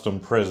too fast on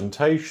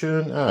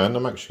presentation, and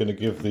I'm actually going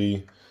to give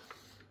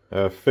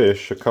the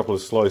fish a couple of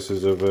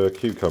slices of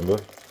cucumber.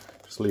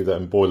 Just leave that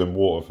in boiling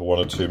water for 1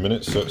 or 2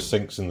 minutes so it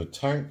sinks in the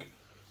tank.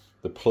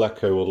 The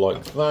pleco will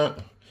like that.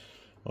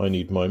 I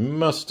need my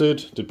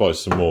mustard. Did buy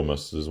some more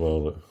mustard as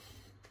well. Look.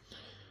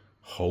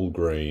 Whole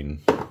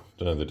grain. Don't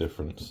know the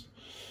difference.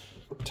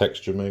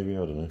 Texture maybe,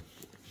 I don't know.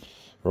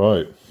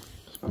 Right,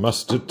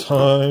 mustard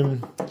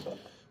time.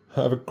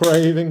 Have a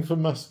craving for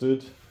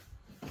mustard.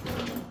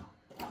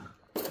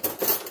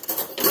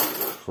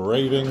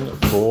 Craving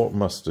for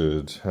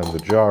mustard, and the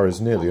jar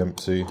is nearly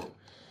empty.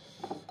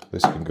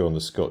 This can go on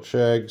the Scotch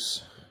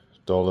eggs.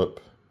 Dollop,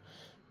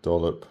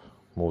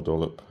 more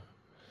dollop,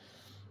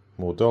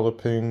 more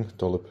dolloping.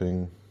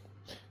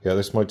 Yeah,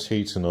 this is my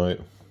tea tonight,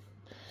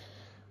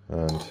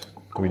 and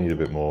we need a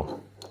bit more.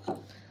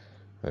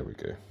 There we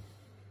go.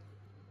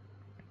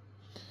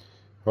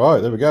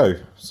 Right, there we go.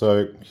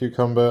 So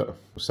cucumber,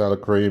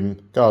 salad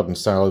cream, garden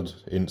salad,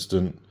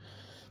 instant.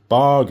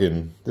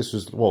 Bargain. This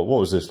was, what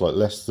was this, like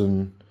less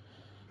than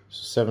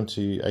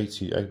 70,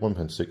 80,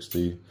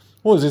 £1.60.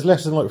 What is this,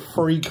 less than like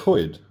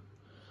 £3?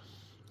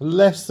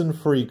 Less than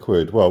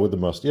 £3. Well, with the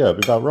mustard, yeah,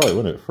 it'd be about right,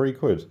 wouldn't it?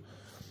 £3.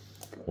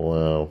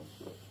 Wow.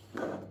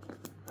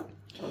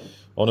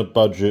 On a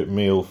budget,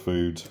 meal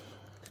food.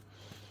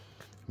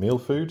 Meal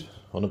food?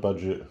 On a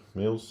budget,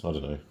 meals? I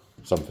don't know,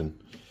 something.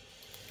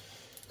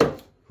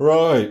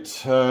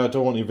 Right, don't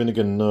want any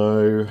vinegar,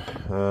 no.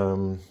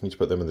 Need to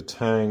put them in the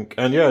tank.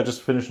 And yeah,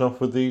 just finishing off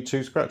with the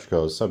 2 scratch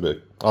cards. So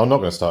I'm not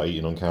going to start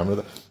eating on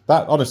camera.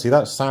 That honestly,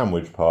 that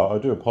sandwich part, I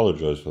do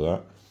apologise for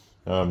that.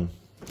 I'm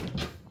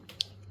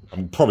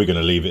probably going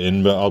to leave it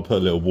in, but I'll put a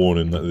little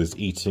warning that there's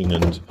eating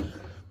and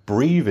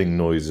breathing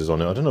noises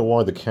on it. I don't know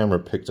why the camera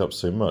picked up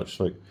so much.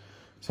 Like, it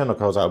sounded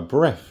like I was out of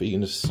breath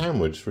eating a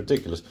sandwich.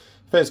 Ridiculous.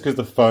 I bet it's because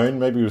the phone,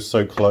 maybe it was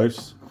so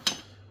close.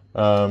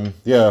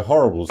 Yeah,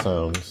 horrible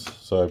sounds.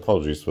 So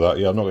apologies for that.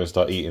 Yeah, I'm not going to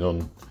start eating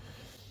on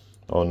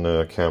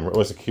camera.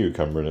 Oh, it's a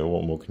cucumber in it.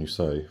 What more can you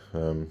say?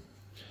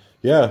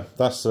 Yeah,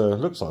 that's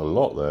looks like a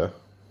lot there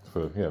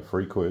for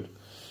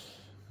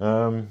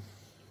 £3.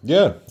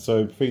 Yeah,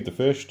 so feed the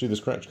fish, do the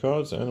scratch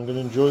cards, and I'm going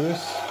to enjoy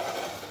this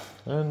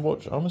and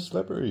watch I'm a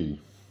Celebrity.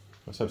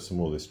 Let's have some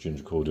more of this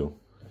ginger cordial.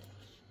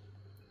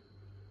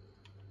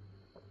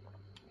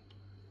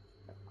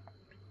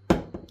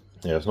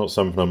 Yeah, it's not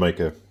something I make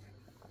a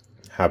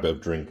habit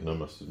of drinking, I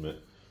must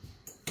admit.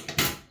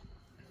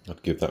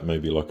 I'd give that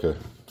maybe like a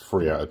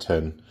 3 out of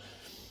 10.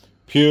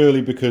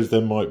 Purely because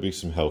there might be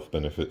some health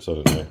benefits, I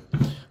don't know.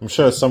 I'm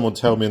sure someone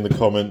tell me in the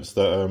comments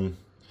that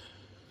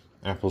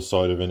apple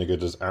cider vinegar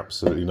does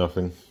absolutely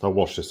nothing. I'll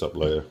wash this up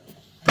later.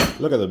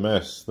 Look at the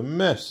mess. The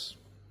mess.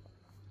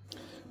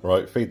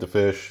 Right, feed the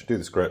fish, do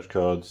the scratch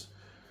cards,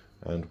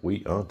 and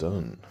we are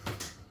done.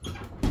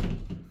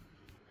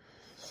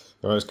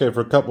 Alright, let's go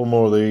for a couple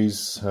more of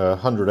these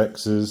 100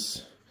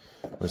 X's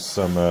with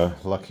some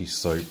Lucky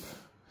soap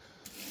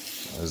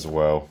as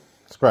well.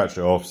 Scratch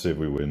it off, see if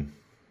we win.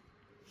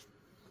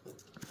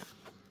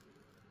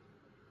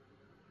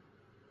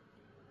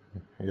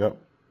 Yep,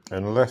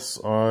 unless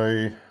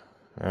I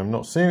am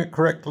not seeing it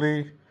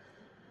correctly,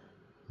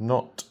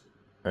 not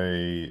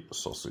a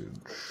sausage.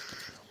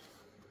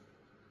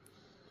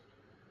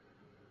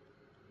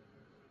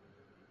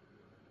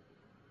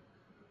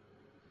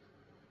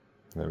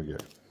 There we go.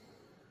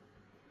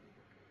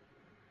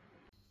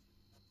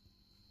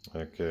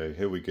 Okay,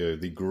 here we go,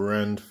 the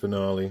grand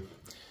finale.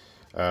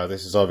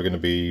 This is either going to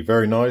be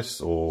very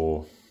nice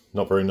or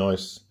not very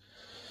nice.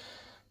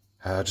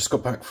 Just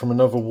got back from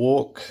another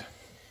walk.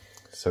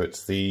 So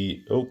it's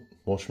the, oh,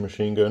 washing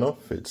machine going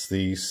off. It's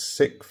the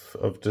 6th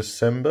of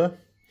December.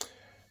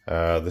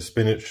 The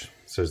spinach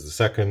says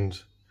the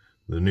 2nd.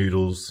 The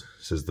noodles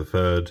says the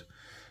 3rd.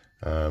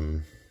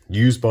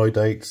 Use by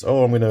dates.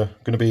 Oh, I'm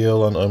gonna be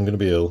ill. I'm gonna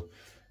be ill.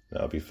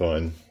 That'll be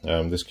fine.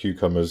 This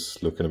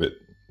cucumber's looking a bit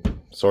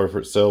sorry for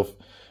itself.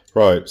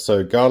 Right,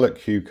 so garlic,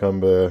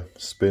 cucumber,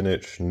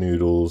 spinach,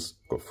 noodles,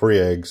 got 3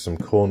 eggs, some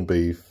corned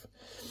beef.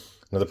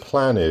 Now the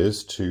plan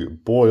is to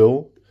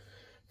boil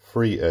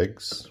 3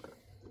 eggs.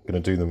 I'm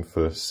going to do them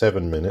for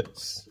 7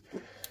 minutes.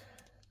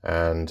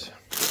 And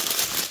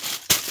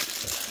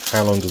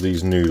how long do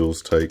these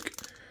noodles take?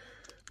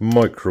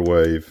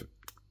 Microwave.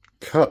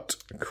 Cut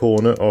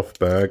corner off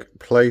bag,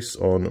 place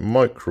on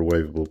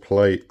microwavable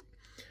plate.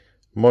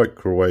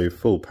 Microwave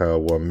full power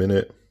 1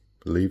 minute.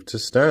 Leave to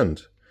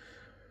stand.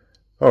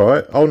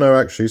 Alright, oh no,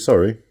 actually,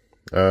 sorry.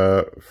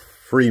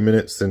 3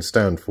 minutes, then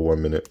stand for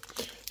 1 minute.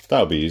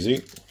 That'll be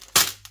easy.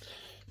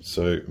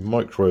 So,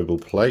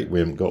 microwavable plate, we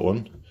haven't got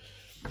one.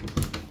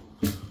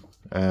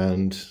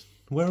 And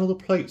where are all the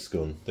plates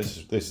gone? This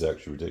is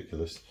actually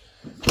ridiculous.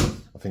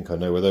 I think I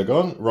know where they're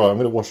gone. Right, I'm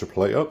going to wash a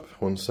plate up,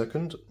 1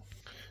 second.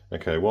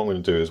 Okay, what I'm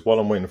going to do is, while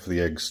I'm waiting for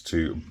the eggs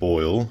to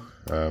boil,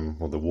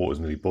 well, the water's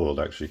nearly boiled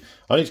actually,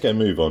 I need to get a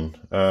move on.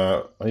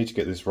 I need to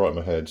get this right in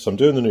my head. So I'm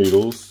doing the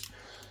noodles,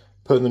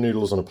 putting the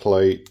noodles on a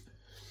plate,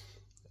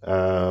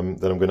 then I'm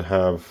going to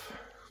have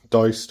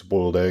diced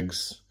boiled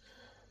eggs,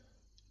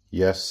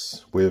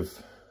 yes,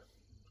 with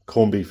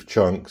corned beef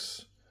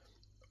chunks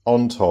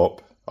on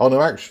top. Oh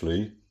no,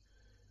 actually,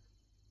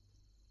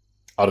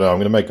 I don't know, I'm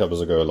going to make up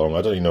as I go along.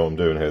 I don't even know what I'm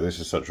doing here. This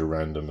is such a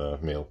random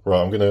meal.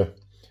 Right, I'm going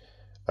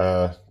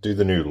to do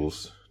the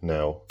noodles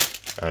now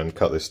and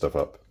cut this stuff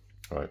up.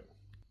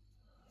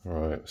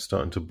 Right,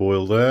 starting to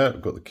boil there.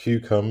 I've got the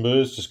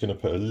cucumbers, just going to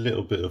put a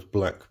little bit of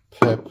black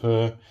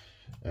pepper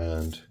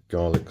and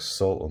garlic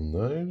salt on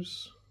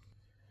those.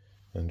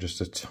 And just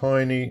a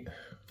tiny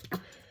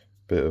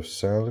bit of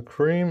sour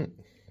cream,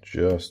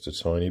 just a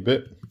tiny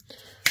bit.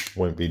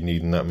 Won't be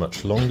needing that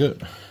much longer.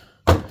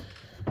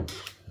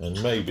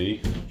 And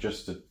maybe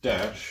just a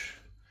dash,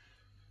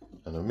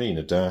 and I mean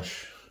a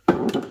dash,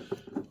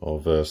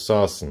 of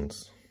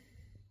Sarson's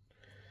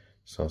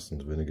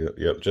vinegar.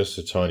 Yep, just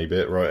a tiny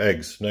bit. Right,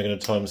 eggs. Now going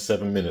to time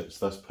 7 minutes.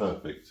 That's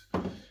perfect.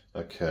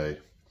 Okay.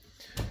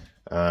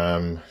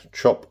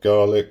 Chop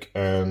garlic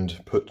and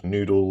put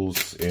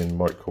noodles in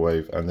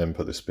microwave, and then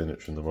put the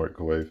spinach in the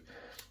microwave.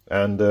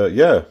 And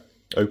yeah,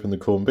 open the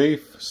corned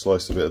beef,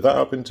 slice a bit of that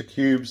up into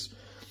cubes,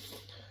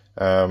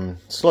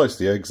 slice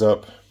the eggs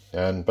up,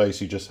 and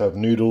basically just have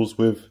noodles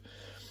with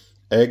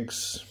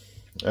eggs,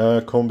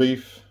 corned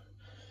beef,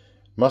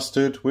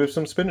 mustard with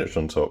some spinach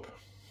on top.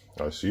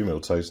 I assume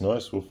it'll taste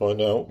nice, we'll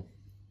find out.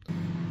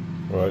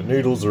 Right,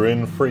 noodles are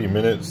in, 3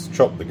 minutes,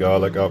 chop the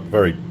garlic up,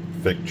 very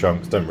thick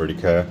chunks, don't really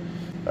care.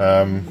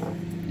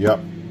 Yep,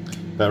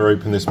 better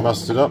open this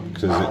mustard up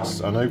because it's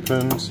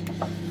unopened.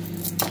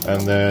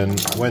 And then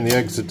when the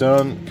eggs are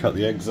done, cut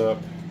the eggs up.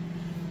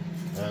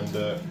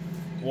 And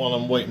while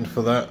I'm waiting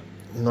for that,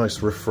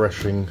 nice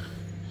refreshing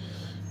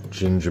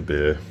ginger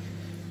beer.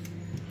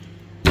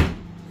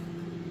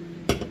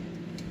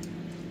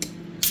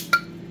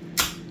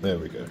 There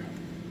we go.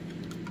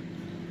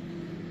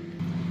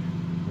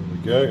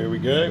 Here we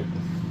go.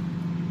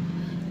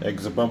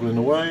 Eggs are bubbling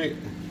away.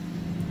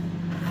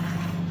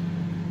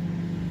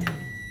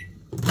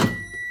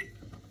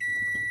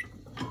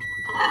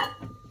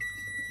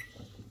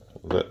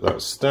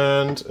 that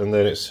stand, and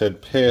then it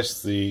said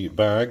pierce the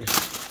bag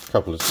a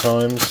couple of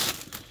times.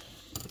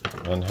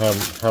 And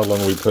how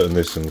long are we putting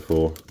this in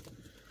for?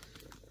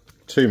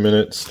 2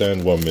 minutes,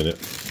 stand 1 minute.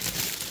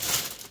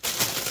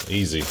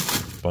 Easy.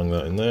 Bung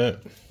that in there.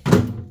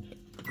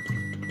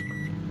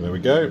 There we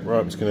go. Right,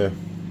 I'm just going to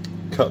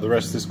cut the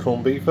rest of this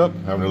corned beef up.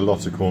 Having a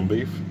lot of corned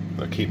beef.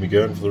 That'll keep me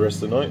going for the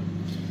rest of the night.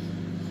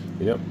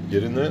 Yep,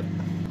 get in there.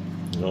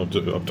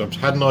 I've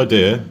had an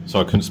idea, so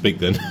I couldn't speak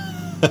then.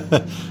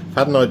 I've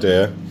had an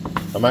idea.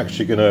 I'm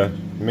actually going to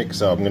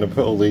mix up. I'm going to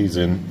put all these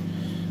in.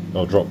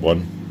 I'll drop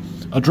one.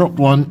 I dropped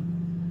one.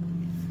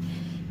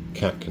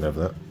 Cat can have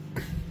that.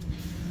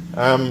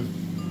 I'm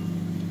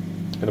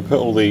going to put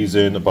all these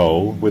in a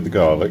bowl with the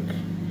garlic,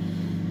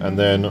 and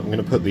then I'm going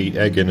to put the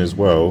egg in as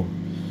well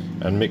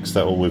and mix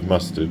that all with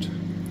mustard,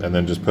 and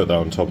then just put that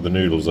on top of the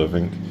noodles. I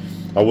think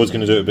I was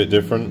going to do it a bit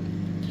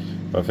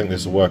different, but I think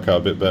this will work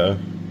out a bit better.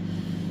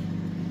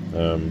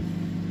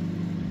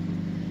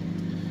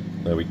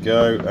 There we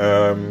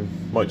go.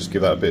 Might just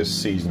give that a bit of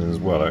seasoning as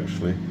well,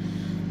 actually.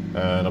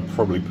 And I'll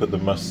probably put the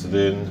mustard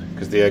in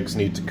because the eggs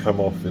need to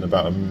come off in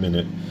about a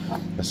minute.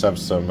 Let's have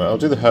some. I'll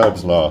do the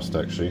herbs last,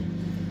 actually.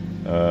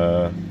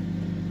 No,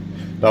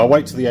 I'll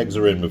wait till the eggs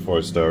are in before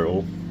I stir it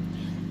all.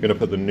 I'm going to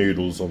put the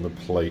noodles on the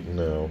plate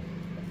now.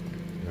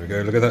 There we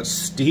go. Look at that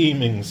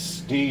steaming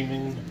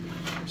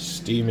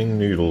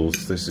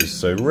noodles. This is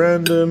so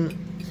random.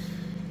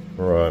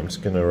 Right, I'm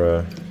just going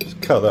to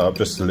cut that up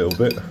just a little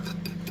bit.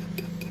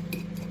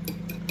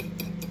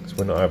 So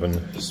we're not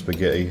having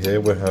spaghetti here.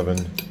 We're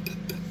having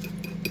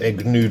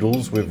egg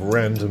noodles with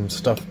random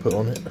stuff put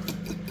on it.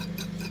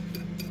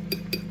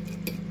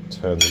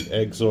 Turn the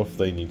eggs off,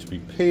 they need to be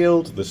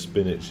peeled. The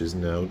spinach is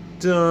now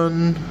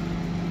done.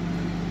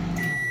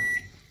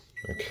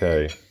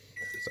 Okay,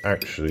 so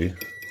actually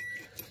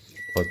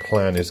my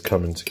plan is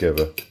coming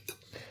together.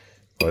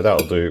 Right,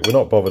 that'll do. We're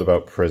not bothered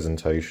about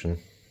presentation,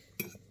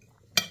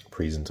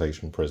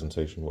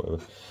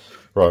 whatever.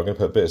 Right, I'm going to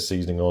put a bit of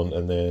seasoning on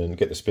and then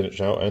get the spinach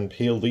out and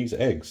peel these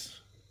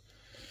eggs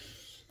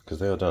because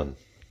they are done.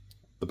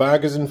 The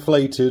bag is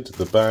inflated.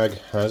 The bag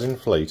has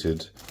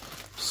inflated.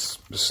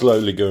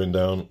 Slowly going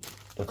down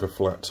like a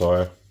flat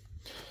tyre.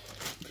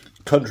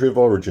 Country of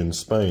origin,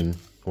 Spain.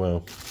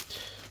 Well,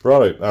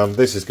 right.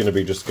 This is going to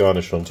be just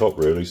garnish on top,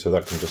 really, so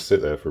that can just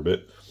sit there for a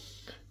bit.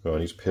 Right, I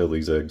need to peel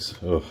these eggs.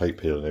 Oh, I hate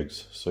peeling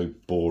eggs. So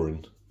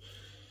boring.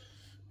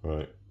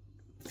 Right.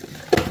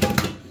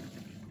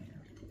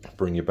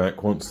 Bring you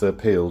back once they're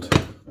peeled,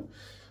 and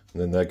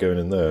then they're going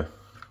in there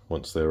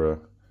once they're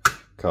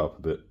cut up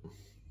a bit.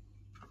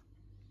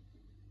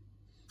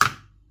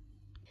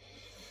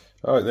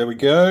 Alright, there we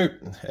go.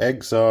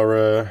 Eggs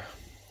are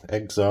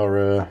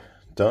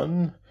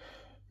done.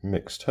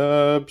 Mixed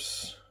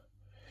herbs.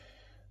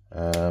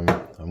 I'm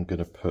going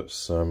to put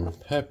some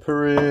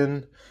pepper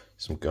in,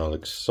 some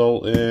garlic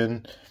salt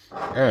in,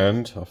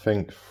 and I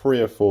think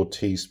 3 or 4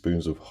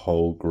 teaspoons of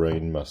whole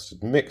grain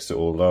mustard. Mix it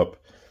all up,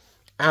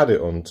 add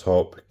it on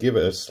top, give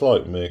it a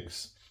slight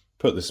mix,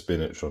 put the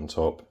spinach on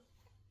top.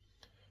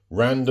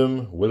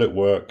 Random, will it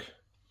work?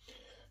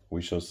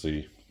 We shall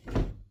see.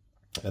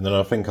 And then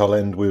I think I'll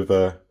end with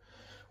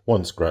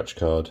 1 scratch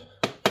card,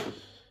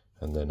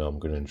 and then I'm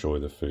going to enjoy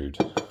the food.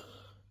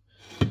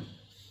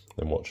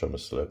 Then watch I'm a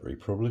Celebrity,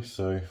 probably.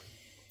 So,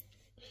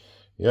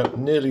 yeah,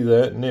 nearly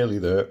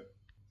there.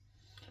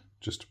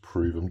 Just to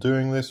prove I'm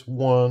doing this.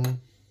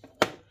 1,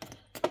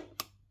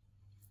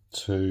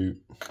 2,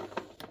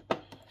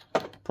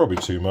 probably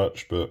too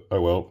much, but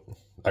oh well.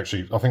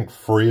 Actually, I think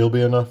 3 will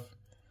be enough.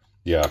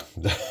 Yeah,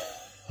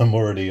 I'm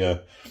already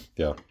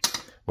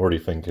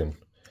thinking.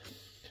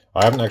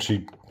 I haven't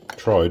actually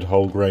tried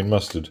whole grain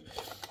mustard.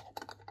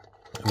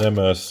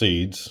 Them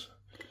seeds,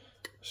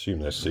 assume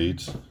they're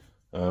seeds.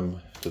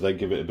 Do they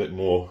give it a bit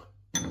more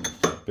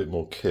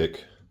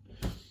kick?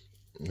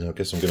 I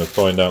guess I'm going to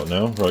find out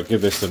now. Right,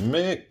 give this a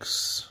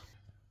mix.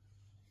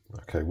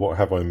 Okay, what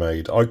have I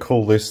made? I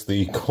call this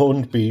the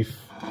corned beef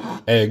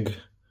egg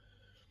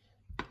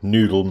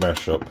noodle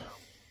mashup.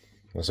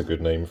 That's a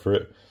good name for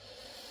it.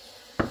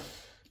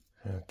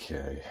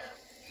 Okay,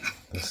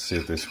 let's see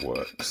if this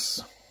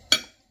works.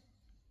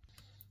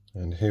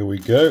 And here we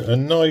go, a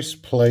nice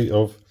plate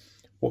of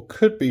what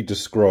could be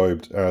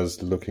described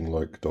as looking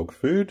like dog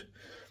food.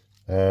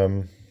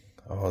 Oh,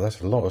 that's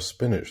a lot of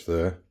spinach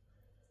there.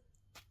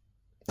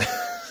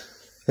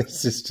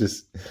 This is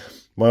just,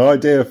 my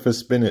idea for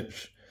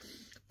spinach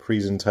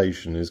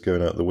presentation is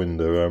going out the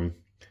window.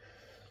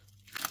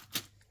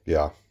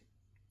 Yeah,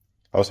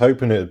 I was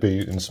hoping it'd be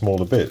in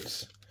smaller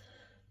bits.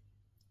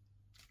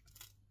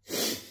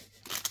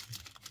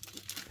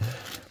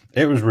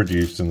 It was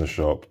reduced in the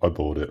shop, I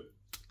bought it.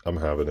 I'm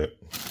having it.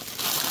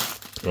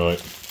 Right.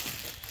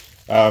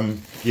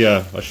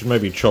 Yeah, I should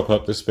maybe chop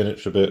up the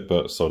spinach a bit,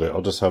 but sod it.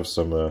 I'll just have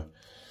some,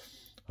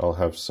 I'll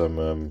have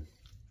some,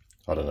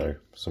 I don't know,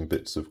 some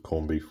bits of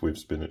corned beef with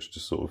spinach,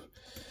 just sort of,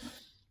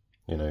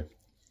 you know.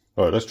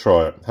 Alright, let's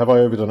try it. Have I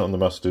overdone it on the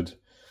mustard?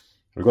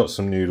 We've got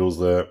some noodles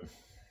there.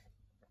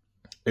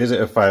 Is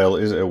it a fail?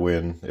 Is it a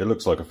win? It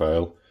looks like a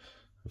fail.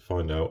 We'll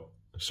find out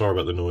Sorry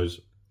about the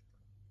noise.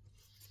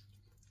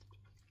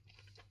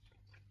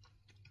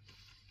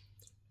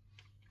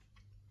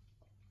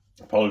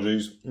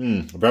 Apologies.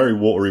 Very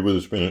watery with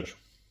the spinach.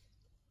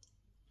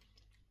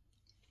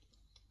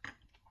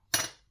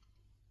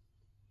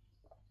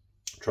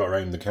 Try to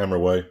aim the camera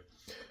away.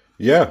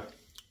 Yeah,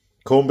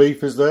 corned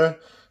beef is there.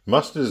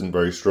 Mustard isn't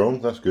very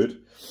strong. That's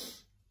good.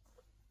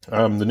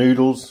 The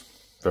noodles,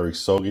 very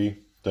soggy.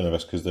 Don't know if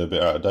that's because they're a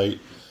bit out of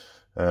date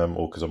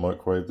or because I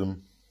microwaved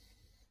them.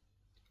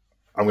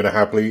 I'm going to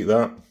happily eat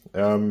that.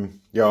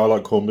 Yeah, I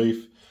like corned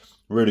beef.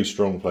 Really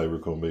strong flavour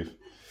of corned beef.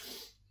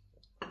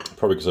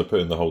 Probably because I put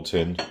in the whole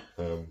tin.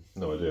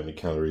 No idea how many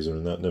calories are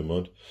in that. Never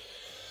mind.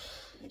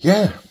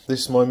 Yeah,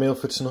 this is my meal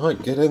for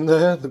tonight. Get in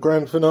there, the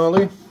grand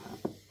finale.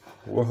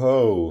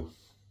 Whoa.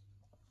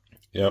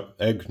 Yep,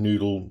 egg,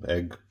 noodle,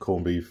 egg,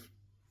 corned beef,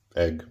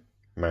 egg,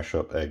 mash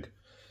up egg.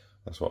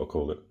 That's what I'll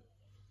call it.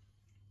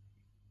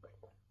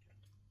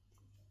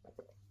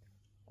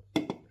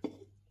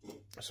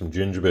 Some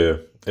ginger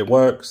beer. It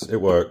works, it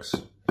works.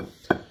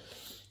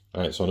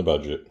 And it's on a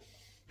budget.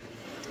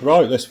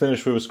 Right, let's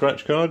finish with a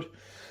scratch card.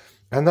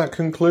 And that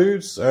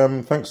concludes.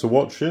 Thanks for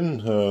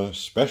watching,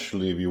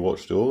 especially if you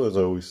watched it all, as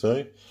I always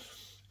say.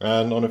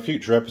 And on a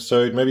future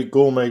episode, maybe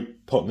gourmet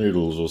pot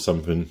noodles or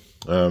something.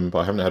 But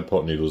I haven't had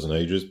pot noodles in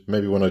ages.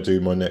 Maybe when I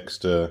do my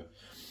next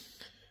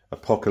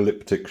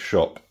apocalyptic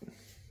shop.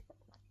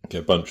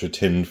 Get a bunch of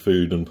tinned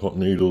food and pot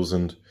noodles,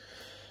 and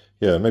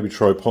yeah, maybe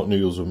try pot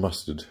noodles with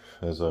mustard,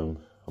 as I'm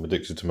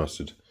addicted to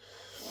mustard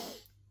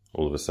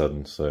all of a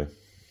sudden. So,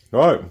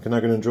 alright, I'm now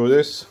going to enjoy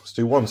this. Let's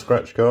do one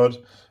scratch card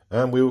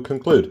and we will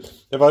conclude.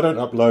 If I don't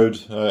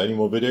upload any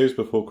more videos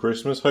before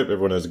Christmas, hope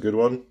everyone has a good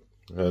one.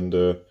 And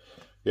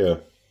yeah,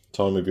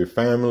 time with your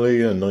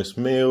family and nice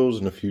meals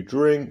and a few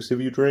drinks if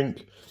you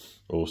drink,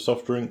 or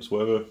soft drinks,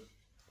 whatever.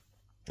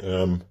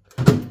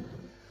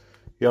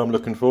 Yeah, I'm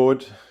looking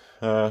forward.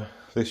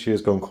 This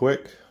year's gone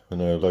quick. I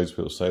know loads of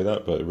people say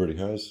that, but it really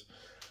has.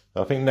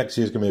 I think next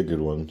year's going to be a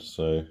good one.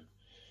 So,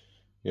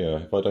 yeah,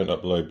 if I don't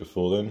upload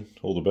before then,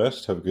 all the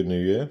best. Have a good new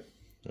year.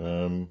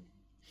 And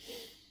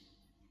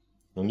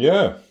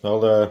yeah,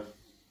 I'll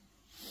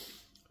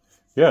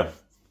yeah,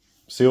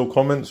 see all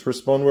comments,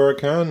 respond where I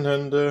can,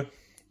 and yeah,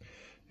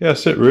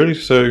 that's it really.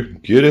 So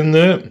get in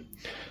there,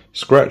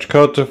 scratch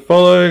card to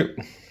follow,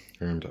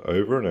 and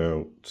over and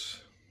out.